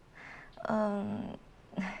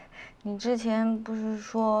你之前不是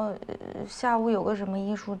说下午有个什么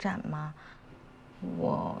艺术展吗？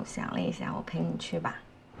我想了一下，我陪你去吧。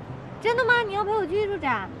真的吗？你要陪我去艺术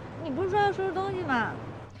展？你不是说要收拾东西吗？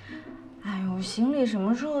哎呦，行李什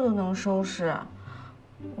么时候都能收拾。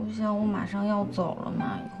我想我马上要走了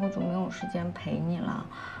嘛，以后就没有时间陪你了。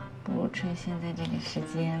不如趁现在这个时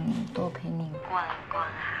间，多陪你逛一逛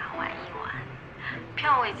啊，玩一玩。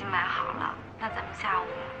票我已经买好了，那咱们下午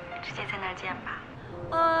直接在那儿见吧。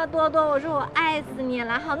啊，多多，我说我爱死你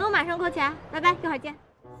了。好，那我马上扣钱，拜拜，一会儿见。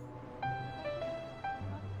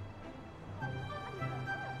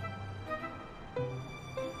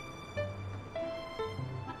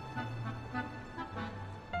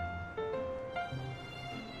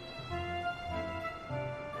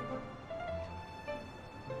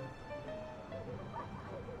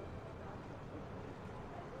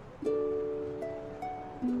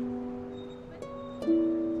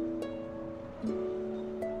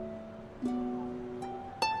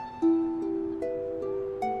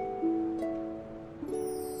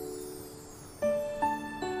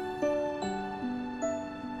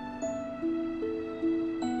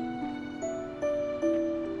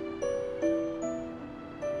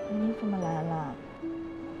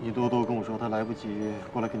多多跟我说他来不及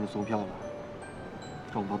过来给你搜票了，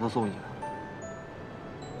让我帮他送一下。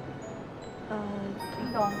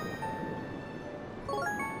听懂。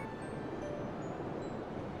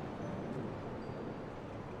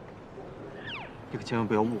你可千万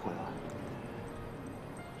不要误会啊！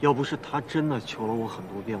要不是他真的求了我很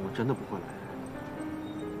多遍，我真的不会来。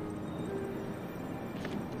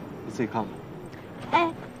你自己看吧。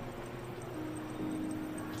哎。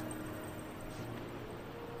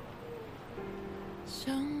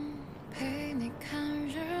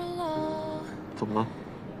怎么了？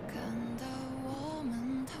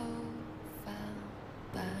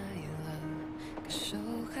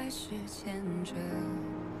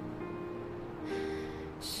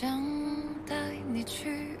想带你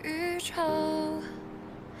去宇宙，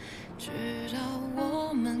直到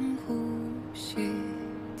我们呼吸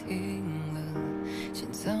停了，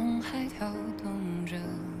心脏还跳动着。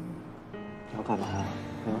你要干嘛呀？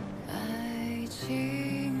爱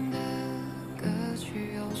情的歌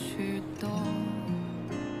曲有许多，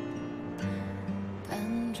但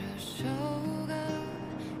这首歌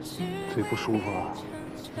是嘴不舒服啊。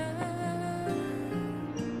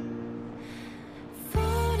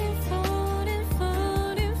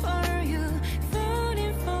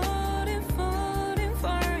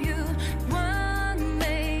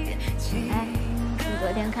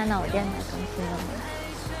昨天看到我电台更新了吗？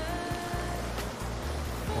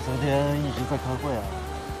我昨天一直在开会啊。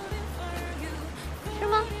是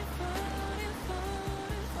吗？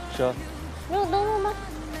是啊。你有登录吗？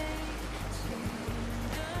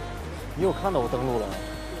你有看到我登录了？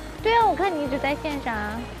对啊，我看你一直在线上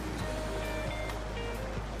啊。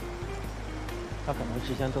他可能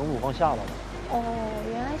之前登录忘下了吧？哦，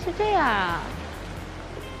原来是这样啊。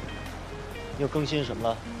你有更新什么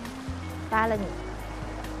了？发了你。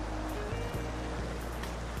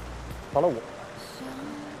发了我，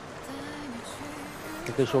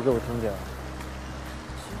你可以说给我听听。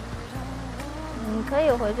你可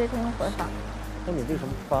以回去听回放。那你为什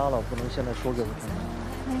么发了不能现在说给我听呢？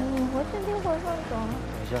你回去听回放总。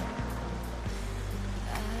等一下。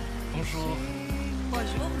Bonjour.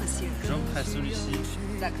 Bonjour, monsieur. Je prends celui-ci.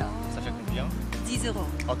 D'accord. Ça fait combien? 10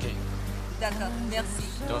 euros. Ok. D'accord,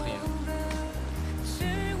 merci. De rien.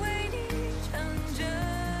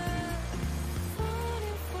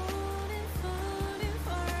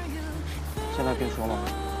 现在可以说了吗？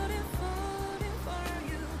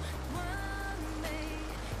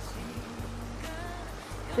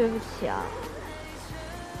对不起啊，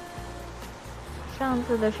上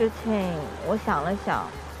次的事情我想了想，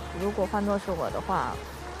如果换作是我的话，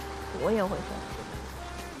我也会生气。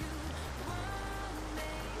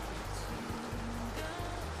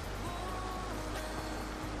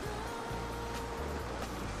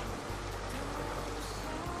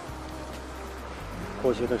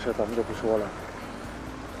过去的事咱们就不说了，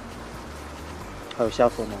还有下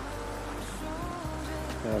次吗？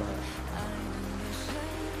没有了。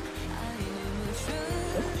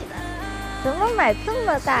怎么买这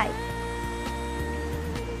么大？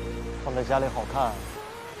放在家里好看。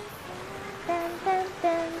噔噔噔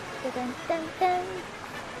噔噔噔。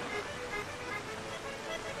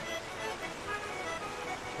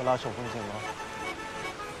我俩手风琴吗？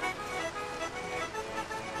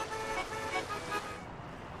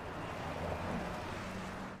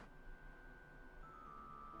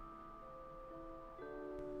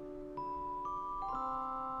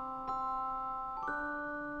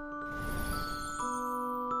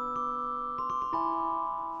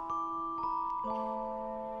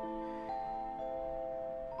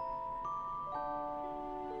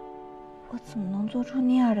我怎么能做出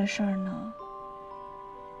那样的事儿呢？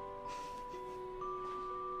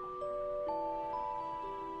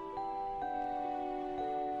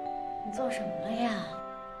你做什么了呀？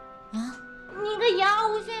啊！你个阳而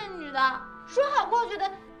无限的女的，说好过去的，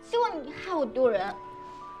结果你害我丢人。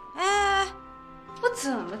哎，我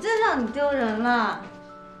怎么就让你丢人了？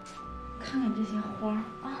看看这些花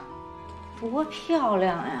啊，多漂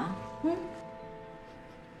亮呀！嗯，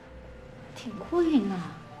挺贵呢。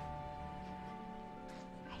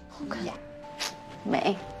我看呀，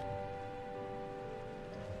美。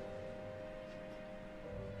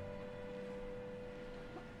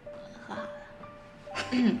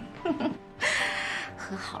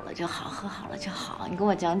和好了就好，和好了就好。你跟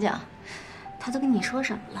我讲讲，他都跟你说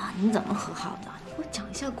什么了？你们怎么和好的？你给我讲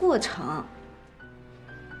一下过程。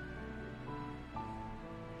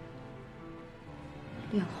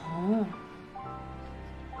脸红，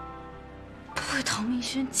不会唐明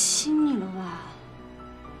轩亲你了吧？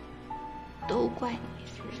都怪你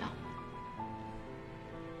身上。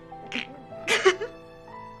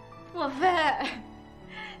莫非，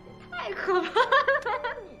你太可怕了！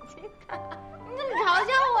你这个，你怎么嘲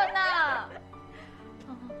笑我呢？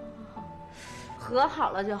好，和好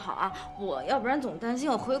了就好啊！我要不然总担心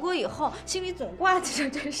我回国以后心里总挂记着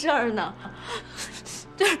这事儿呢。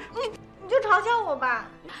就是你就嘲笑我吧。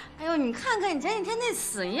哎呦，你看看你前几天那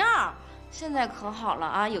死样，现在可好了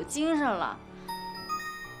啊，有精神了。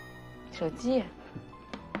手机，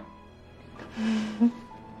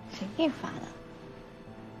谁给发的？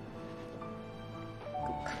给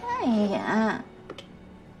我看一眼。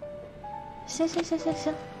行，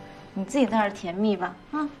你自己在这儿甜蜜吧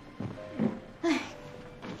啊！哎。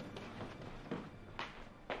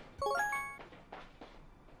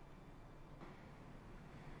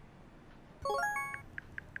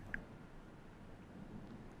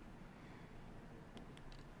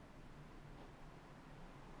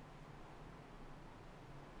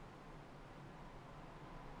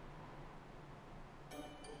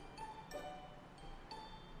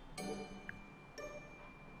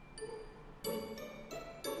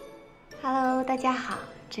Hello， 大家好，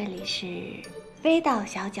这里是飞到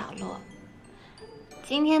小角落。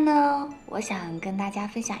今天呢，我想跟大家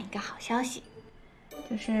分享一个好消息，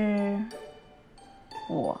就是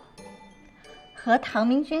我和唐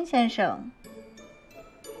明轩先生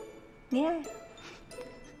恋爱了。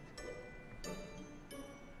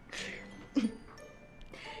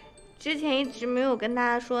之前一直没有跟大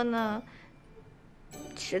家说呢，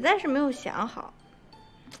实在是没有想好。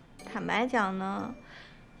坦白讲呢，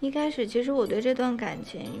一开始其实我对这段感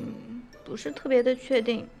情不是特别的确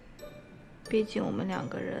定，毕竟我们两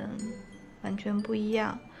个人完全不一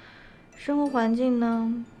样，生活环境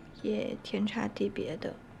呢也天差地别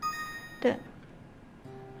的。对，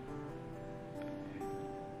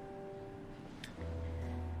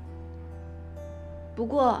不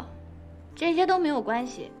过这些都没有关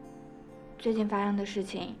系。最近发生的事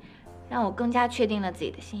情让我更加确定了自己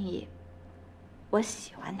的心意，我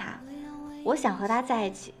喜欢他，我想和他在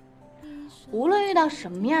一起，无论遇到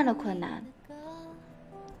什么样的困难，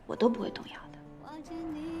我都不会动摇的。今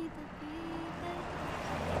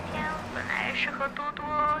天本来是和多多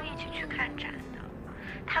一起去看展的，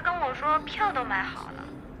他跟我说票都买好了，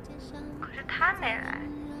可是他没来。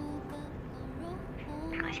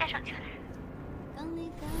唐先生却来了。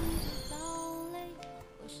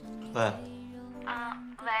喂，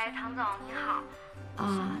唐总你好。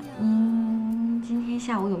您今天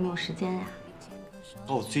下午有没有时间呀？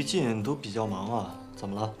哦，最近都比较忙啊，怎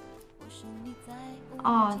么了？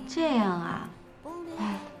哦，这样啊。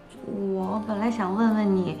哎，我本来想问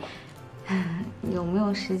问你，有没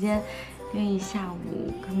有时间，愿意下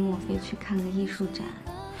午跟莫非去看个艺术展？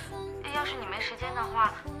要是你没时间的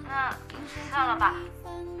话，那算了吧。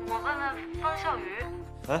我问问方笑瑜。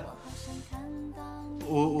哎，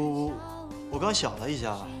我刚想了一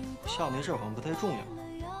下，下午那事儿好像不太重要，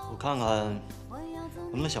我看看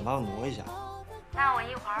能不能想办法挪一下。那我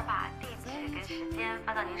一会儿把地址跟时间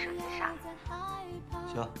发到您手机上。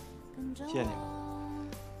行，谢谢你。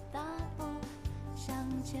向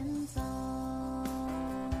前走。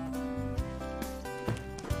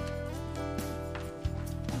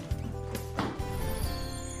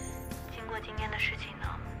经过今天的事情呢，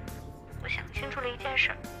我想清楚了一件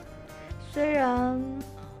事儿。虽然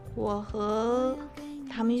我和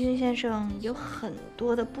唐明勋先生有很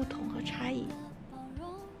多的不同和差异，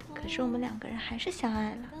可是我们两个人还是相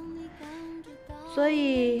爱了。所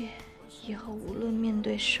以以后无论面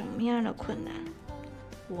对什么样的困难，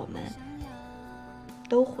我们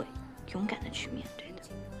都会勇敢的去面对的。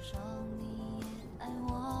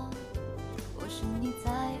我是你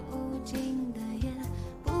在无尽的夜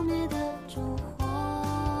不灭的烛火，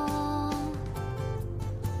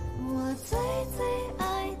我最最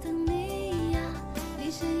爱的你呀，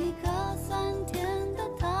你是一颗酸甜的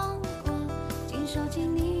糖果，紧收起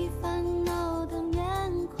你烦恼的面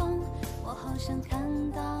孔，我好想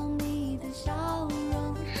看到你的笑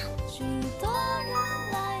容。许多人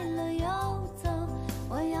来了又走，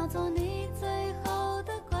我要做你最后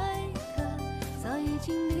的归客，所以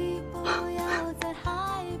请你不要再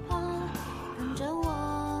害怕，跟着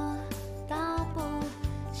我大步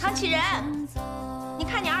唐启仁，你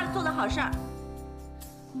看你儿子做的好事儿。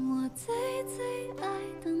我最最爱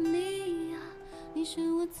的你呀，你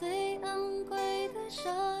是我最昂贵的奢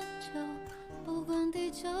求，不管地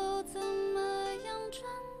球怎么样转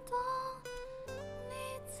动，你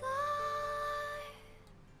在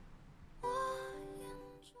我眼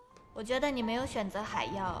中。我觉得你没有选择海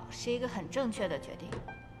药是一个很正确的决定。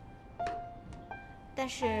但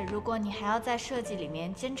是如果你还要在设计里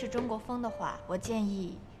面坚持中国风的话，我建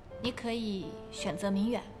议你可以选择明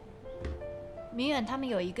远。明远他们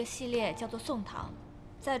有一个系列叫做宋唐，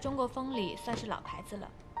在中国风里算是老牌子了，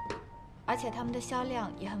而且他们的销量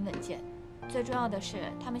也很稳健。最重要的是，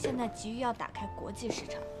他们现在急于要打开国际市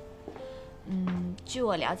场。据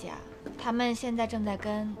我了解啊，他们现在正在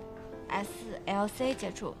跟 SLC 接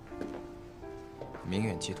触。明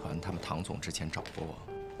远集团他们唐总之前找过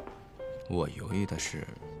我，我犹豫的是，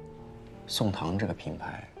宋唐这个品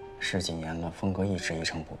牌十几年了，风格一直一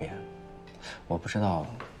成不变，我不知道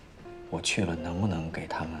我去了能不能给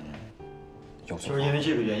他们有所。就是因为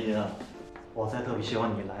这个原因啊，我才特别希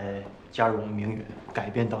望你来加入我们明远，改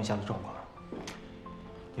变当下的状况。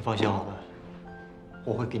你放心好了，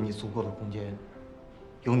我会给你足够的空间，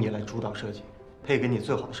由你来主导设计，配给你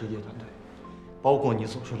最好的设计团队，包括你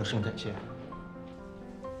所说的生产线。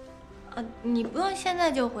你不用现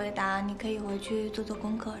在就回答，你可以回去做做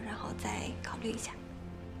功课，然后再考虑一下。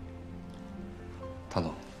唐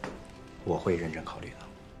总，我会认真考虑的。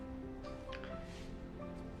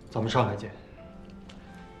咱们上海见。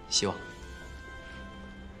希望。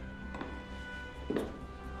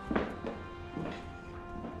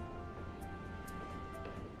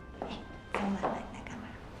来干嘛？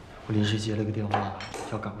我临时接了个电话，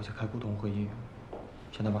要赶回去开股东会议，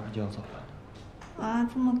现在马上就要走了。啊，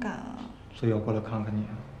这么赶啊！所以要过来看看你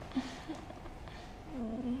啊。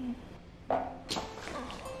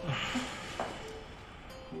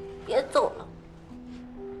别走了。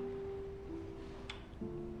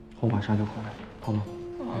我马上就回来，好吗？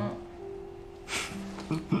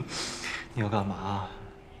你要干嘛？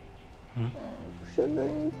不舍得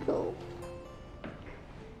你走。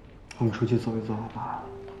我们出去走一走，好吧？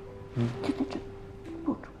这，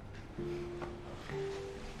抱住。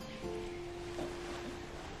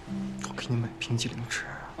我给你买冰激凌吃。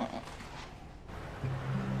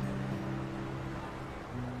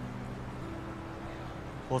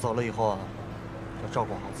我走了以后啊，要照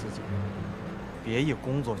顾好自己，别一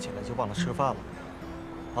工作起来就忘了吃饭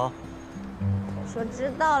了，啊？我说知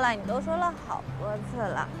道了，你都说了好多次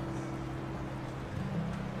了。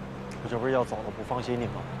我这不是要走了，不放心你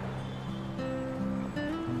吗？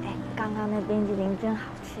哎，刚刚那冰激凌真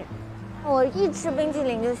好吃，我一吃冰激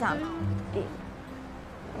凌就想到我弟。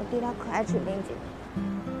我弟他可爱吃冰激凌。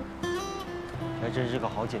还真是个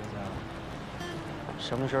好姐姐啊，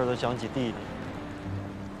什么事儿都想起弟弟。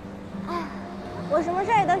哎，我什么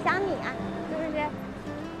事儿也都想你啊，是不是？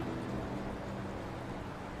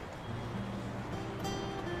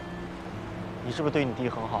你是不是对你弟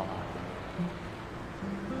很好啊？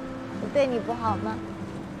我对你不好吗？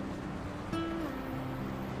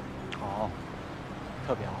好，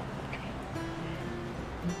特别好。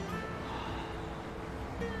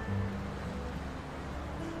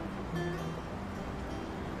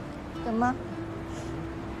怎么？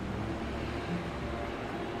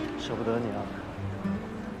舍不得你啊？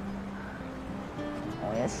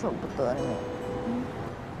我也舍不得你。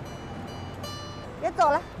别走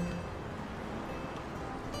了。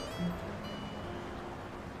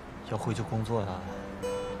要回去工作呀，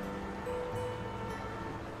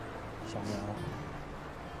小苗。